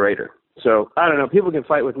means to be a Raider. So, I don't know. People can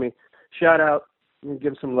fight with me. Shout out and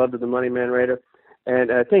give some love to the Money Man Raider.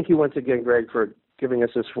 And thank you once again, Greg, for giving us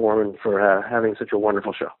this forum and for having such a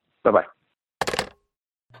wonderful show. Bye-bye.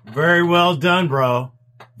 Very well done, bro.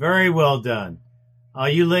 Very well done.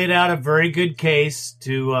 You laid out a very good case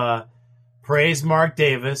to praise Mark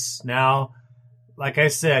Davis. Now, like I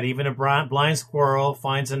said, even a blind squirrel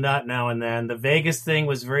finds a nut now and then. The Vegas thing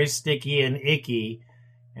was very sticky and icky,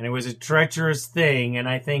 and it was a treacherous thing, and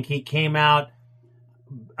I think he came out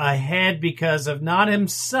ahead because of not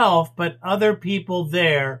himself, but other people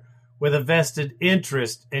there with a vested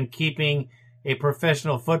interest in keeping a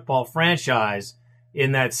professional football franchise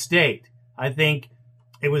in that state. I think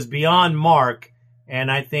it was beyond Mark,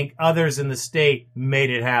 and I think others in the state made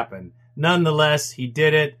it happen. Nonetheless, he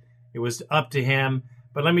did it. It was up to him.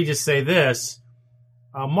 But let me just say this.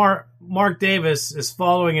 Mark Davis is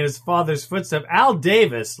following in his father's footsteps. Al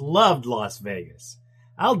Davis loved Las Vegas.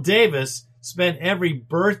 Al Davis spent every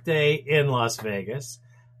birthday in Las Vegas.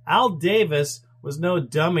 Al Davis was no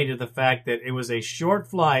dummy to the fact that it was a short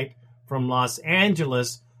flight from Los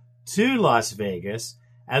Angeles to Las Vegas,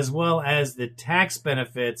 as well as the tax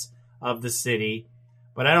benefits of the city.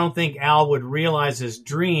 But I don't think Al would realize his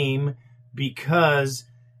dream because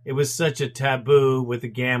it was such a taboo with the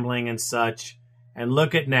gambling and such. And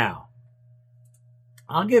look at now.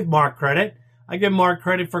 I'll give Mark credit. I give Mark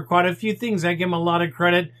credit for quite a few things. I give him a lot of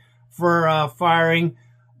credit for firing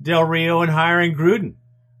Del Rio and hiring Gruden.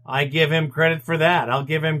 I give him credit for that. I'll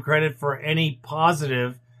give him credit for any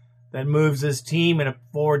positive that moves his team in a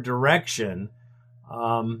forward direction.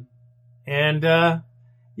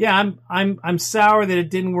 Yeah, I'm sour that it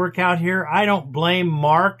didn't work out here. I don't blame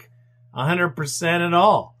Mark 100% at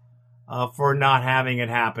all for not having it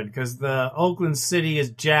happen, because the Oakland City is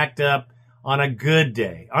jacked up on a good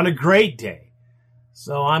day, on a great day.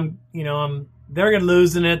 So they're going to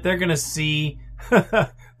losing it. They're going to see the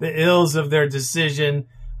ills of their decision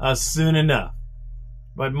soon enough.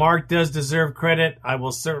 But Mark does deserve credit. I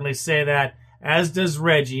will certainly say that, as does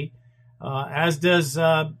Reggie, as does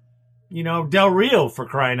Del Rio, for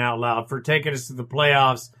crying out loud, for taking us to the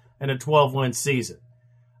playoffs and a 12-win season.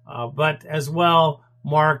 But as well,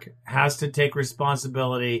 Mark has to take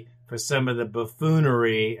responsibility for some of the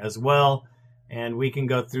buffoonery as well. And we can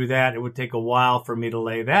go through that. It would take a while for me to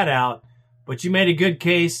lay that out. But you made a good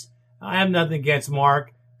case. I have nothing against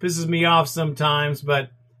Mark. Pisses me off sometimes,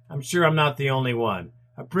 but I'm sure I'm not the only one.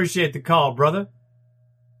 Appreciate the call, brother.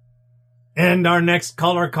 And our next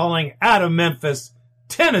caller calling out of Memphis,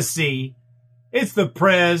 Tennessee. It's the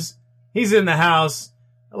Prez. He's in the house.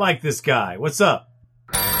 I like this guy. What's up?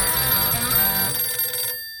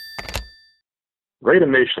 Raider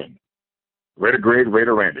Nation, Raider Greg,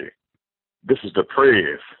 Raider Randy. This is the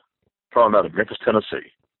Prez calling out of Memphis,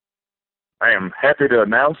 Tennessee. I am happy to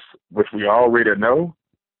announce, which we already know,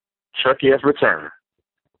 Chucky has returned.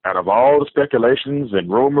 Out of all the speculations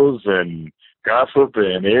and rumors and gossip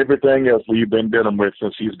and everything else we've been dealing with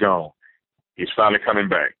since he's gone, he's finally coming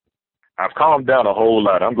back. I've calmed down a whole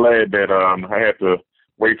lot. I'm glad that I had to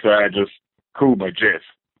wait till I just cooled my jets.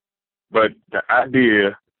 But the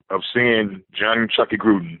idea of seeing John Chucky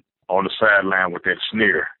Gruden on the sideline with that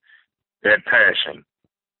sneer, that passion,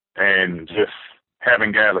 and just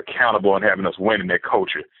having guys accountable and having us winning that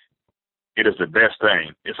culture, it is the best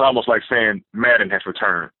thing. It's almost like saying Madden has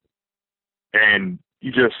returned. And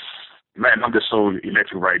Madden, I'm just so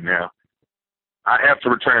electric right now. I have to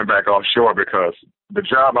return back offshore because the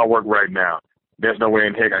job I work right now, there's no way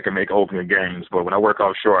in heck I can make opening games. But when I work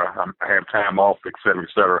offshore, I have time off, et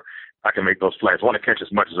cetera, I can make those flights. I want to catch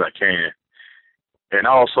as much as I can. And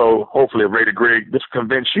also, hopefully, Raider Greg, this will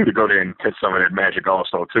convince you to go there and catch some of that magic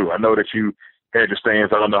also, too. I know that you had your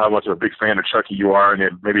stands. I don't know how much of a big fan of Chucky you are,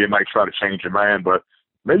 and maybe it might try to change your mind, but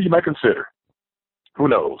maybe you might consider. Who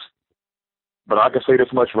knows? But I can say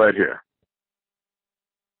this much right here.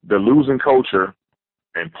 The losing culture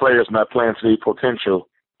and players not playing to their potential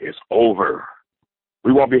is over.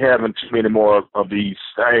 We won't be having too many more of these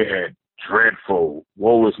sad, dreadful,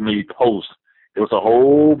 woe is me posts. There was a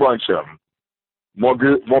whole bunch of them. More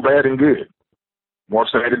good, more bad than good. More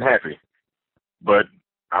sad than happy. But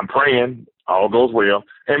I'm praying all goes well.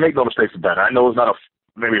 And make no mistakes about it. I know it's not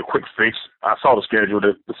maybe a quick fix. I saw the schedule.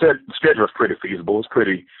 The schedule is pretty feasible. It's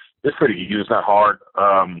pretty easy. It's not hard.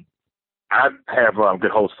 I have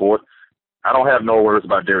good hopes for it. I don't have no worries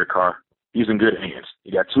about Derek Carr. He's in good hands.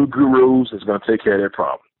 You got two gurus that's going to take care of that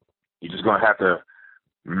problem. You're just going to have to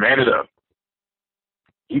man it up,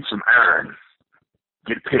 eat some iron,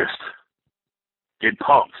 get pissed, get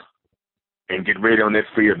pumped, and get ready on that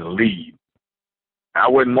field and lead. I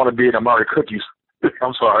wouldn't want to be in Amari Cooper's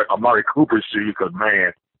shoes because,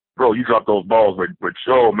 man, bro, you dropped those balls with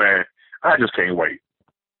Joe, man. I just can't wait.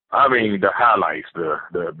 I mean, the highlights, the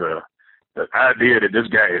idea that this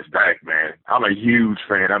guy is back, man. I'm a huge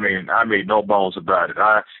fan. I mean, I made no bones about it.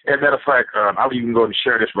 As a matter of fact, I'll even go and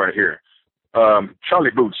share this right here.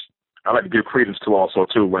 Charlie Boots, I like to give credence to also,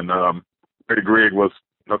 too, when Eddie Grigg was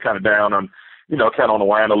kind of down on, kind of on the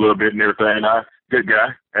line a little bit and everything. Good guy.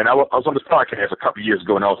 And I was on this podcast a couple of years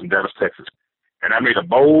ago when I was in Dallas, Texas. And I made a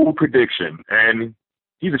bold prediction. And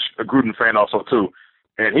he's a Gruden fan also, too.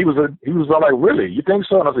 And he was all like, really? You think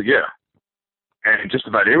so? And I said, yeah. And just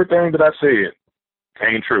about everything that I said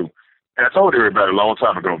came true. And I told everybody a long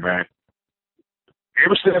time ago, man,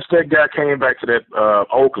 ever since that guy came back to that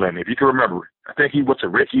Oakland, if you can remember, I think he went to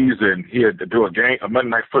Ricky's and he had to do a Monday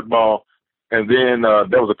Night Football. And then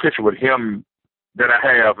there was a picture with him that I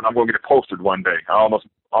have, and I'm going to get it posted one day. I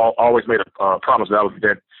always made a promise that I would get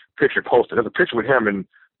that picture posted. There's a picture with him and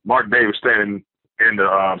Mark Davis standing in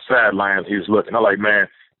the sidelines. He was looking. I'm like, man,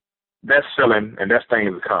 that's selling, and that's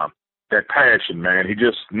things to come. That passion, man, he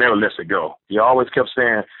just never lets it go. He always kept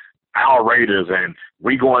saying, our Raiders, and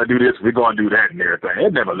we going to do this, we going to do that, and everything.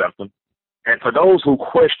 It never left him. And for those who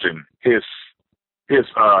question his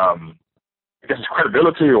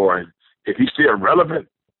credibility or if he's still relevant,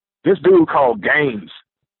 this dude called games.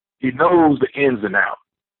 He knows the ins and outs.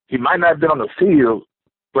 He might not have been on the field,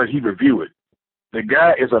 but he reviewed it. The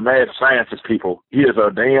guy is a mad scientist, people. He is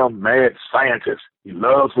a damn mad scientist. He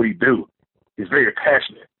loves what he do. He's very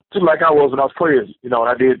passionate. Just like I was when I was playing, when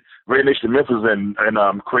I did Raider Nation in Memphis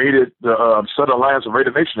and created the Southern Alliance of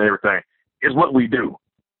Raider Nation and everything. It's what we do.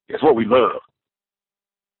 It's what we love.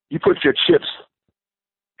 You put your chips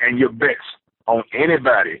and your bets on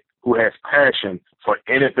anybody who has passion for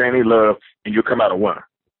anything they love, and you'll come out a winner.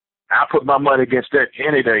 I put my money against that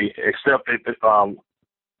any day, except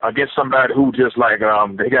against somebody who just like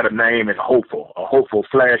they got a name and a hopeful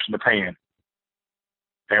flash in the pan.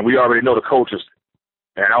 And we already know the coaches,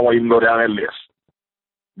 and I won't even go down that list.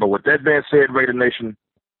 But with that being said, Raider Nation,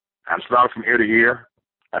 I'm smiling from ear to ear.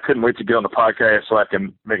 I couldn't wait to get on the podcast so I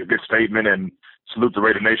can make a good statement and salute the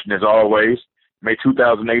Raider Nation as always. May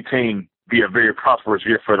 2018 be a very prosperous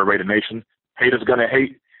year for the Raider Nation. Haters gonna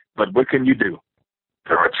hate, but what can you do?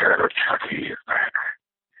 The return of Chucky is back,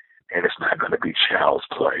 and it's not going to be child's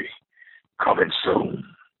play. Coming soon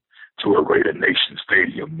to a Raider Nation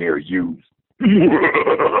stadium near you.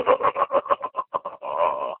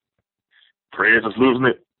 Prayers is losing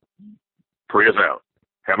it. Prayers out.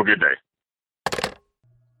 Have a good day.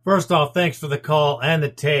 First off, thanks for the call and the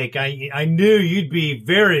take. I knew you'd be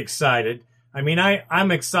very excited. I mean, I'm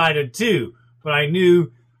excited too, but I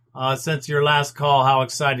knew since your last call how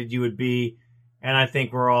excited you would be, and I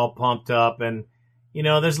think we're all pumped up. And, you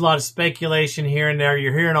know, there's a lot of speculation here and there.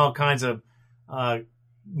 You're hearing all kinds of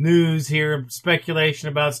news here, speculation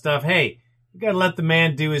about stuff. Hey, you got to let the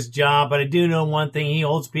man do his job, but I do know one thing. He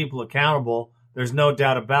holds people accountable. There's no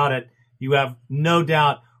doubt about it. You have no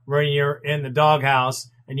doubt when you're in the doghouse,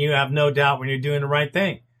 and you have no doubt when you're doing the right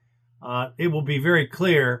thing. It will be very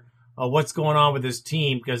clear what's going on with this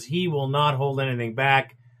team because he will not hold anything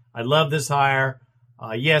back. I love this hire.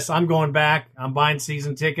 Yes, I'm going back. I'm buying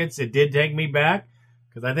season tickets. It did take me back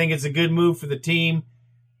because I think it's a good move for the team.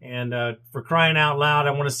 And for crying out loud,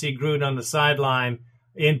 I want to see Gruden on the sideline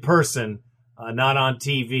in person, not on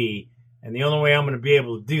TV. And the only way I'm going to be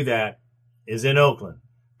able to do that is in Oakland.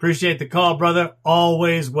 Appreciate the call, brother.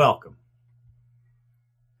 Always welcome.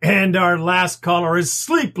 And our last caller is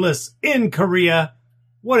Sleepless in Korea.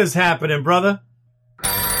 What is happening, brother?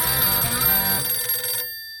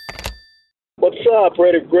 What's up,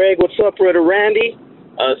 Raider Greg? What's up, Raider Randy?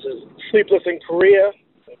 This is Sleepless in Korea.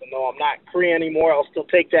 Even though I'm not Korean anymore, I'll still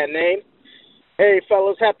take that name. Hey,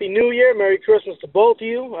 fellas, Happy New Year. Merry Christmas to both of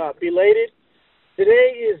you. Belated.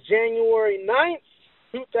 Today is January 9th,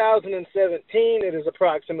 2017. It is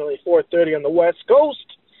approximately 4:30 on the West Coast.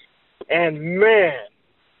 And man,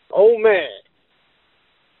 oh man,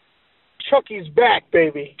 Chucky's back,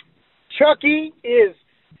 baby. Chucky is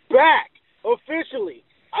back, officially.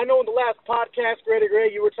 I know in the last podcast,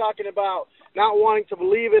 Greg, you were talking about not wanting to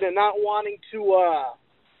believe it and not wanting to,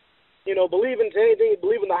 believe into anything,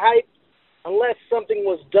 believe in the hype, unless something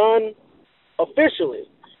was done officially.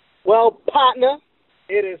 Well, partner,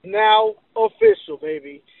 it is now official,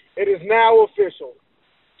 baby. It is now official.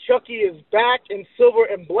 Chucky is back in silver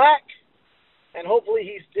and black, and hopefully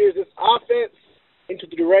he steers this offense into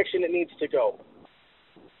the direction it needs to go.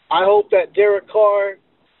 I hope that Derek Carr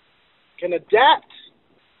can adapt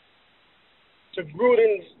to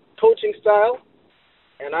Gruden's coaching style,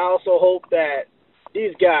 and I also hope that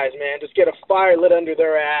these guys, man, just get a fire lit under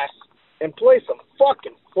their ass and play some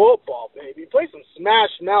fucking football, baby. Play some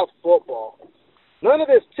smash-mouth football. None of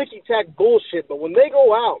this ticky-tack bullshit, but when they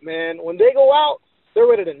go out, man, they're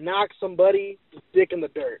ready to knock somebody's dick in the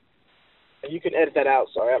dirt. And you can edit that out,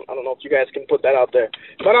 sorry. I don't know if you guys can put that out there.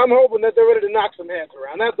 But I'm hoping that they're ready to knock some heads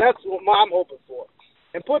around. That's what I'm hoping for.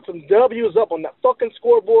 And put some W's up on that fucking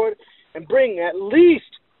scoreboard and bring at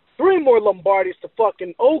least 3 more Lombardis to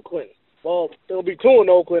fucking Oakland. Well, there'll be 2 in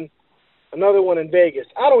Oakland, another one in Vegas.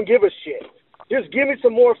 I don't give a shit. Just give me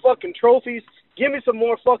some more fucking trophies. Give me some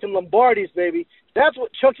more fucking Lombardis, baby. That's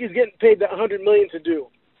what Chucky's getting paid that $100 million to do.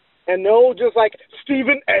 And no, just like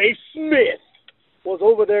Stephen A. Smith was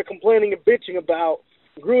over there complaining and bitching about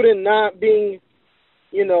Gruden not being,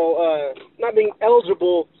 not being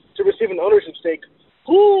eligible to receive an ownership stake.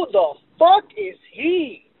 Who the fuck is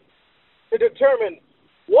he to determine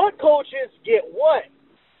what coaches get what?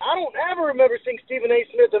 I don't ever remember seeing Stephen A.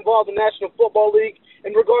 Smith involved in the National Football League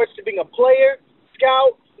in regards to being a player,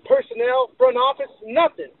 scout, personnel, front office,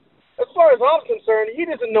 nothing. As far as I'm concerned, he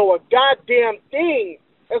doesn't know a goddamn thing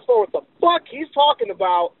as far as what the fuck he's talking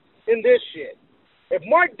about in this shit. If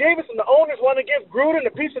Mark Davis and the owners want to give Gruden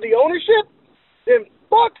a piece of the ownership, then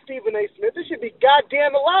fuck Stephen A. Smith. This should be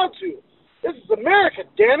goddamn allowed to. This is America,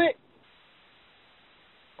 damn it.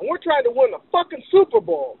 And we're trying to win a fucking Super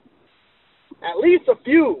Bowl. At least a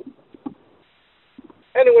few.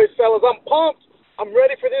 Anyways, fellas, I'm pumped. I'm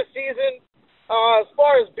ready for this season. As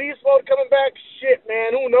far as Beast Mode coming back, shit,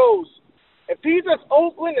 man, who knows? If he's as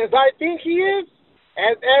Oakland as I think he is,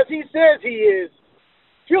 as he says he is,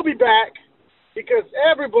 he'll be back because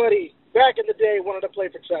everybody back in the day wanted to play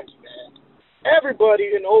for Chucky, man.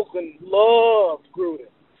 Everybody in Oakland loved Gruden.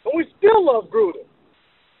 And we still love Gruden.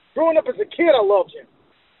 Growing up as a kid, I loved him.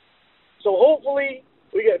 So hopefully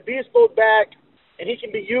we get Beast Mode back and he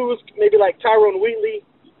can be used maybe like Tyrone Wheatley,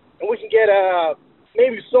 and we can get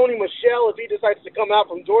maybe Sony Michel if he decides to come out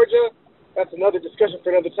from Georgia. That's another discussion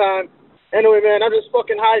for another time. Anyway, man, I'm just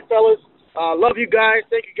fucking hyped, fellas. Love you guys.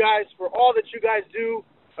 Thank you guys for all that you guys do.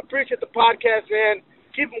 Appreciate the podcast, man.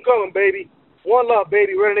 Keep them coming, baby. One love,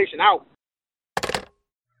 baby. Raider Nation out.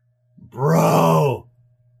 Bro,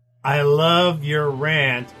 I love your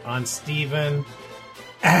rant on Stephen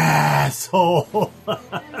Asshole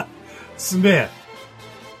Smith.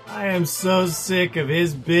 I am so sick of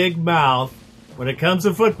his big mouth when it comes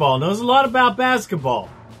to football. Knows a lot about basketball.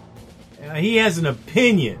 He has an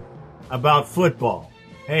opinion about football.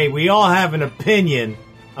 Hey, we all have an opinion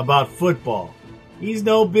about football. He's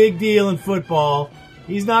no big deal in football.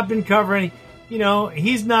 He's not been covering,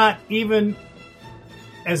 he's not even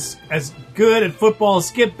as good at football as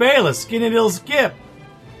Skip Bayless, Skinny Little Skip.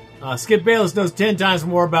 Skip Bayless knows 10 times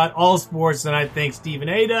more about all sports than I think Stephen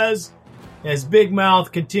A. does. As big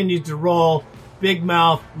mouth continues to roll, big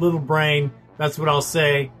mouth, little brain. That's what I'll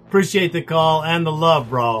say. Appreciate the call and the love,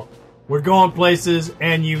 bro. We're going places,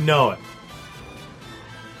 and you know it.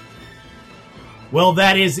 Well,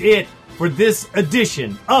 that is it for this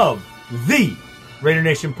edition of the Raider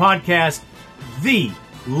Nation Podcast, the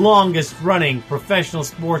longest-running professional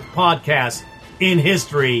sports podcast in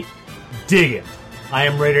history. Dig it. I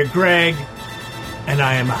am Raider Greg, and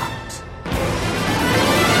I am out.